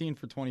 15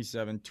 for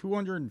 27,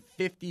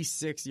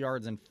 256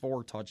 yards and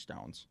 4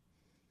 touchdowns.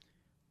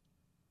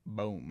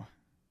 Boom.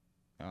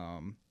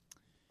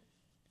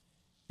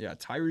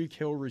 Tyreek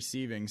Hill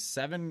receiving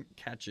 7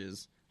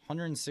 catches,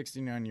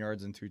 169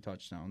 yards and 2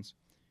 touchdowns.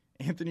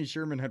 Anthony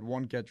Sherman had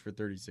 1 catch for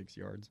 36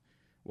 yards.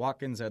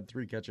 Watkins had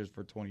 3 catches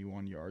for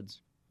 21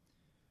 yards.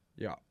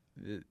 Yeah,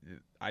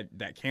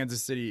 that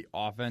Kansas City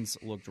offense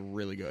looked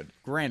really good.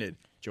 Granted,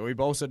 Joey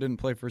Bosa didn't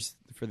play for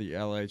the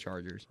LA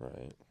Chargers.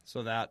 Right.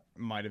 So that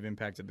might have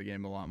impacted the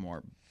game a lot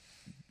more.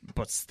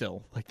 But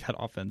still, like, that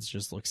offense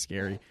just looks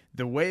scary.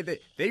 The way that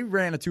they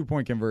ran a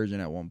 2-point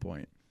conversion at one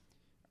point.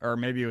 Or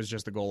maybe it was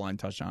just a goal line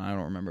touchdown. I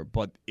don't remember.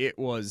 But it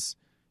was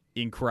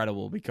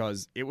incredible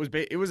because it was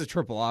a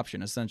triple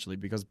option, essentially,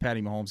 because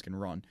Patty Mahomes can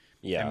run.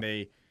 Yeah.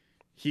 And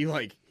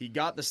he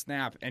got the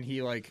snap, and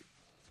he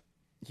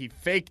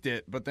faked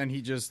it, but then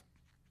he just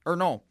 – or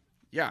no.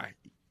 Yeah.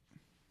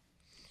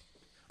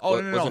 Oh,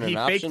 no. Was it He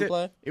an faked option it.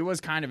 play? It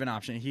was kind of an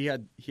option. He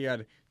had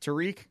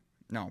Tariq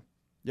 – no.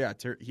 Yeah,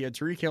 he had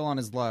Tariq Hill on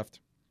his left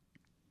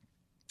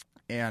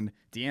and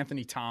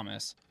DeAnthony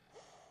Thomas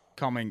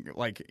coming,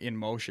 like, in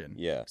motion.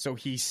 Yeah. So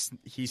he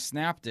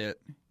snapped it,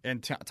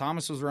 and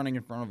Thomas was running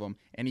in front of him,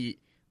 and he,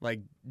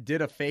 like,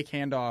 did a fake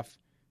handoff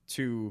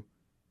to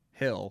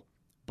Hill,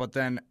 but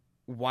then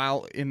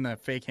while in the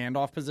fake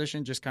handoff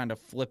position, just kind of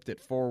flipped it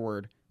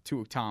forward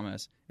to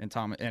Thomas,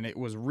 and it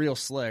was real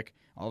slick.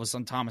 All of a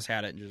sudden, Thomas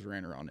had it and just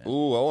ran around it.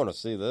 Ooh, I want to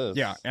see this.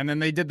 Yeah, and then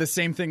they did the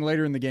same thing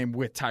later in the game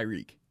with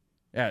Tyreek.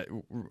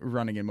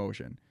 Running in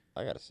motion.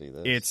 I got to see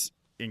this. It's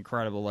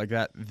incredible. Like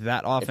that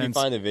offense. If you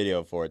find the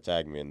video for it,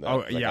 tag me in that.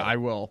 Oh, yeah, I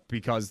will.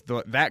 Because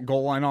that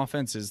goal line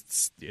offense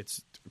it's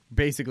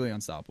basically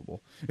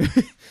unstoppable.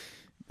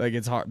 Like,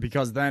 it's hard.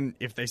 Because then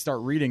if they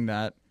start reading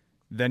that,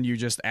 then you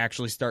just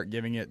actually start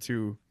giving it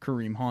to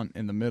Kareem Hunt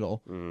in the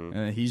middle. Mm-hmm.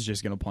 And he's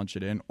just going to punch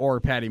it in. Or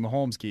Patty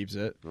Mahomes keeps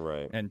it.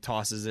 Right. And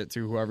tosses it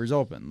to whoever's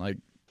open. Like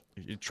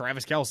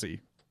Travis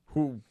Kelce,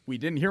 who we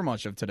didn't hear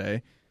much of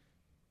today.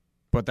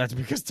 But that's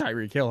because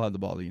Tyreek Hill had the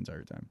ball the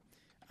entire time.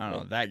 I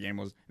don't know. That game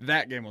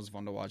was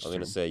fun to watch. I was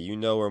gonna say, you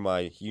know where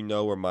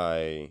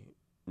my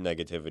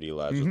negativity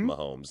lies with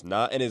Mahomes.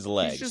 Not in his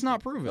legs. He's just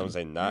not proven. I'm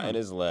saying not in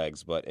his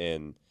legs, but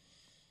in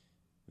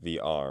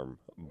the arm.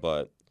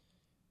 But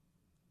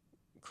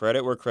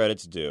credit where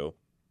credit's due.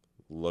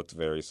 Looked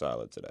very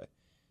solid today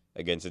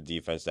against a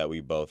defense that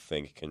we both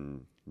think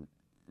can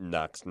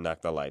knock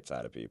the lights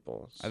out of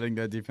people. I think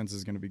that defense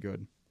is going to be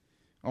good.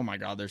 Oh my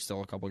God, there's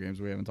still a couple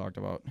games we haven't talked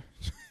about.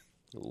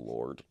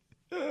 Lord.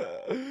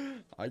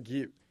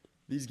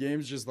 These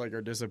games just like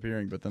are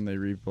disappearing, but then they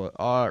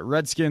replay.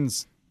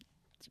 Redskins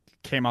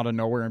came out of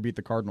nowhere and beat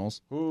the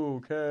Cardinals.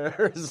 Who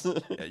cares?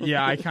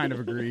 Yeah, I kind of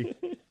agree.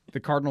 The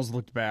Cardinals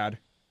looked bad.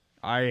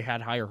 I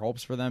had higher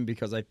hopes for them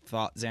because I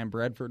thought Sam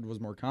Bradford was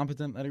more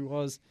competent than he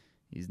was.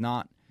 He's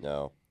not.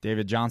 No.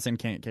 David Johnson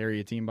can't carry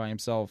a team by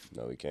himself.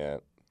 No, he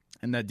can't.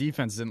 And that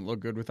defense didn't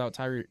look good without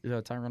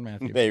Tyrann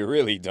Mathieu. They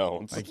really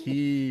don't. Like,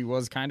 he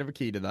was kind of a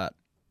key to that.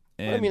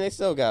 And I mean, they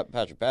still got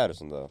Patrick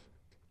Patterson, though.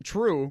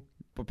 True,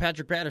 but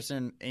Patrick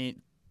Patterson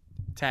ain't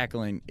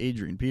tackling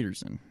Adrian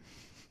Peterson.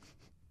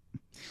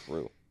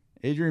 True.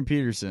 Adrian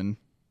Peterson,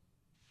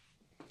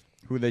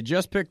 who they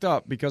just picked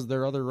up because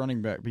their other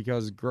running back,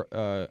 because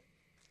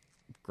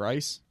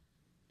Grice?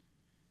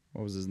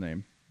 What was his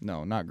name?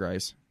 No, not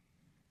Grice.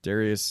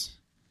 Darius.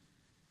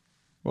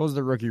 What was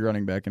the rookie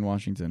running back in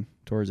Washington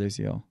towards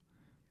ACL?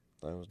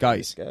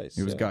 Geis.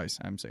 It was Geis.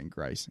 I'm saying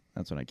Grice.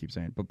 That's what I keep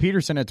saying. But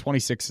Peterson had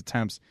 26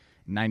 attempts,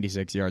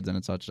 96 yards, and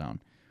a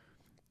touchdown.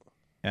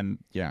 And,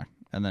 yeah.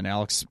 And then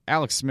Alex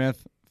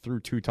Smith threw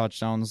 2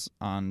 touchdowns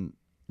on,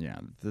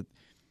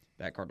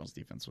 that Cardinals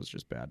defense was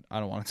just bad. I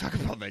don't want to talk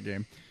about that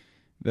game.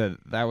 That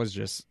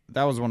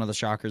was one of the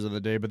shockers of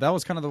the day. But that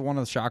was kind of one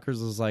of the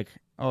shockers was like,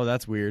 oh,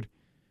 that's weird.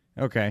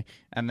 Okay.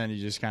 And then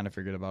you just kind of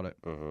forget about it,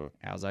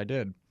 as I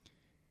did.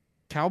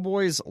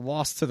 Cowboys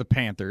lost to the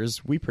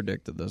Panthers. We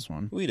predicted this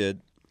one. We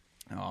did.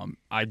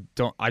 I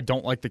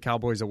don't like the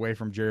Cowboys away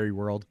from Jerry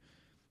World,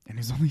 and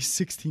it's only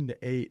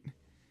 16-8.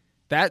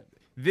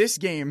 This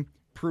game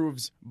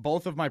proves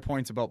both of my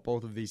points about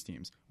both of these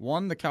teams.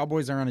 One, the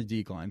Cowboys are on a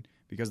decline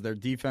because their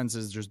defense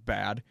is just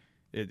bad.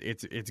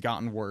 It's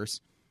gotten worse,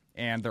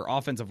 and their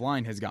offensive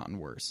line has gotten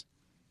worse.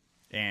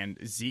 And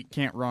Zeke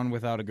can't run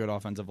without a good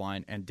offensive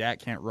line, and Dak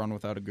can't run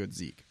without a good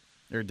Zeke.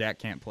 Or Dak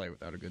can't play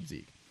without a good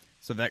Zeke.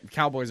 So that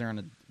Cowboys are on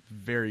a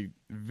very,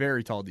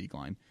 very tall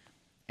decline.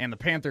 And the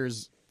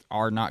Panthers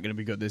are not going to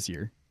be good this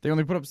year. They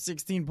only put up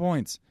 16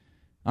 points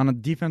on a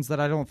defense that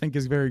I don't think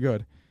is very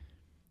good.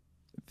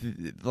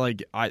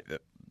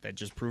 That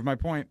just proved my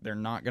point. They're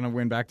not going to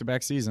win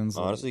back-to-back seasons.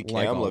 Honestly,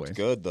 like Cam always. looked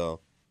good, though.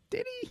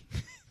 Did he?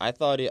 I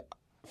thought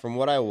from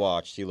what I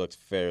watched, he looked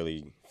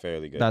fairly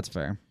good. That's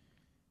fair.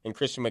 And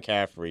Christian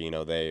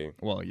McCaffrey, they...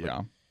 Well,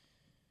 yeah.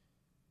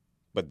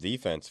 But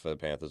defense for the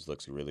Panthers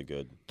looks really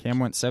good. Cam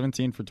went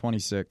 17 for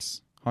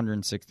 26,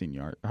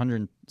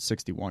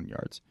 161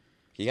 yards.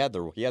 He had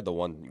the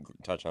one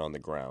touchdown on the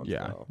ground.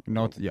 Yeah, though.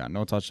 no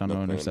touchdown,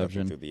 no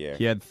interception. Through the air.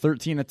 He had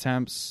 13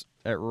 attempts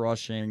at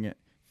rushing,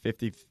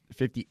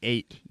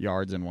 58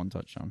 yards and one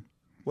touchdown.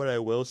 What I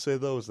will say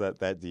though is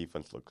that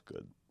defense looked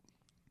good.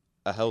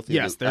 Healthy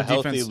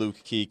defense, Luke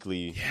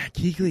Kuechly. Yeah,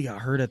 Kuechly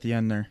got hurt at the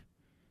end there.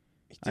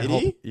 Did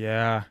he?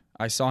 Yeah,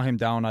 I saw him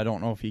down. I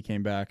don't know if he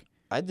came back.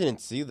 I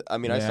didn't see that. I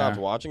mean, I stopped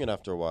watching it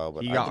after a while,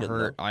 but he I got didn't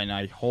hurt. know. And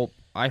I hope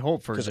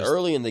for because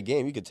early in the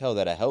game you could tell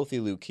that a healthy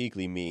Luke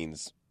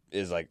Kuechly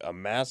is like a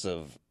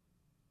massive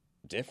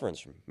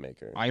difference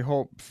maker. I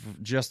hope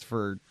just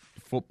for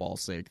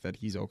football's sake that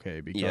he's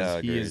okay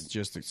because he is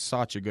just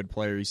such a good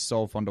player. He's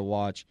so fun to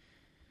watch.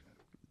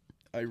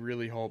 I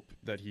really hope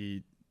that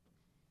he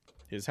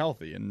is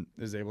healthy and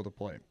is able to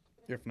play.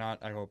 If not,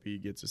 I hope he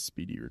gets a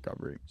speedy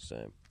recovery.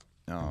 Same.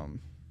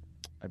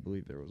 I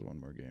believe there was one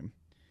more game,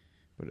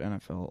 but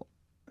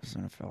this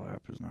NFL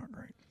app is not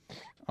great.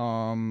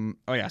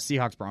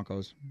 Seahawks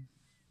Broncos,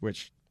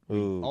 which we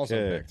also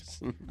picked.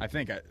 I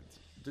think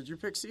did you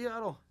pick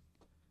Seattle?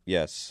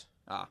 Yes.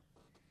 Okay,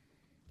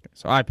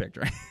 so I picked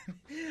right.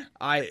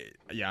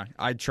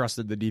 I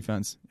trusted the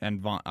defense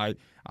and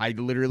I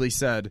literally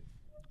said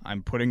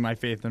I'm putting my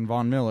faith in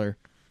Von Miller,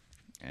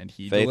 and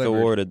he faith delivered.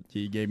 Awarded.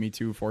 He gave me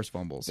 2 forced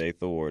fumbles.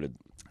 Faith awarded.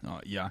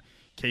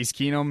 Case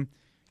Keenum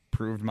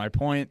proved my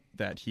point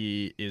that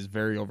he is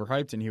very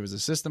overhyped, and he was a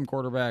system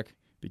quarterback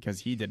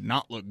because he did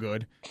not look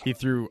good. He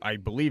threw, I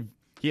believe,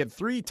 he had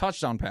 3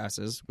 touchdown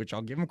passes, which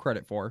I'll give him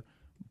credit for,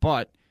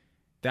 but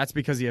that's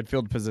because he had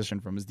field position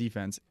from his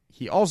defense.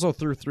 He also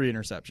threw 3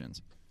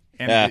 interceptions,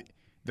 and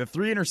the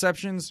 3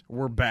 interceptions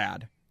were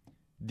bad.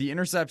 The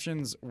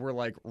interceptions were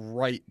like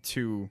right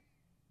to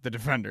the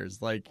defenders,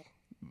 like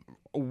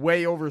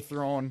way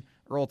overthrown.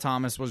 Earl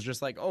Thomas was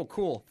just like, "Oh,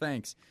 cool,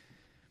 thanks."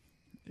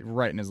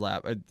 Right in his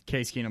lap.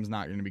 Case Keenum's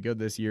not going to be good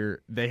this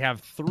year. They have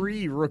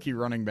 3 rookie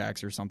running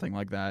backs or something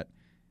like that.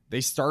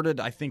 They started,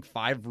 I think,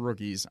 5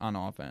 rookies on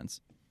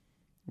offense,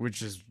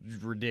 which is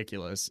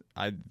ridiculous.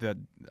 I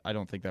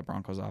don't think that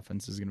Broncos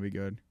offense is going to be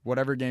good.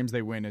 Whatever games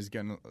they win is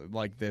going to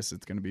like this.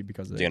 It's going to be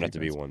because of the defense. It's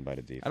going to have to be won by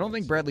the defense. I don't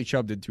think Bradley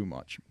Chubb did too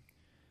much.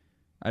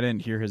 I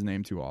didn't hear his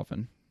name too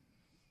often,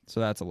 so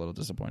that's a little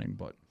disappointing.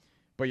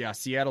 But yeah,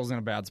 Seattle's in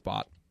a bad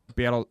spot.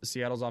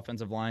 Seattle's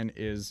offensive line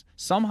is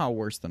somehow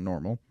worse than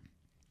normal.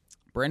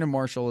 Brandon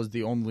Marshall is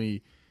the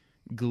only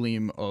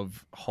gleam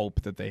of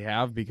hope that they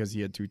have because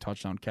he had 2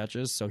 touchdown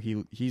catches. So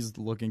he's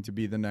looking to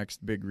be the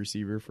next big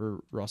receiver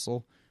for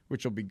Russell,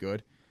 which will be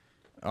good.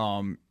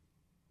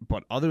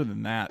 But other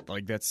than that,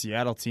 like that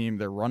Seattle team,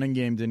 their running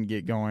game didn't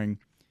get going.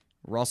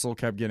 Russell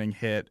kept getting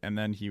hit, and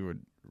then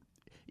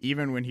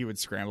even when he would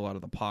scramble out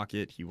of the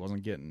pocket, he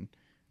wasn't getting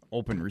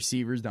open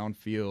receivers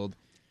downfield.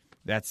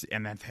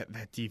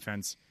 That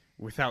defense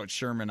without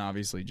Sherman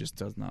obviously just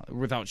does not.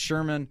 Without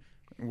Sherman,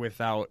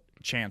 without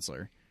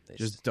Chancellor,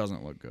 just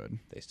doesn't look good.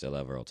 They still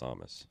have Earl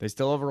Thomas.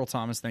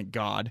 Thank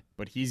God,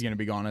 but he's going to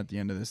be gone at the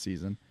end of the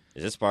season.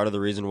 Is this part of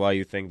the reason why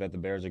you think that the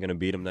Bears are going to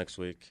beat them next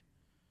week?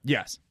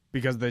 Yes,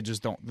 because they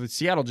just don't. The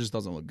Seattle just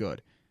doesn't look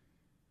good.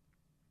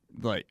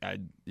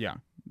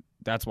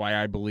 That's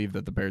why I believe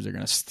that the Bears are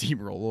going to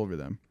steamroll over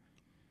them.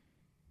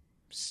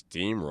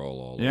 Steamroll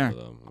all over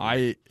them.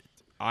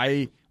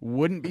 I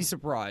wouldn't be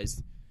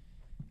surprised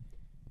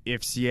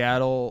if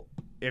Seattle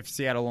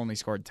only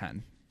scored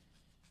 10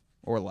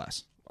 or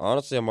less.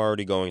 Honestly, I'm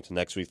already going to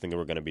next week thinking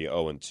we're going to be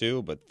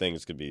 0-2, but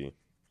things could be.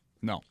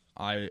 No,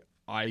 I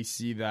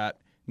see that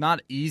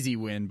not easy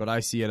win, but I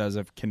see it as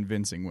a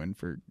convincing win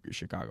for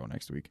Chicago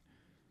next week.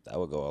 That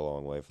would go a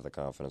long way for the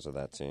confidence of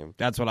that team.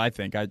 That's what I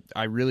think.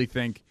 I really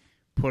think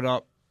put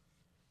up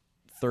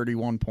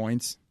 31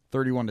 points,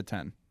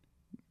 31-10.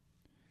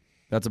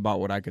 That's about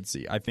what I could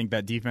see. I think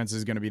that defense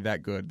is going to be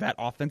that good. That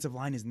offensive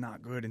line is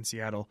not good in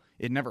Seattle.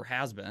 It never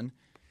has been.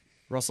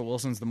 Russell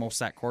Wilson's the most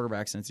sacked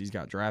quarterback since he's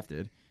got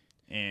drafted.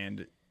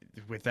 And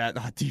with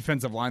that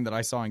defensive line that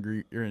I saw in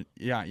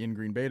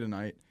Green Bay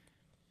tonight,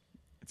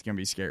 it's going to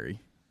be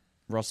scary.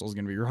 Russell's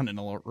going to be running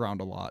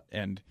around a lot.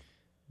 And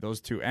those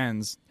 2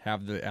 ends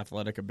have the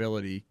athletic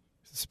ability,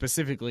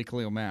 specifically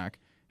Khalil Mack,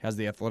 has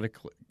the athletic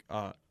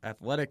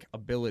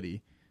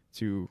ability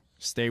to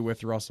stay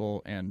with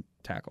Russell and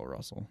tackle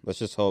Russell. Let's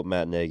just hope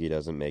Matt Nagy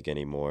doesn't make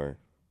any more,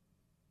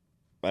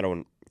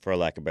 for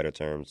lack of better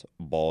terms,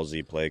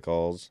 ballsy play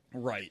calls.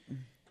 Right.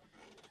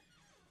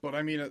 But,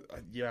 I mean,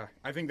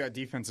 I think that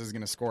defense is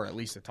going to score at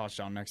least a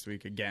touchdown next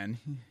week again.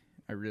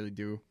 I really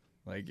do.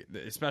 Like,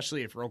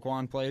 especially if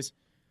Roquan plays.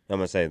 I'm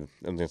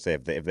gonna say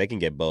if they can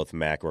get both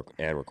Mac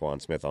and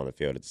Raquan Smith on the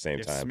field at the same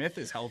If time, Smith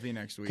is healthy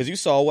next week, because you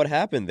saw what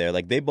happened there.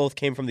 Like they both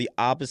came from the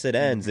opposite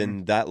ends,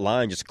 and that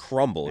line just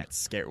crumbled. that's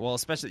scary. Well,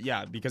 especially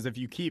because if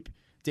you keep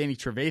Danny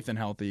Trevathan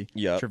healthy,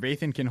 Yep.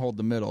 Trevathan can hold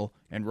the middle,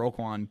 and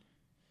Roquan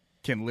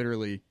can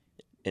literally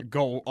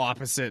go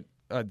opposite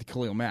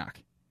Khalil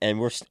Mack. And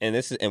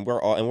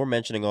we're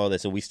mentioning all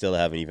this, and we still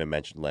haven't even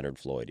mentioned Leonard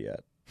Floyd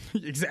yet,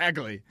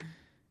 Exactly.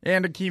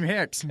 And Akeem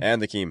Hicks.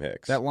 and Akeem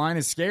Hicks. That line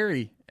is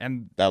scary.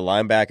 And That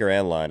linebacker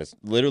and line is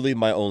literally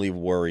my only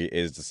worry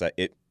is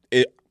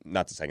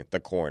the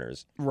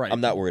corners. right.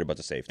 I'm not worried about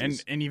the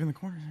safeties And even the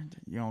corners,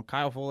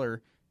 Kyle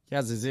Fuller, he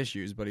has his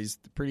issues, but he's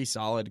pretty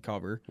solid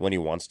cover when he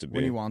wants to be.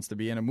 when he wants to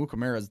be. And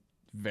Amukamara is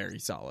very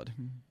solid.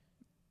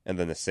 And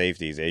then the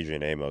safeties,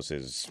 Adrian Amos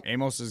is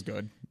Amos is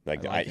good.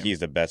 like, I like him. he's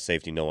the best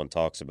safety no one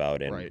talks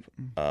about. And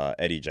Right.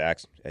 Eddie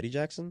Jackson, Eddie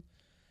Jackson,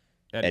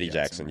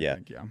 I yeah.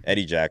 think,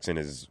 Eddie Jackson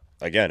is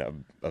again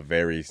a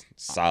very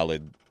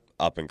solid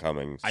up and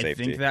coming safety. I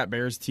think that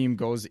Bears team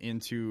goes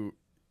into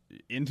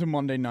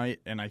Monday night,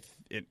 and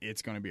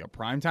it's going to be a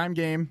primetime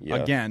game Yeah.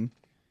 again.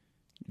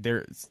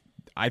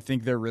 I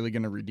think they're really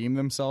going to redeem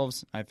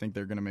themselves. I think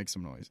they're going to make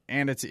some noise,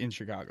 and it's in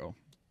Chicago.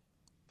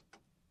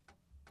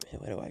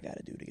 What do I got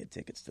to do to get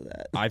tickets to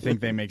that? I think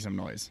they make some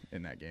noise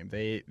in that game.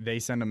 They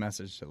send a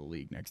message to the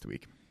league next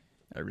week.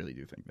 I really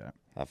do think that.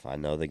 If I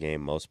know the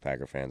game, most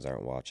Packer fans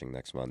aren't watching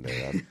next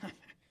Monday.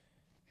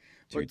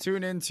 But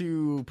tune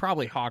into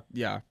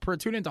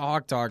tune into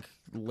Hawk Talk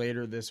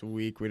later this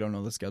week. We don't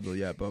know the schedule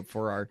yet, but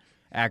for our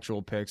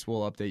actual picks,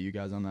 we'll update you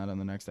guys on that on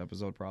the next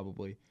episode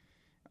probably.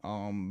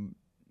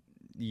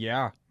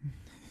 Yeah.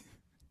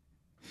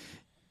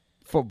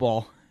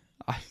 Football.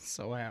 I'm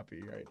so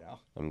happy right now.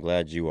 I'm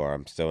glad you are.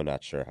 I'm still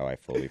not sure how I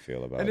fully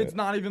feel about And it. it's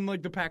not even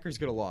like the Packers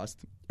could have lost.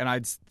 And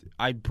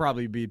I'd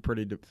probably be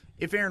pretty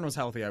if Aaron was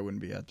healthy, I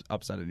wouldn't be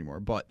upset anymore,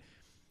 but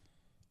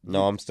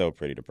No, I'm still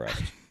pretty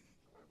depressed.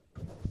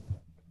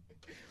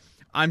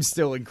 I'm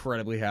still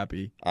incredibly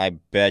happy. I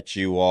bet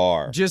you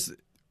are. Just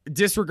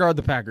disregard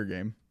the Packer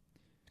game.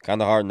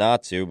 Kind of hard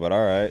not to, but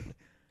all right.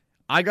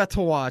 I got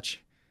to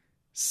watch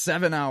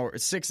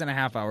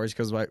 6.5 hours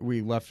because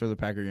we left for the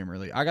Packer game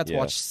early. I got to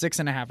watch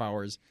 6.5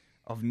 hours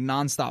of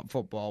nonstop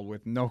football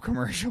with no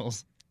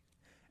commercials,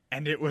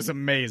 and it was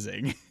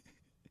amazing.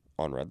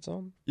 On Red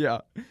Zone?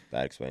 Yeah,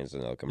 That explains the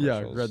no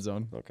commercials. Red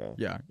Zone. Okay.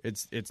 Yeah,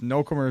 it's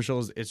no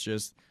commercials. It's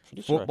just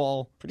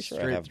football. Pretty sure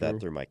straight I have through. that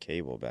through my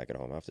cable back at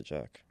home. I have to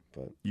check.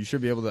 But You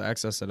should be able to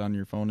access it on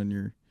your phone and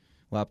your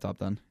laptop.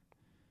 Then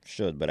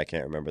should, but I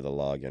can't remember the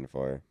login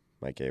for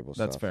my cable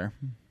stuff. that's fair.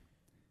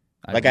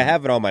 I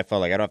have it on my phone.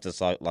 Like I don't have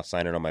to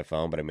sign it on my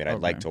phone, but I mean, I'd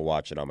like to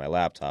watch it on my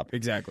laptop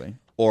Exactly.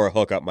 or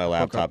hook up my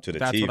laptop to the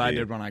That's TV. what I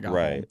did when I got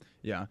right. home.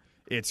 Yeah,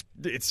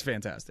 it's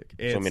fantastic.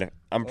 So I mean,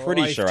 I'm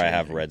pretty sure I have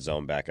life-changing. Red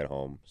Zone back at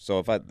home. So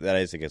if that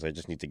is the case, I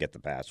just need to get the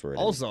password.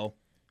 and- Also,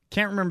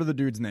 can't remember the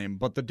dude's name,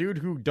 but the dude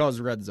who does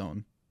Red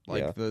Zone,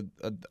 like Yeah.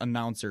 the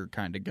announcer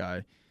kind of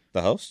guy.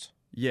 The host?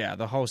 Yeah,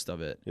 the host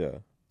of it. Yeah.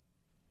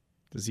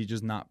 Does he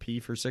just not pee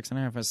for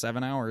 6.5 or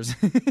 7 hours?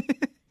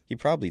 He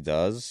probably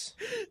does.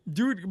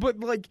 Dude, but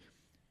like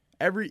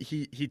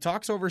he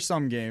talks over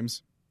some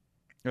games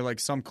or like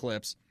some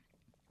clips,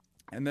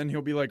 and then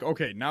he'll be like,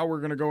 okay, now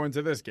we're gonna go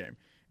into this game.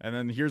 And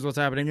then here's what's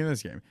happening in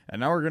this game. And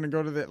now we're gonna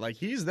go to the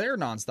he's there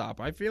nonstop.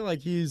 I feel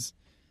like he's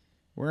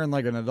wearing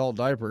like an adult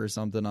diaper or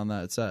something on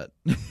that set.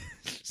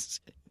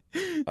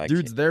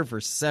 Dude's there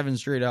for 7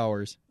 straight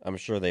hours. I'm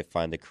sure they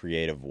find a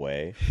creative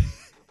way.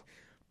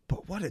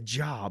 But what a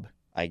job.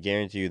 I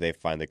guarantee you they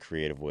find a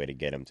creative way to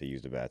get him to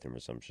use the bathroom or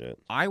some shit.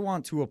 I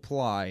want to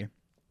apply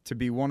to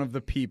be one of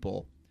the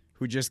people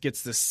who just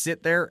gets to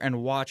sit there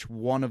and watch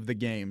one of the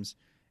games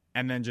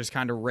and then just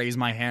kind of raise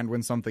my hand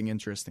when something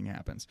interesting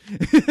happens.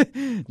 Just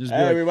be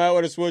like, we might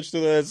want to switch to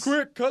this.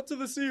 quick, cut to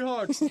the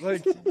Seahawks.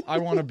 Like I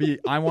want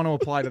to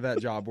apply to that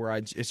job where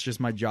it's just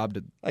my job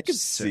to I could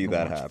sit see and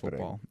that watch happening.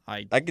 football.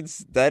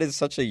 That is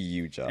such a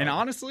huge job. And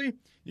honestly,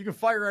 you can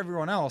fire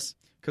everyone else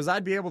because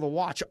I'd be able to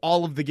watch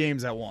all of the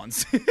games at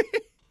once.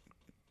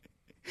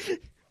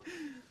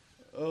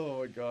 Oh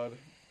my god,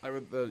 I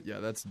would.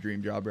 That's a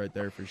dream job right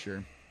there for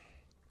sure.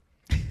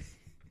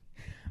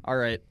 All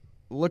right,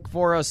 look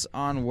for us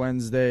on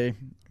Wednesday.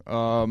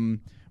 We're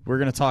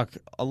gonna talk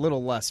a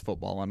little less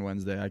football on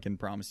Wednesday. I can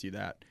promise you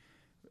that.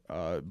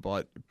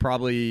 But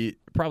probably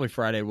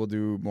Friday we'll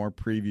do more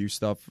preview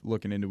stuff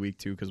looking into week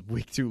 2 because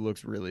week 2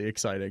 looks really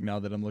exciting now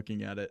that I'm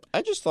looking at it.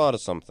 I just thought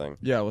of something.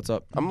 Yeah, what's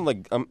up? I'm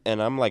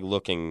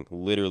looking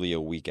literally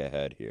a week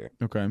ahead here.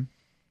 Okay.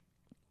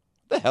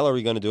 What the hell are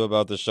we going to do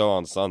about this show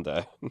on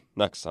Sunday?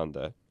 Next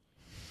Sunday.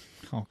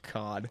 Oh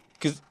God.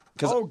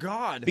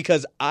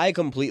 Because I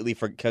completely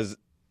because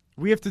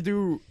We have to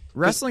do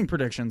wrestling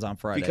predictions on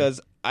Friday.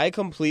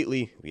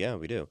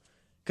 we do.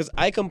 Because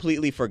I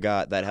completely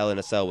forgot that Hell in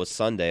a Cell was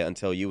Sunday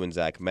until you and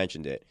Zach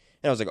mentioned it.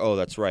 And I was like, oh,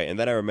 that's right. And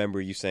then I remember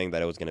you saying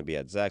that it was going to be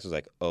at Zach's. I was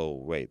like, oh,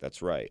 wait,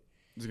 that's right.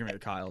 it's gonna be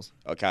at Kyle's.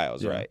 Oh,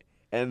 Kyle's, Yeah. right.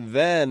 And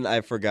then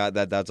I forgot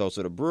that that's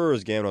also the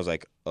Brewers game. And I was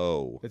like,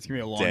 oh, It's gonna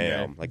be a long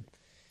damn. day. Like,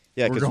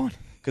 yeah, We're because going.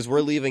 Because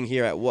we're leaving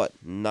here at what,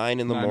 9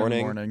 in the 9 morning?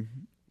 in the morning.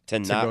 To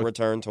not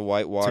return to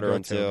Whitewater go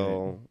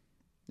until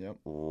Yep.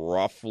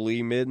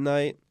 roughly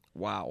midnight.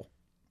 Wow.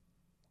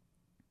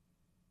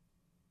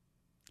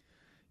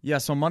 Yeah,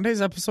 so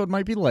Monday's episode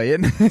might be late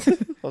I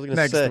was gonna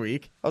next say,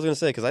 week. I was gonna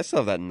say because I still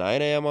have that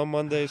 9 a.m. on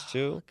Mondays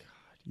too.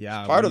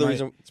 Yeah, It's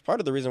part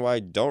of the reason why I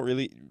don't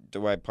really.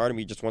 Why part of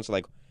me just wants to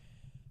like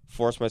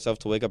force myself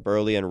to wake up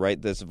early and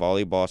write this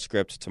volleyball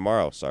script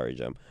tomorrow. Sorry,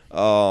 Jim.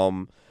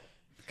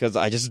 Because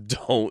I just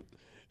don't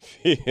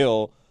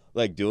feel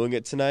like doing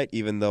it tonight,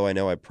 even though I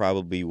know I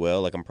probably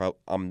will. Like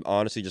I'm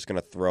honestly just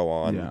gonna throw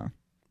on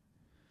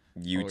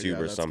YouTube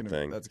or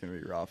something. That's gonna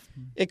be rough.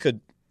 It could.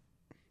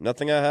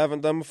 Nothing I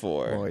haven't done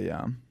before. Oh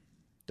yeah.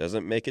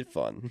 Doesn't make it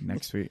fun.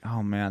 Next week.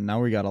 Oh man,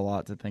 now we got a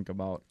lot to think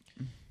about.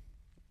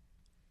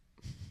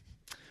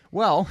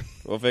 Well,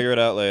 We'll figure it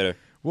out later.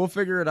 we'll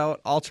figure it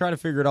out. I'll try to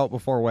figure it out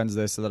before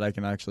Wednesday so that I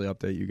can actually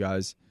update you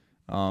guys.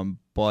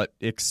 But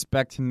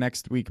expect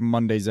next week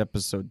Monday's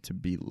episode to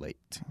be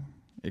late.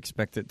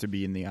 Expect it to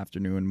be in the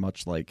afternoon,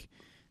 much like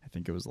I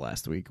think it was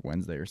last week,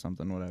 Wednesday or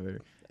something, whatever.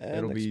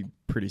 It'll be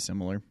pretty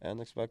similar.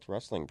 And expect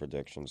wrestling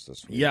predictions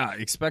this week. Yeah,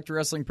 expect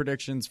wrestling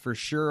predictions for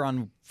sure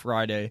on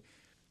Friday.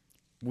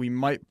 We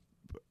might...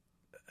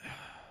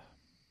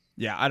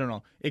 Yeah, I don't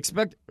know.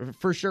 Expect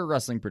for sure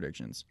wrestling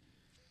predictions.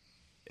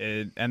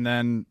 And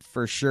then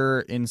for sure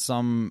in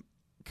some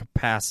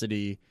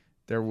capacity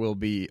there will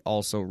be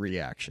also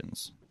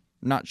reactions.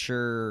 Not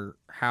sure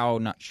how,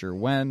 not sure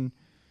when,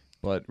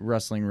 but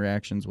wrestling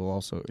reactions will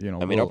also,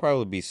 I mean, I'll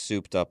probably be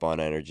souped up on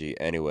energy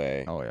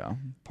anyway. Oh yeah.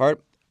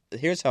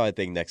 Here's how I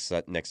think next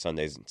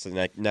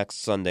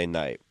Sunday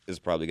night is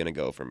probably going to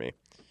go for me.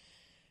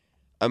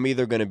 I'm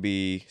either going to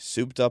be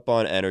souped up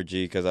on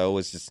energy because I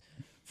always just,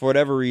 for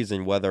whatever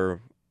reason,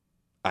 whether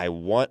I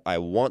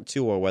want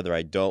to or whether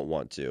I don't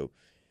want to,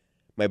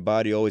 my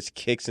body always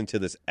kicks into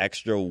this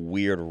extra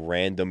weird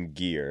random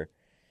gear,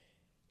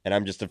 and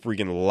I'm just a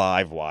freaking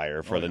live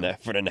wire for the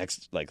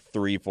next like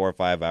 3, 4,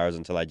 5 hours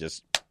until I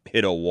just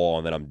hit a wall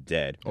and then I'm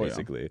dead,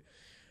 basically.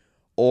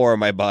 Or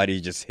my body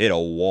just hit a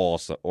wall,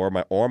 or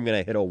I'm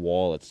gonna hit a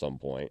wall at some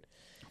point.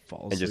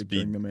 Fall asleep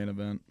during the main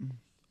event.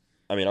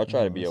 I mean, I'll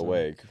try to be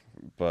awake,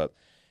 but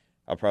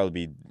I'll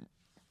probably be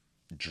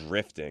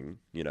drifting,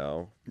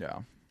 Yeah.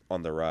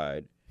 on the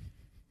ride.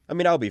 I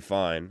mean, I'll be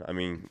fine. I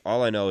mean,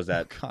 all I know is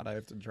that God, I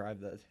have to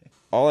drive that day.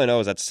 all I know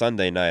is that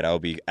Sunday night I'll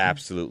be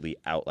absolutely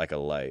out like a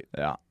light.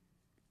 Yeah.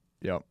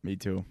 Yep, me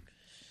too.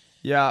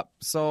 Yeah,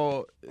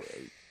 so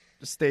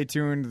stay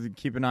tuned.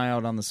 Keep an eye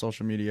out on the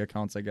social media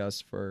accounts, I guess,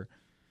 for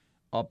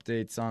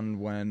updates on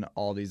when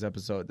all these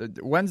episodes...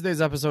 Wednesday's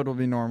episode will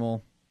be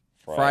normal.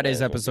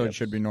 Friday's episode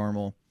should be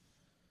normal.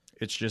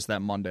 It's just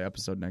that Monday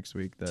episode next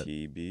week that...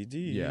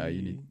 TBD. Yeah,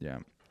 you need... Yeah,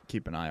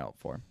 keep an eye out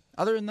for.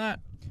 Other than that,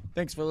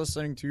 thanks for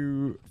listening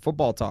to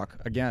Football Talk.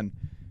 Again,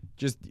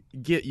 just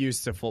get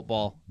used to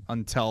football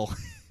until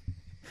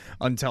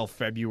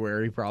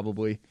February,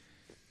 probably.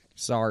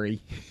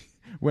 Sorry.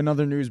 When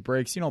other news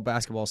breaks,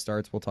 basketball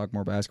starts, we'll talk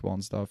more basketball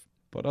and stuff.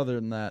 But other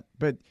than that,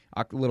 but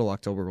a little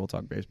October, we'll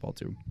talk baseball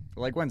too.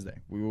 Like Wednesday.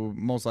 We will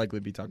most likely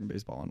be talking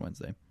baseball on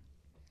Wednesday.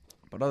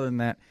 But other than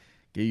that,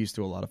 get used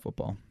to a lot of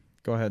football.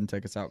 Go ahead and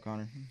take us out,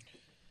 Connor.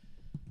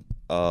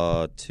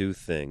 2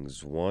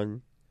 things.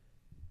 One,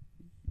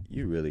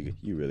 you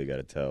really got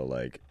to tell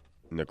like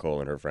Nicole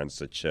and her friends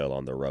to chill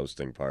on the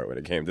roasting part when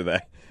it came to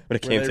that. When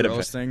it came to the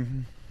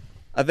roasting.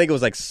 I think it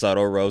was like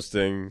subtle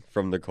roasting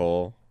from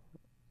Nicole,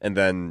 and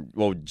then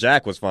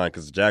Jack was fine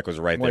because Jack was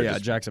right there. Well, yeah,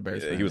 Jack's a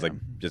Bears fan. He was like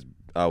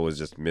I was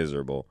just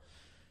miserable.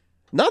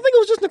 No, I think it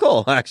was just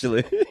Nicole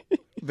actually.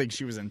 I think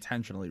she was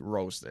intentionally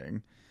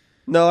roasting.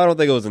 No, I don't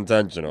think it was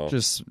intentional.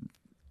 Just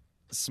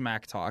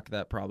smack talk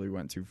that probably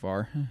went too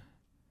far.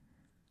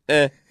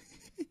 I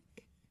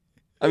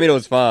mean, it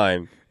was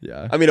fine.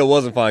 Yeah. I mean, it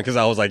wasn't fine because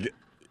I was like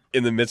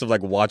in the midst of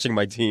like watching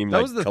my team.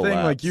 That was the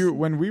collapse. thing. Like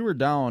when we were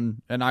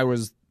down and I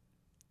was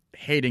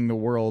hating the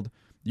world,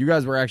 you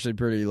guys were actually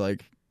pretty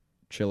like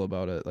chill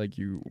about it. Like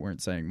you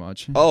weren't saying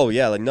much. Oh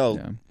yeah, like no.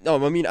 I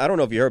mean, I don't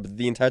know if you heard, but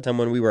the entire time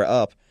when we were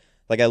up,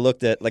 I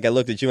looked at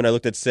you and I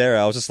looked at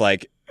Sarah. I was just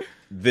like,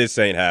 this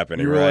ain't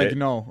happening. You were right? like,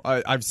 no,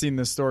 I've seen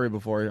this story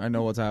before. I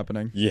know what's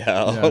happening.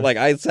 Yeah. Like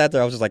I sat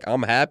there. I was just like,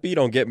 I'm happy.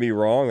 Don't get me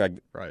wrong. Like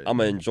Right. I'm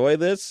gonna enjoy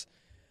this.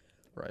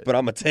 Right. But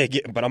I'm gonna take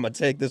it. But I'm gonna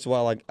take this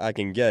while I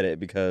can get it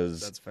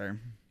because That's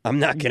fair. I'm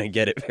not gonna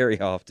get it very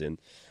often.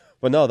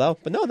 But no, that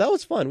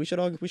was fun. We should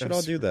all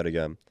do that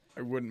again.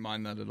 I wouldn't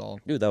mind that at all.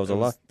 Dude, that was a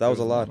lot. That was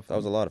a lot of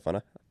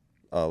fun.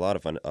 A lot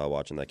of fun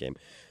watching that game.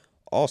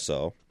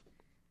 Also,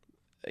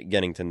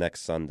 getting to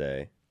next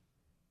Sunday,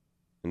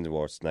 and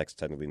it's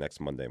technically next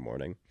Monday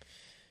morning.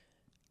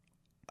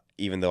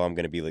 Even though I'm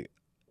going to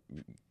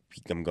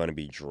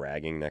be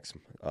dragging next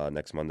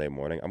Monday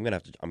morning. I'm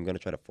gonna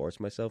try to force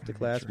myself to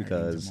class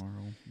because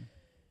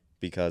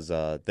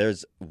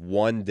there's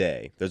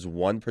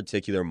one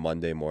particular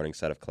Monday morning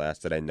set of class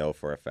that I know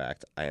for a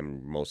fact I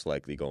am most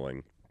likely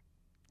going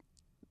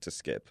to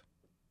skip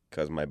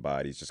because my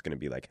body's just going to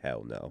be like,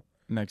 hell no.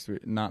 Next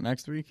week? Not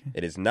next week?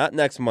 It is not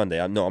next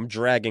Monday. I'm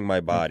dragging my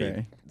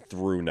body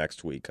through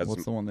next week.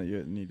 What's the one that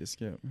you need to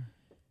skip?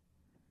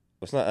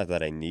 It's not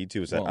that I need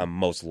to. It's that I'm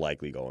most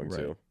likely going right.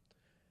 to.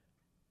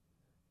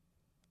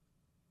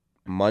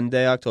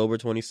 Monday, October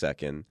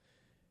 22nd,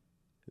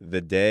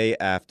 the day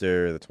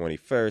after the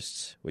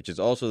 21st, which is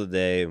also the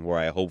day where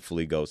I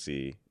hopefully go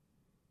see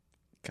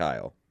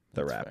Kyle,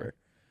 the That's rapper.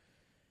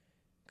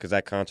 Because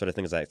that concert, I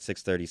think, is at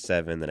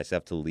 6:37. Then I still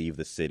have to leave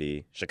the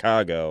city,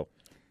 Chicago,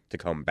 to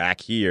come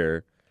back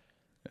here.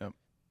 Yep.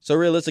 So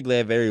realistically,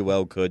 I very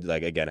well could,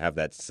 like, again, have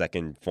that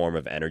second form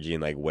of energy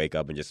and, like, wake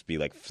up and just be,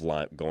 like,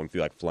 going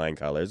through, like, flying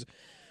colors.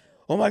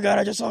 Oh, my God,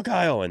 I just saw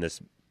Kyle. And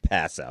just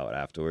pass out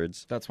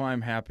afterwards. That's why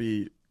I'm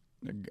happy.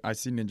 I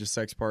see Ninja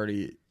Sex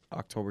Party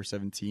October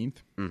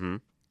 17th. Mm-hmm.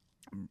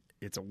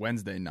 It's a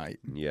Wednesday night.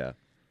 Yeah.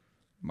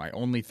 My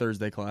only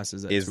Thursday class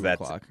is at 2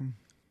 o'clock.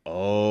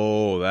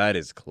 Oh, that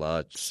is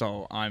clutch.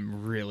 So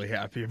I'm really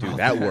happy about Dude,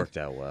 that. that worked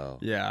out well.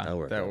 Yeah,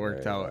 that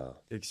worked out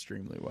well.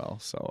 extremely well.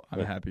 So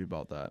I'm happy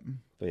about that.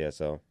 But yeah,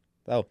 so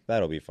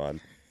that'll be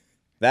fun.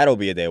 That'll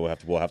be a day we'll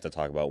have to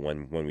talk about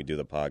when we do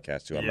the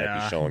podcast too. I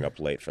might be showing up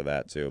late for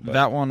that too. But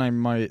that one I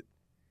might.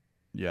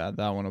 Yeah,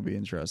 that one will be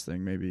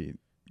interesting. Maybe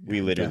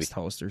we literally guest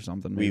host or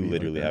something. We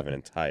literally have an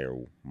entire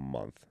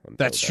month.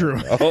 That's true.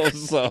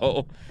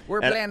 So we're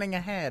planning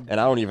ahead.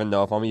 And I don't even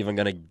know if I'm even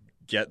gonna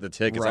get the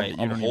tickets. Right,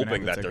 I'm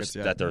hoping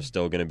that they're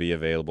still going to be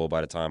available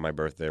by the time my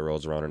birthday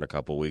rolls around in a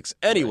couple weeks.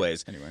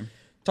 Anyways, anyway,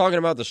 talking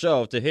about the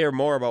show, to hear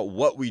more about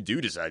what we do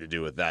decide to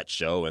do with that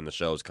show and the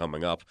shows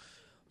coming up,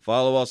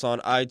 follow us on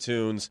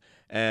iTunes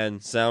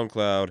and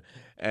SoundCloud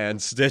and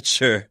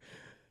Stitcher.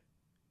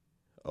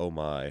 Oh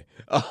my!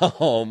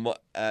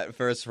 At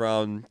First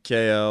Round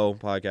KO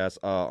podcast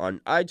on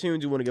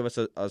iTunes, you want to give us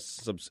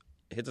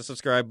hit the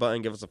subscribe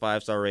button, give us a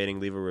 5-star rating,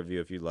 leave a review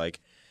if you'd like.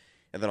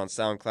 And then on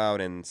SoundCloud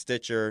and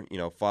Stitcher,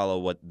 follow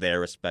what their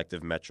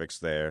respective metrics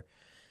there,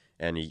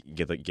 and you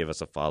give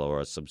us a follow or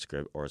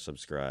a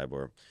subscribe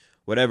or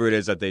whatever it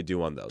is that they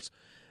do on those.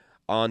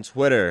 On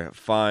Twitter,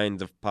 find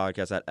the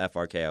podcast at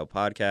FRKO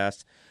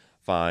Podcast.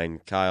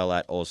 Find Kyle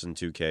at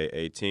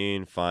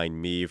Olsen2K18. Find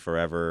me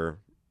forever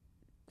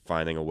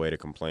finding a way to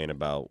complain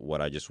about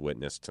what I just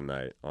witnessed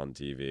tonight on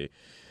TV.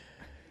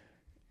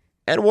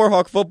 And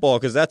Warhawk Football,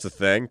 because that's a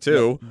thing,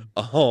 too.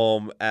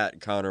 At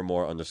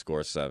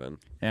ConnorMoore_7.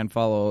 And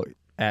follow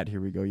at Here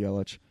We Go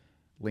Yelich.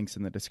 Links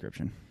in the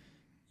description.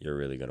 You're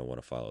really going to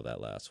want to follow that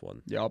last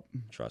one. Yup.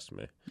 Trust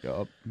me.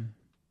 Yup.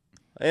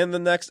 In the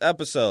next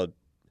episode,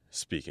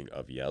 speaking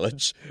of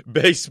Yelich,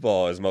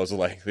 baseball is most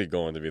likely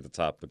going to be the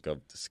topic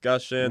of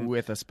discussion.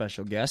 With a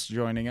special guest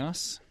joining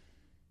us.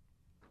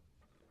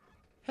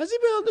 Has he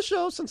been on the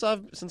show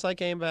since I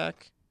came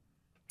back?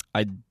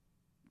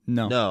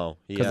 No,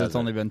 because it's hasn't.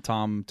 only been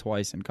Tom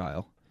twice and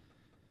Kyle.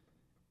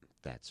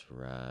 That's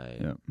right.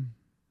 Yep.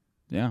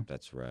 Yeah.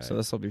 That's right. So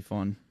this will be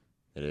fun.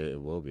 It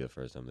will be the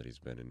first time that he's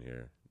been in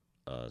here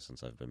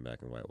since I've been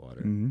back in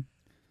Whitewater. Mm-hmm.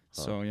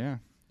 Huh. So, yeah.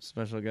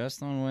 Special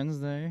guest on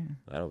Wednesday.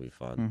 That'll be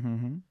fun.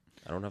 Mm-hmm.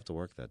 I don't have to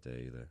work that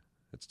day either.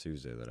 It's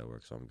Tuesday that I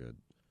work, so I'm good.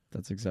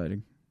 That's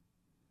exciting.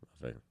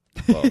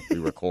 Well, we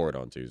record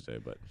on Tuesday,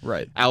 but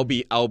right. I'll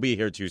be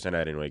here Tuesday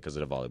night anyway because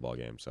of the volleyball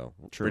game. So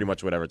True. Pretty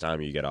much whatever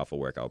time you get off of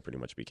work, I'll pretty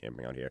much be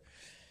camping out here.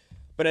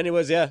 But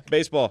anyways, yeah,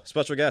 baseball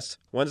special guest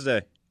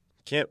Wednesday.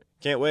 Can't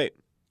wait.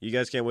 You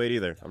guys can't wait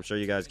either. I'm sure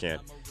you guys can.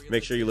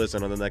 Make sure you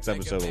listen on the next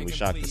episode when we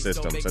shock the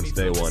system since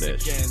day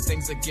one-ish.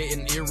 Things are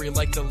getting eerie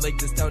like the lake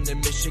that's down in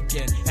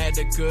Michigan. Had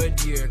a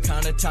good year,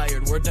 kinda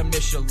tired, where the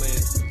Michelin.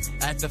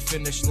 At the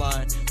finish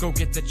line, go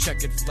get the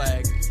checkered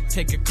flag.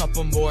 Take a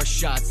couple more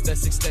shots,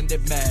 that's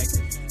extended mag.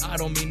 I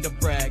don't mean to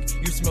brag,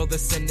 you smell the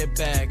scented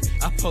bag.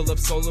 I pull up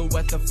solo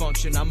at the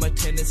function, I'm a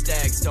tennis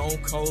stag. Stone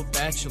cold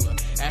bachelor,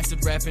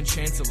 acid rapping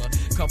chancellor.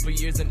 Couple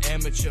years an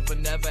amateur, but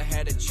never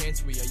had a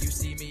chance where you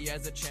see me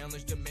as a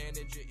challenge to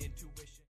manage it into